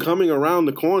WCW coming around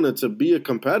the corner to be a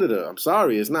competitor. I'm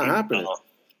sorry, it's not happening.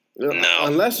 No.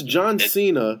 Unless John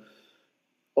Cena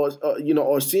or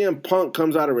CM Punk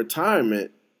comes out of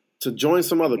retirement to join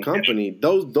some other company,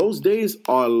 those days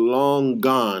are long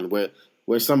gone where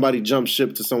somebody jumps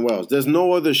ship to somewhere else. There's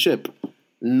no other ship.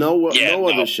 No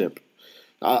other ship.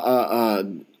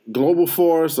 Global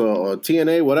Force or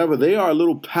TNA, whatever, they are a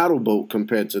little paddle boat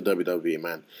compared to WWE,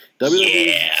 man.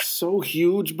 WWE is so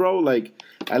huge, bro. Like,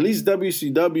 at least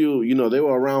WCW, they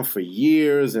were around for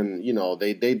years, and,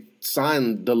 they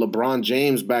signed the LeBron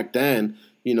James back then,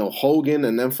 Hogan,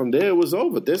 and then from there it was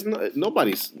over. There's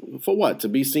nobody's, for what? To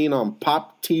be seen on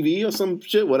Pop TV or some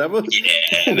shit, whatever?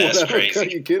 Yeah, that's crazy. Are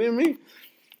you kidding me?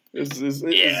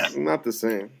 It's not the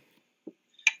same.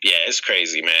 Yeah, it's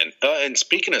crazy, man. And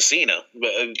speaking of Cena,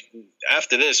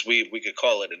 after this, we could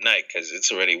call it a night because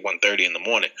it's already 1:30 in the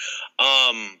morning.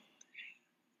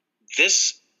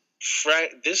 This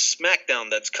SmackDown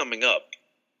that's coming up,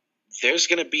 there's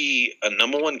going to be a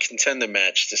number one contender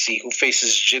match to see who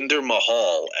faces Jinder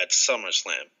Mahal at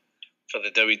SummerSlam for the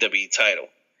WWE title.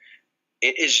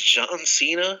 It is John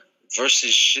Cena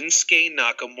versus Shinsuke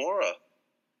Nakamura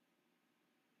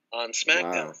on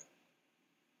SmackDown. Wow.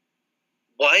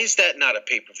 Why is that not a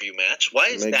pay-per-view match? Why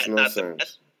is that not the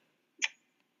match?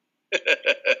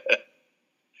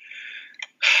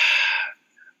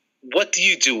 What do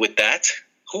you do with that?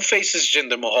 Who faces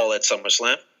Jinder Mahal at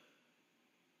SummerSlam?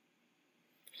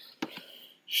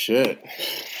 Shit.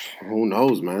 Who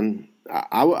knows, man?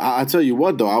 I tell you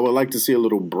what, though. I would like to see a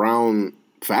little brown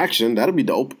faction. That'd be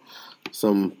dope.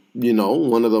 Some,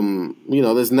 one of them,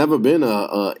 there's never been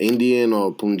a Indian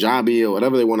or Punjabi or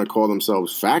whatever they want to call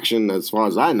themselves faction, as far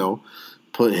as I know.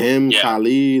 Put him,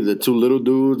 Khali, the two little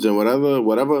dudes, and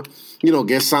whatever.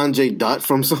 Get Sanjay Dutt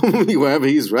from wherever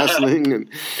he's wrestling. And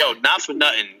yo, not for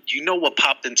nothing. You know what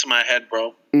popped into my head,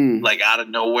 bro? Like out of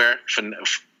nowhere,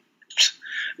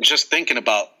 just thinking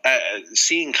about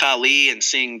seeing Khali and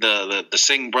seeing the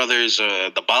Singh brothers,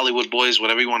 the Bollywood boys,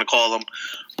 whatever you want to call them.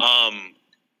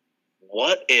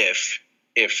 What if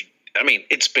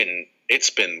it's been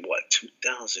what,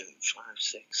 2005,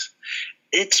 6?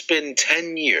 It's been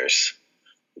 10 years.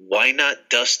 Why not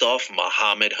dust off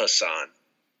Muhammad Hassan?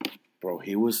 Bro,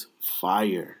 he was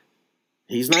fire.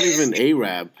 He's not even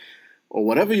Arab or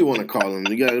whatever you want to call him.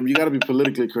 You got to be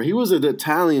politically correct. He was an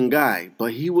Italian guy,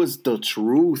 but he was the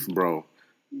truth, bro.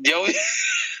 Yo.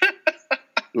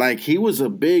 Like, he was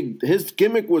his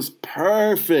gimmick was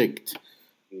perfect.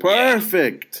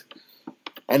 Perfect.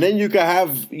 And then you could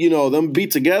have, them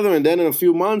beat together, and then in a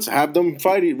few months have them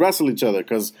wrestle each other,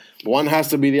 because one has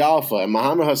to be the alpha, and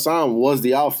Muhammad Hassan was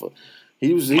the alpha.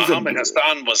 Muhammad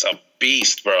Hassan was a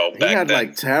beast, bro. He had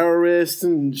like terrorists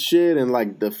and shit, and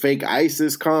like the fake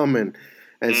ISIS come and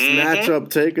snatch up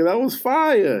Taker. That was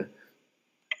fire.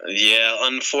 Yeah,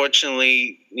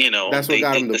 unfortunately, that's what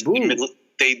got him the boot.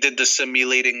 They did the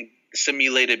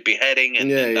simulated beheading, and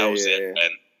that was it. Yeah.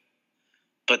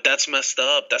 But that's messed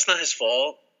up. That's not his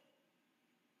fault.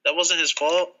 That wasn't his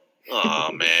fault. Oh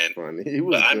man, funny. He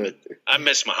was good. I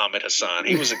miss Muhammad Hassan.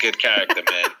 He was a good character,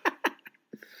 man.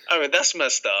 I mean, that's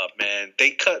messed up, man.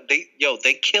 They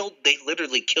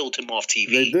literally killed him off TV.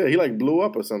 They did. He like blew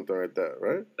up or something like that,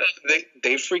 right?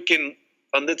 They freaking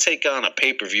Undertaker on a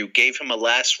pay-per-view gave him a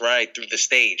last ride through the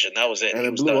stage, and that was it. And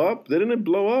it blew up? Didn't it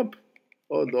blow up?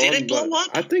 Did it blow up?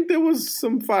 I think there was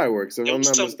some fireworks. If I'm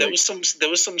not mistaken. There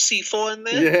was some C4 in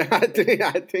there.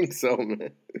 Yeah, I think so,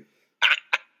 man.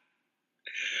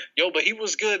 Yo, but he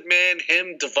was good, man.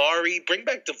 Him, Daivari. Bring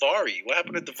back Daivari. What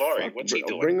happened to Daivari? What's he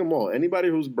doing? Bring them all. Anybody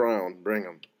who's brown, bring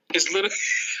them. It's literally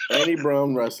any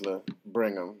brown wrestler,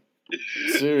 bring them.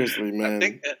 Seriously,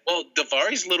 man.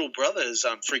 Daivari's little brother is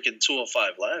on freaking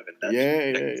 205 Live. And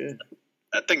yeah.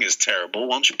 That thing is terrible.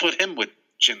 Why don't you put him with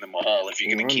Jinder Mahal if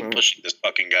you're going to keep pushing this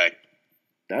fucking guy?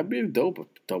 That'd be a dope.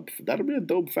 That'd be a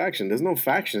dope faction. There's no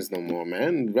factions no more,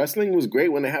 man. Wrestling was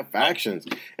great when they had factions.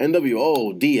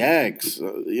 NWO, DX,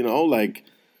 like.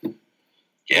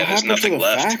 Yeah, there's nothing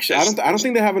left. Faction? I don't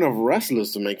think they have enough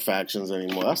wrestlers to make factions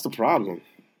anymore. That's the problem.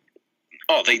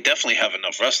 Oh, they definitely have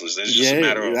enough wrestlers. It's just a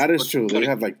matter of that is true. They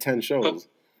have like 10 shows.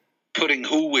 Putting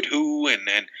who with who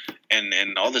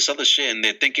and all this other shit, and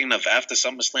they're thinking of after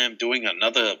SummerSlam doing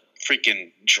another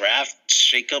freaking draft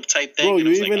shakeup type thing. Bro,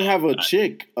 you even have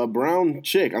a brown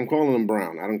chick. I'm calling them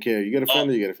brown. I don't care. You get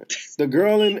offended, you get offended. The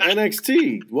girl in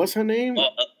NXT. What's her name?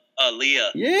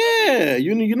 Aaliyah. Yeah,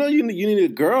 you need a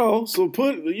girl, so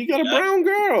you got a brown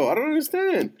girl. I don't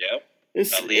understand. Yep.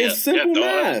 It's simple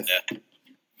math.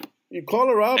 You call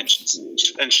her up,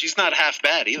 and she's not half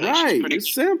bad either. Right?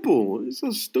 It's simple. It's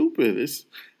so stupid.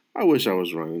 I wish I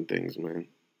was running things, man.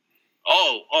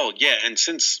 Oh yeah. And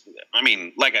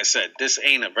like I said, this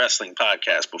ain't a wrestling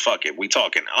podcast, but fuck it, we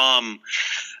talking.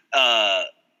 The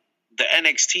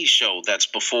NXT show that's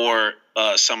before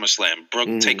SummerSlam,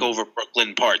 Takeover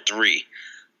Brooklyn Part 3.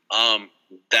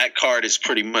 That card is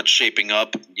pretty much shaping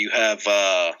up. You have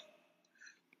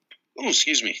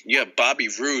you have Bobby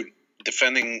Roode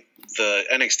defending the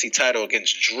NXT title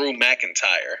against Drew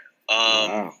McIntyre.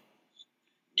 Wow.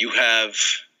 You have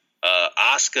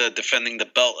Asuka defending the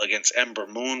belt against Ember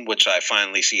Moon, which I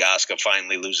finally see Asuka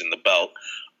finally losing the belt.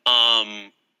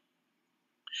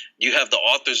 You have the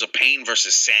Authors of Pain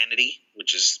versus Sanity,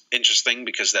 which is interesting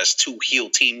because that's two heel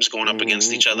teams going up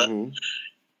against each other.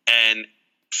 And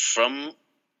from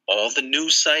all the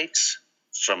news sites,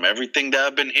 from everything that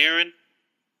I've been hearing,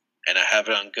 and I have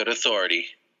it on good authority,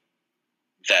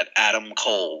 that Adam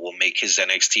Cole will make his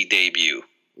NXT debut.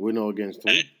 We know against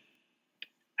him.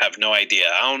 Have no idea.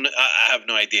 I have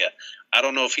no idea. I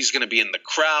don't know if he's going to be in the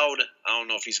crowd. I don't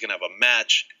know if he's going to have a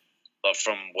match. But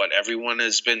from what everyone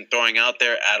has been throwing out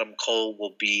there, Adam Cole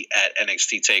will be at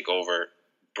NXT TakeOver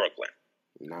Brooklyn.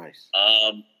 Nice.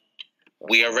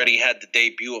 We already had the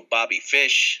debut of Bobby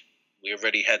Fish. We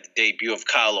already had the debut of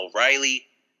Kyle O'Reilly.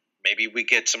 Maybe we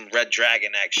get some Red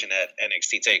Dragon action at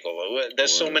NXT TakeOver.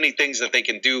 There's so many things that they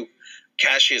can do.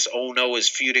 Cassius Ohno is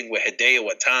feuding with Hideo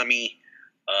Itami.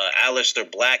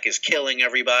 Aleister Black is killing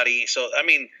everybody. So,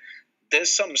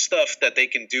 there's some stuff that they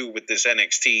can do with this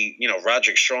NXT.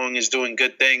 Roderick Strong is doing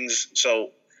good things.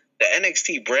 So the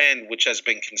NXT brand, which has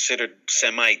been considered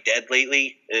semi-dead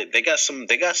lately, they got some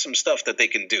stuff that they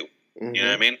can do. Mm-hmm. You know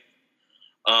what I mean?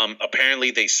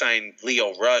 Apparently they signed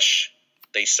Lio Rush.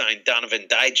 They signed Donovan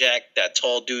Dijak, that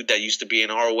tall dude that used to be in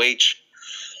ROH.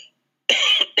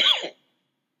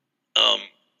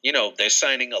 They're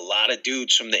signing a lot of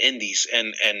dudes from the indies,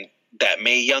 and that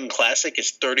Mae Young Classic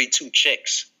is 32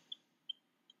 chicks.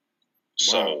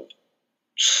 Wow.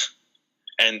 So,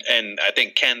 and I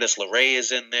think Candice LeRae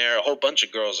is in there. A whole bunch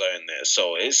of girls are in there.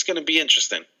 So it's going to be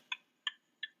interesting.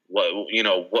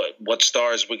 What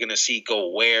stars we're going to see go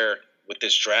where with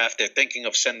this draft. They're thinking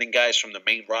of sending guys from the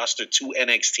main roster to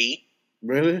NXT.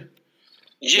 Really?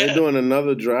 Yeah. They're doing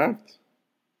another draft?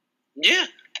 Yeah.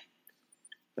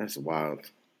 That's wild.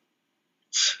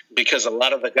 Because a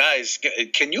lot of the guys,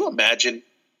 can you imagine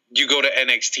you go to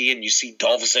NXT and you see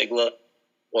Dolph Ziggler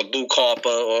or Luke Harper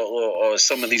or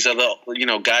some of these other,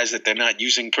 guys that they're not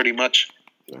using pretty much?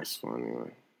 That's funny,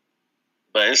 man.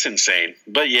 But it's insane.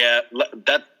 But yeah,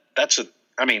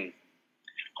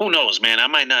 who knows, man? I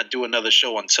might not do another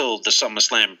show until the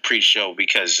SummerSlam pre-show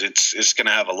because it's going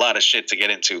to have a lot of shit to get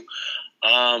into.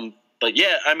 But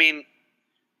yeah,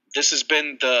 this has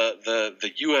been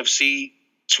the UFC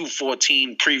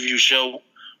 214 preview show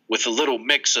with a little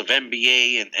mix of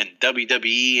NBA and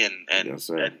WWE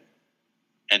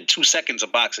and 2 seconds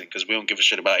of boxing because we don't give a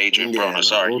shit about Adrian Broner.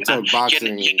 Sorry, we'll talk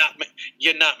boxing.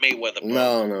 You're not Mayweather,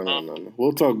 bro. No.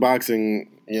 We'll talk boxing.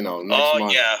 Next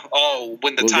month. Yeah.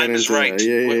 When the time is right.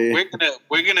 Yeah.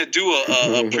 We're gonna do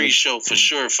a pre-show for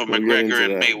sure for McGregor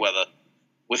and Mayweather.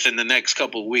 within the next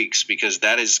couple of weeks because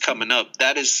that is coming up.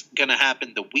 That is going to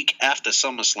happen the week after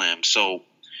SummerSlam. So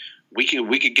we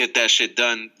could get that shit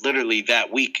done literally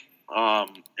that week.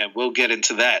 And we'll get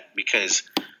into that because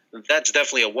that's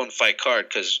definitely a one-fight card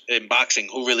because in boxing,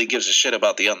 who really gives a shit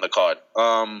about the undercard?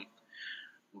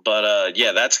 But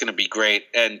yeah, that's going to be great.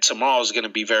 And tomorrow's going to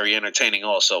be very entertaining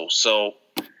also. So,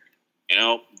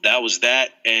 that was that.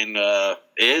 And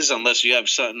unless you have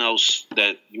something else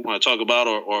that you want to talk about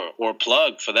or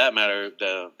plug for that matter,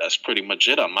 that's pretty much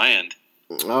it on my end.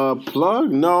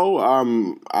 Plug? No.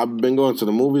 I've been going to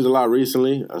the movies a lot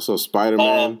recently. I saw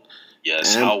Spider-Man.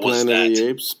 Yes, and how was Planet that? of the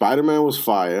Apes. Spider-Man was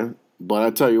fire. But I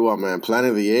tell you what, man,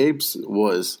 Planet of the Apes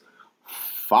was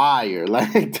fire.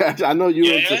 Like that, I know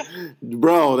you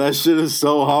bro, that shit is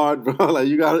so hard, bro. Like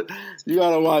you gotta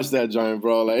watch that joint,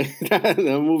 bro. Like that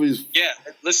movie's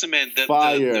listen, man,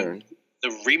 fire.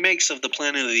 The remakes of the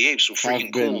Planet of the Apes were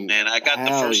freaking cool, man. I got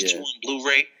the first two on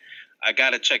Blu-ray. I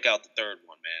gotta check out the third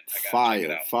one, man.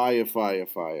 Fire.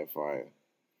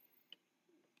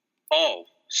 Oh,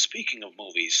 speaking of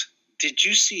movies, did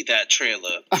you see that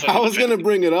trailer? I was gonna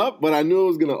bring it up, but I knew it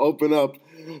was gonna open up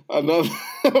another.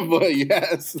 But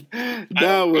yes,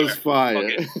 that was fire.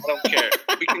 Okay, I don't care.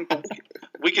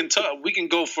 We can talk. We can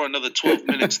go for another 12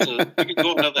 minutes. We can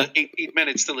go another 18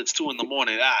 minutes till it's 2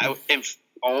 a.m.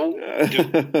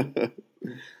 Dude.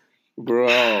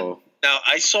 Bro. Now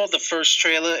I saw the first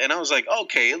trailer and I was like,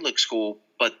 okay, it looks cool.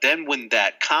 But then when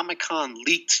that Comic-Con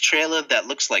leaked trailer that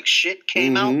looks like shit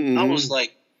came out, I was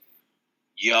like,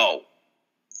 yo,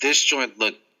 this joint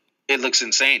looks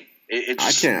insane.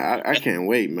 I can't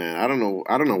wait, man. I don't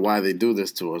know why they do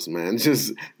this to us, man.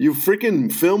 Just you freaking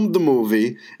filmed the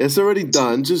movie. It's already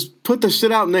done. Just put the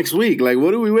shit out next week. Like,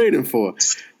 what are we waiting for?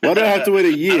 Why do I have to wait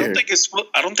a year?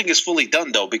 I don't think it's fully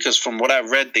done though, because from what I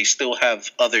read, they still have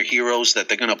other heroes that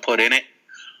they're gonna put in it.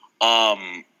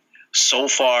 So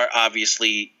far,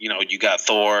 obviously, you got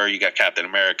Thor, you got Captain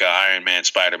America, Iron Man,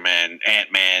 Spider-Man,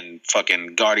 Ant-Man,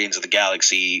 fucking Guardians of the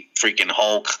Galaxy, freaking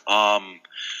Hulk,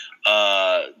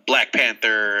 Black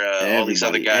Panther, all these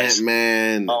other guys.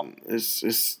 Ant-Man,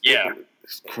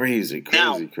 it's crazy.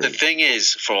 Now, the thing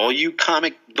is, for all you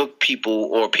comic book people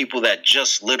or people that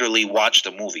just literally watch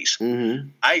the movies,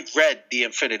 I read the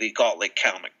Infinity Gauntlet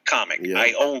comic. Yeah.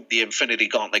 I own the Infinity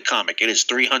Gauntlet comic. It is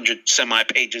 300 semi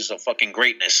pages of fucking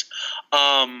greatness.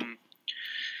 My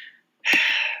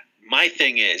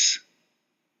thing is,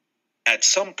 at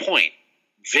some point,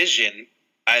 Vision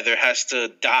either has to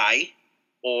die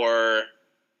or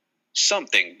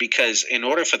something, because in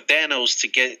order for Thanos to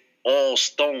get all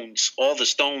the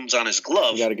stones on his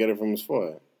glove, you got to get it from his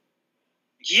forehead.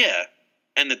 Yeah.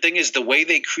 And the thing is, the way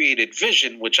they created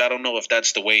Vision, which I don't know if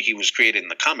that's the way he was created in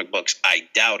the comic books, I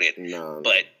doubt it. No.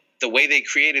 But the way they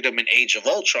created him in Age of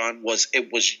Ultron was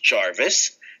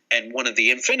Jarvis and one of the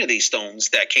Infinity Stones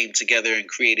that came together and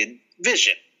created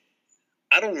Vision.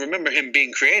 I don't remember him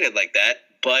being created like that,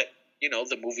 but,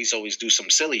 the movies always do some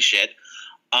silly shit.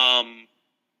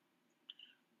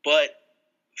 But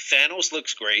Thanos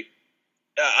looks great.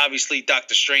 Obviously,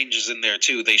 Doctor Strange is in there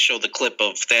too. They show the clip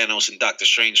of Thanos and Doctor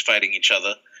Strange fighting each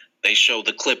other. They show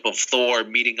the clip of Thor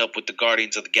meeting up with the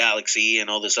Guardians of the Galaxy and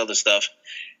all this other stuff.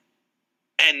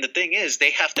 And the thing is,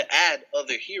 they have to add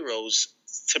other heroes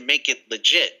to make it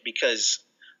legit, because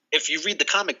if you read the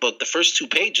comic book, the first 2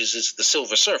 pages is the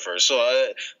Silver Surfer.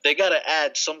 So they got to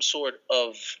add some sort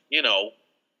of,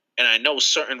 and I know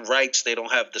certain rights, they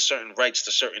don't have the certain rights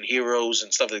to certain heroes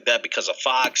and stuff like that because of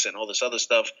Fox and all this other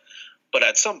stuff. But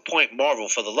at some point, Marvel,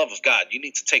 for the love of God, you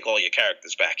need to take all your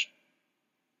characters back.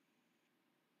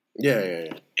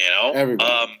 Yeah.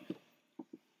 Everybody.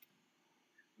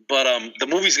 But the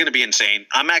movie's going to be insane.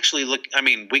 I'm actually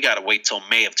we got to wait till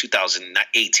May of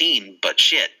 2018, but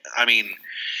shit.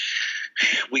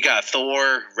 We got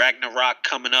Thor, Ragnarok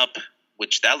coming up,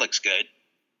 which that looks good.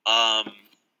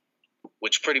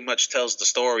 Which pretty much tells the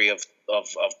story of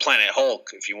Planet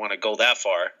Hulk, if you want to go that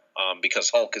far, because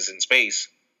Hulk is in space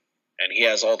and he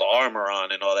has all the armor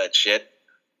on and all that shit.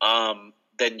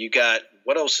 Then you got,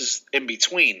 what else is in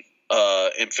between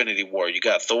Infinity War? You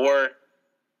got Thor.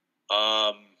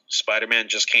 Spider-Man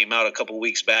just came out a couple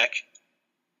weeks back.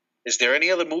 Is there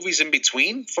any other movies in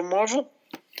between from Marvel?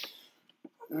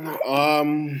 I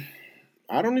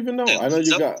don't even know. I know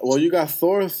you got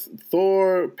Thor,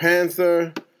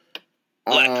 Panther.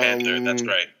 Black Panther, that's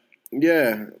right.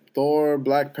 Yeah, Thor,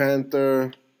 Black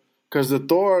Panther. Because the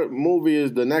Thor movie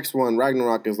is the next one.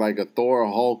 Ragnarok is like a Thor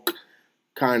Hulk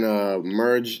kind of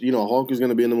merge. Hulk is going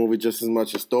to be in the movie just as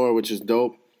much as Thor, which is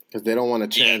dope. Because they don't want a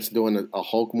chance doing a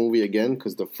Hulk movie again,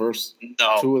 because the first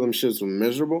 2 of them shits were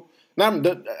miserable.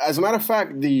 As a matter of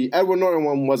fact, the Edward Norton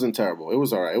one wasn't terrible. It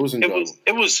was all right. It was enjoyable.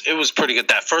 It was pretty good.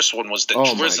 That first one was the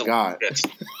drizzle. Oh my god!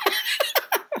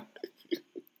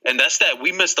 And that's that.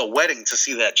 We missed a wedding to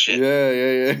see that shit.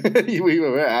 Yeah. We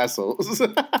were assholes.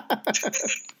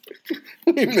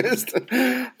 We missed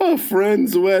a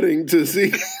friend's wedding to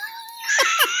see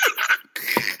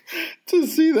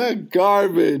that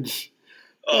garbage.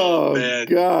 Oh man,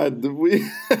 God! But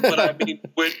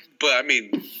I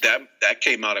mean, that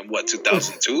came out in what,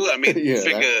 2002? I mean, you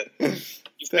figure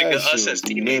us as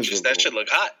teenagers, miserable. That should look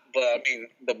hot. But I mean,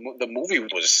 the movie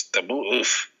was the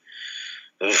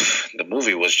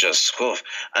movie was just.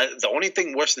 The only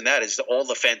thing worse than that is all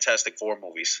the Fantastic Four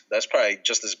movies. That's probably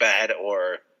just as bad.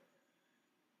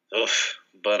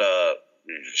 But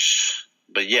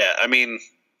yeah, I mean.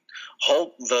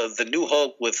 Hulk, the new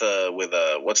Hulk with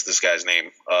what's this guy's name?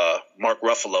 Mark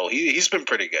Ruffalo. He's been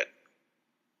pretty good.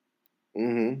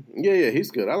 Mm-hmm. Yeah,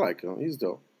 he's good. I like him. He's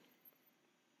dope.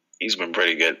 He's been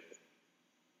pretty good.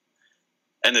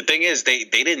 And the thing is, they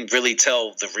didn't really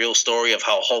tell the real story of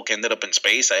how Hulk ended up in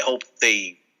space. I hope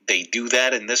they do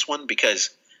that in this one,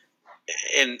 because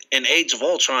in Age of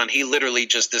Ultron, he literally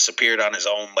just disappeared on his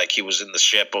own, like he was in the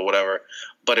ship or whatever.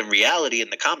 But in reality, in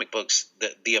the comic books,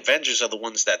 the Avengers are the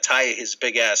ones that tie his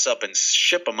big ass up and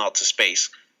ship him out to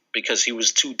space because he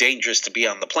was too dangerous to be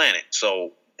on the planet.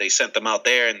 So they sent them out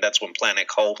there, and that's when Planet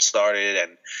Hulk started,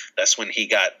 and that's when he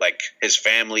got like his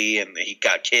family and he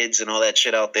got kids and all that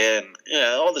shit out there, and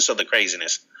all this other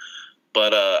craziness.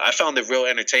 But I found it real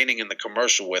entertaining in the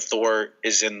commercial where Thor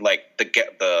is in like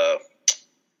the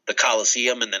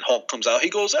Coliseum, and then Hulk comes out. He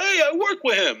goes, "Hey, I work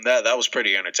with him." That was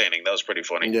pretty entertaining. That was pretty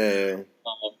funny. Yeah.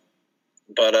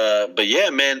 But yeah,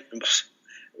 man.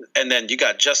 And then you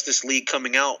got Justice League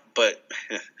coming out, but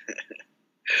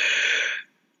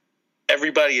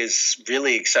everybody is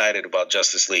really excited about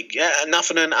Justice League. Yeah,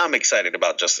 nothing. I'm excited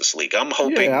about Justice League. I'm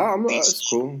hoping. Yeah, that's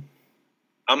cool.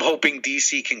 I'm hoping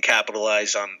DC can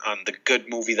capitalize on the good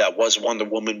movie that was Wonder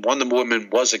Woman. Wonder Woman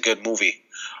was a good movie.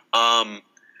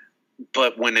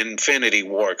 But when Infinity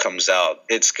War comes out,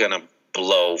 it's going to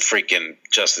blow freaking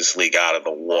Justice League out of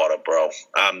the water, bro.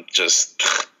 I'm just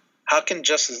how can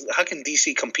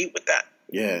DC compete with that?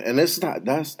 Yeah, and there's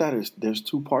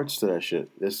two parts to that shit.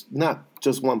 It's not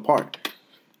just one part.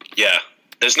 Yeah.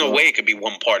 There's no way it could be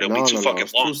one part. It'll be too fucking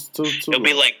long. It'll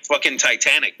be like fucking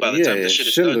Titanic by the time this shit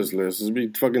is done. Schindler's List. It'll be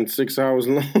fucking 6 hours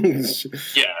long. Be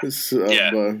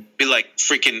like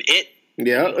freaking It.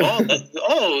 Yeah.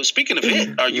 Speaking of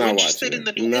It, are you interested in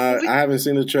the new movie? I haven't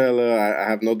seen the trailer. I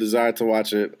have no desire to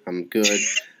watch it. I'm good.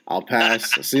 I'll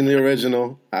pass. I've seen the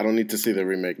original. I don't need to see the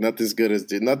remake. Nothing's as good as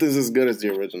the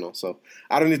original. So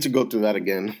I don't need to go through that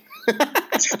again.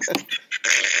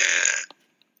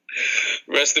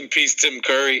 Rest in peace, Tim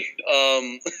Curry.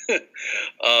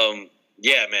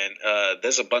 Yeah, man.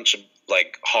 There's a bunch of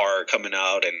like horror coming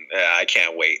out, and I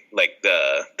can't wait. Like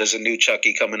there's a new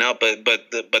Chucky coming out, but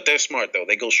they're smart though.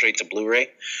 They go straight to Blu-ray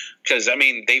because I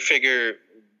mean they figure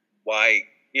why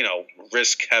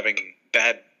risk having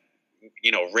bad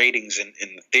ratings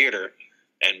in the theater,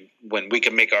 and when we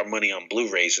can make our money on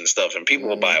Blu-rays and stuff, and people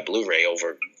will buy a Blu-ray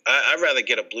over. I'd rather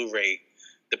get a Blu-ray.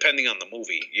 Depending on the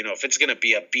movie, if it's gonna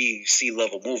be a B-C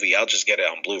level movie, I'll just get it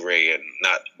on Blu-ray and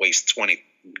not waste $20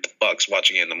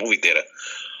 watching it in the movie theater.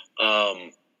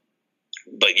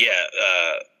 But yeah,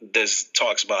 there's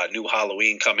talks about a new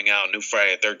Halloween coming out, new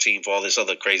Friday the 13th, all this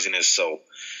other craziness. So,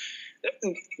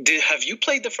 have you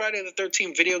played the Friday the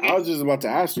 13th video game? I was just about to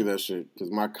ask you that shit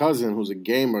because my cousin, who's a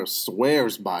gamer,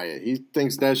 swears by it. He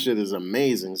thinks that shit is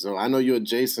amazing. So I know you're a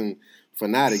Jason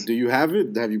fanatic. Do you have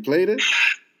it? Have you played it?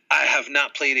 I have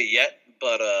not played it yet,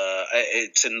 but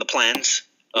it's in the plans.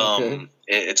 Okay.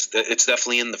 It's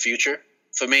definitely in the future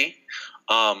for me,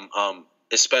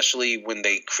 especially when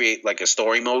they create like a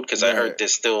story mode, because I heard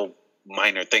there's still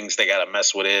minor things they got to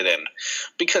mess with it, and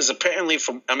because apparently it's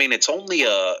only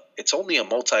a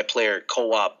multiplayer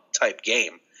co-op type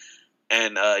game,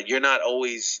 and you're not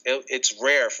always. It's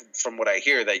rare from what I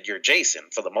hear that you're Jason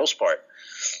for the most part.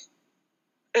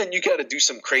 And you got to do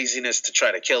some craziness to try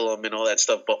to kill him and all that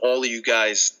stuff. But all of you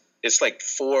guys, it's like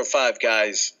 4 or 5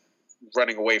 guys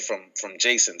running away from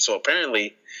Jason. So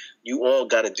apparently you all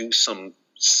got to do some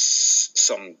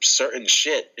certain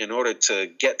shit in order to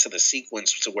get to the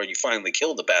sequence to where you finally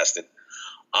kill the bastard.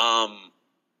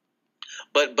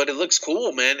 But it looks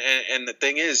cool, man. And the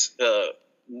thing is,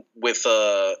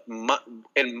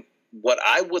 what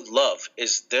I would love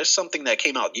is there's something that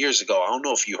came out years ago. I don't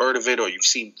know if you heard of it or you've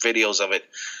seen videos of it.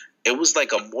 It was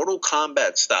like a Mortal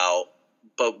Kombat style,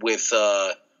 but with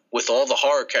all the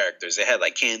horror characters. They had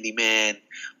like Candyman,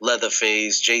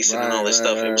 Leatherface, Jason, and all this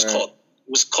stuff. It was called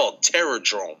was called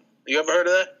Terrordrome. You ever heard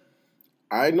of that?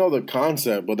 I know the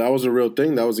concept, but that was a real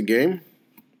thing. That was a game.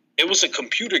 It was a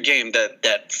computer game that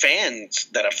a fan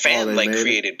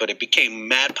created, but it became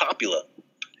mad popular.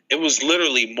 It was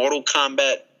literally Mortal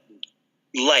Kombat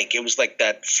like. It was like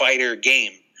that fighter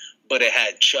game, but it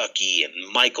had Chucky and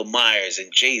Michael Myers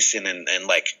and Jason and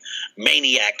like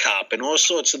Maniac Cop and all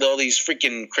sorts of all these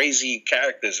freaking crazy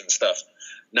characters and stuff.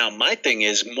 Now, my thing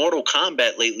is Mortal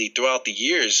Kombat lately throughout the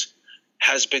years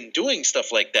has been doing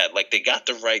stuff like that. Like, they got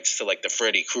the rights to, like, the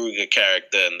Freddy Krueger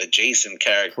character and the Jason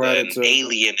character Predator. And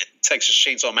Alien and Texas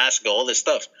Chainsaw Massacre, all this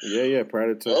stuff. Yeah,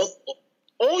 Predator.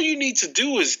 All you need to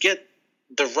do is get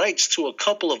the rights to a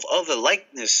couple of other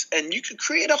likeness, and you could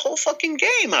create a whole fucking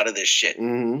game out of this shit.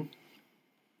 Mm-hmm.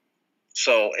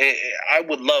 So I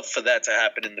would love for that to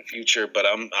happen in the future, but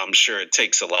I'm sure it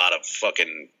takes a lot of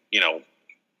fucking, you know,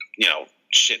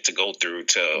 shit to go through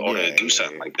to order to do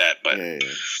something like that. But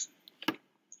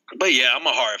But yeah, I'm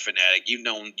a horror fanatic. You've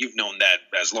known that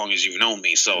as long as you've known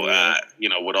me. So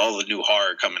with all the new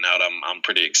horror coming out, I'm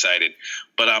pretty excited.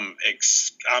 But I'm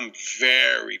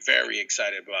very, very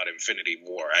excited about Infinity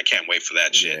War. I can't wait for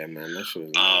that shit. Yeah, man, that shit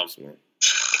is nuts, man.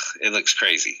 It looks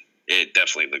crazy. It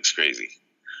definitely looks crazy.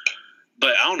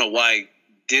 But I don't know why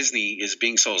Disney is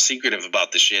being so secretive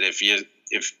about the shit. If you're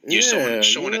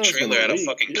showing a trailer at a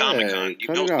fucking Comic-Con, you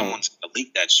know someone's gonna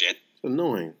leak that shit. It's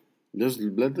annoying. Just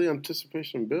let the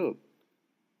anticipation build.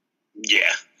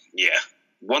 Yeah.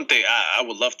 One thing I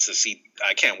would love to see,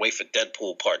 I can't wait for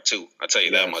Deadpool Part 2. I'll tell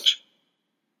you that much.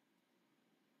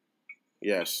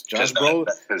 Yes. Josh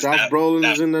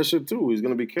Brolin is in that shit too. He's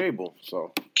going to be Cable.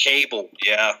 So Cable,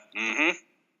 yeah. Mm-hmm.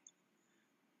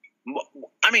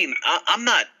 I mean,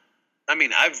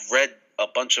 I've read a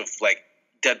bunch of, like,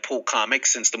 Deadpool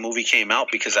comics since the movie came out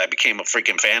because I became a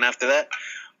freaking fan after that.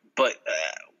 But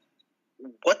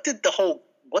what did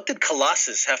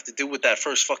Colossus have to do with that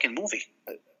first fucking movie?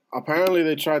 Apparently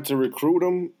they tried to recruit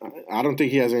him. I don't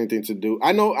think he has anything to do.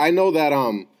 I know that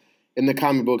in the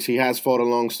comic books he has fought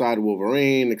alongside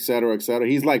Wolverine, et cetera, et cetera.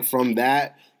 He's like from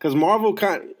that because Marvel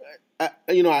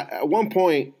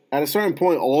at a certain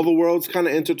point all the worlds kind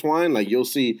of intertwine. Like you'll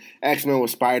see X-Men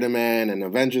with Spider-Man and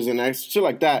Avengers and shit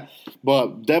like that.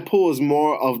 But Deadpool is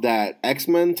more of that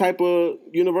X-Men type of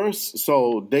universe.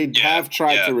 So they have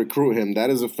tried to recruit him. That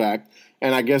is a fact.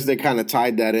 And I guess they kind of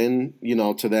tied that in,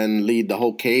 to then lead the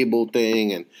whole Cable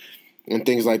thing and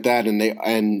things like that.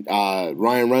 And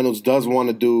Ryan Reynolds does want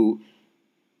to do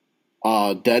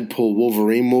a Deadpool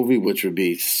Wolverine movie, which would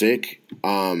be sick.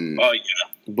 Because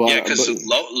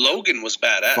Logan was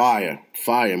badass.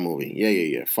 Fire movie.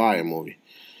 Yeah, fire movie.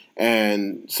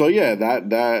 And so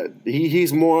that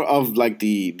he's more of like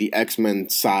the X-Men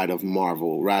side of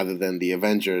Marvel rather than the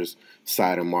Avengers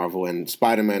side of Marvel, and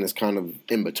Spider-Man is kind of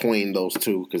in between those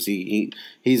two because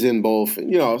he's in both.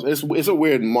 It's a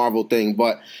weird Marvel thing,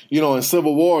 but in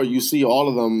Civil War you see all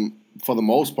of them for the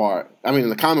most part. I mean, in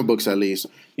the comic books at least,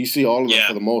 you see all of them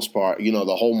for the most part.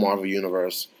 The whole Marvel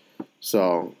universe.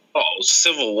 So. Oh,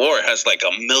 Civil War has like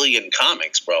 1 million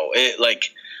comics, bro. It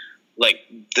like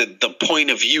the point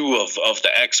of view of the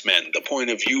X-Men, the point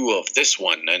of view of this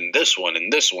one and this one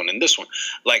and this one and this one.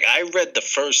 Like I read the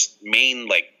first main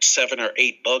 7 or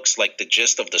 8 books, like the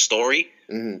gist of the story.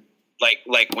 Mm-hmm.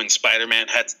 Like when Spider-Man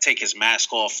had to take his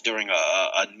mask off during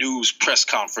a news press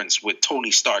conference with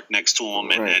Tony Stark next to him.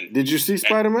 Right. And did you see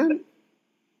Spider-Man?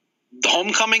 The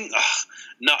Homecoming?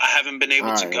 No, I haven't been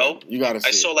able to go. You gotta see.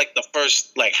 I saw the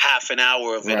first half an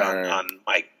hour of it on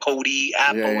my Kodi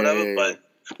app or whatever, but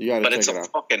it's a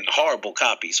fucking horrible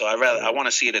copy. So I want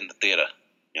to see it in the theater.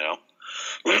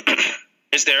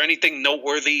 Is there anything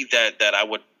noteworthy that I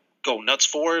would go nuts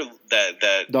for?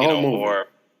 That the whole movie. Or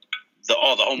the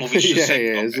whole movie?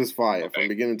 It's just fire from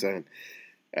beginning to end.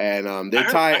 And they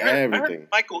tie everything.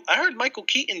 I heard Michael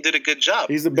Keaton did a good job.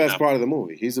 He's the best part of the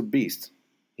movie. He's a beast.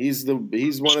 He's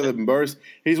one of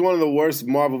the worst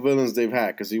Marvel villains they've had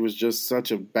because he was just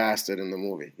such a bastard in the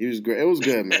movie. He was great. It was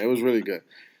good, man. It was really good.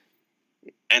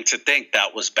 And to think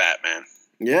that was Batman.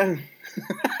 Yeah.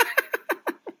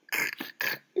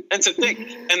 And to think,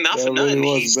 and not for nothing,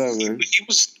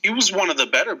 he was one of the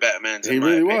better Batmans. He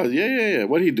really was. Yeah.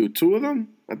 What did he do? 2 of them?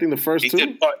 I think the first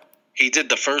 2. He did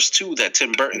the first 2 that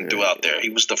Tim Burton threw out there. He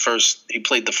was the first. He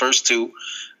played the first 2.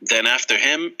 Then after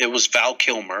him, it was Val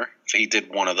Kilmer. He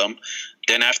did one of them.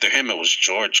 Then after him, it was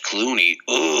George Clooney.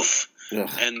 Oof. Ugh.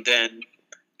 And then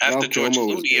after George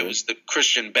Clooney, it was the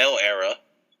Christian Bale era.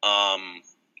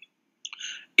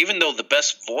 Even though the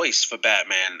best voice for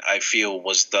Batman, I feel,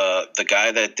 was the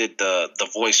guy that did the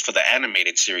voice for the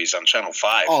animated series on Channel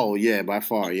 5. Oh, yeah, by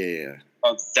far, yeah.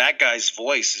 That guy's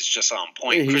voice is just on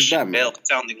point. Yeah, he's Christian Batman. Bale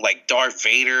sounding like Darth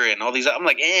Vader and all these. I'm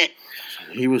like, eh.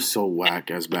 He was so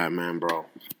whack as Batman, bro.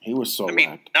 He was so I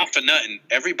mean, whack. not for nothing.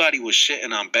 Everybody was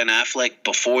shitting on Ben Affleck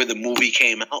before the movie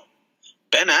came out.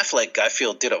 Ben Affleck, I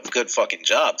feel, did a good fucking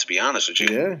job, to be honest with you.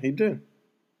 Yeah, he did.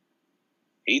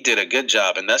 He did a good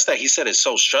job, and that's that. He said it's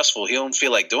so stressful, he don't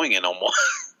feel like doing it no more.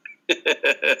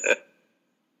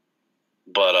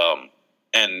 But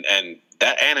and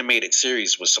that animated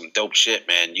series was some dope shit,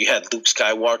 man. You had Luke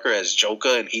Skywalker as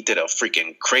Joker, and he did a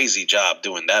freaking crazy job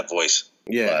doing that voice.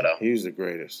 Yeah, he was the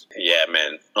greatest. Yeah,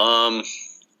 man.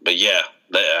 But yeah,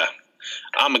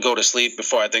 I'm gonna go to sleep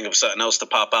before I think of something else to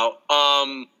pop out.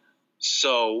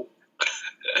 So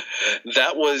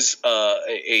that was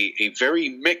a very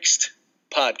mixed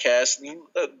podcast,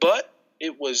 but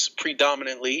it was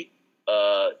predominantly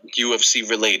UFC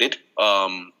related.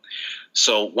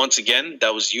 So once again,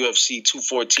 that was UFC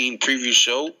 214 preview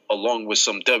show, along with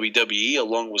some WWE,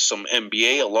 along with some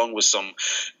NBA, along with some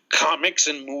comics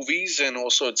and movies and all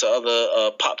sorts of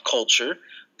other pop culture.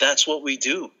 That's what we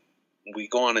do. We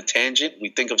go on a tangent, we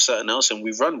think of something else, and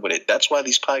we run with it. That's why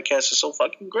these podcasts are so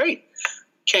fucking great.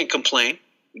 Can't complain.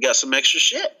 We got some extra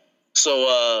shit.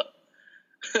 So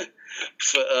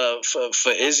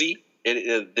for Izzy,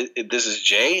 this is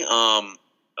Jay.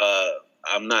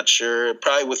 I'm not sure.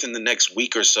 Probably within the next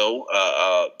week or so,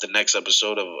 the next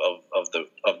episode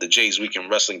of the Jay's Weekend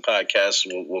Wrestling podcast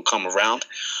will come around.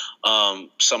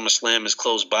 SummerSlam is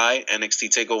close by. NXT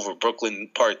Takeover Brooklyn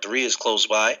Part 3 is close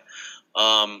by.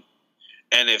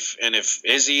 And if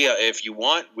Izzy, if you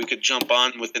want, we could jump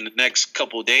on within the next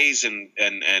couple of days and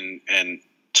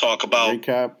talk about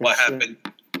what happened.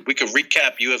 We could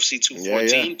recap UFC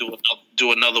 214,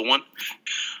 do another one.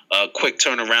 Quick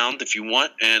turnaround if you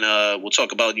want, and we'll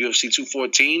talk about UFC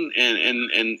 214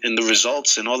 and the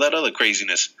results and all that other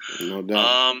craziness. No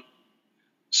doubt.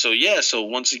 So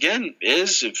once again,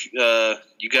 if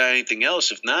you got anything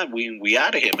else, if not, we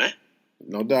out of here, man.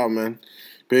 No doubt, man.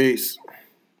 Peace.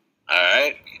 All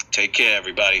right, take care,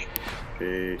 everybody.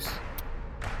 Peace.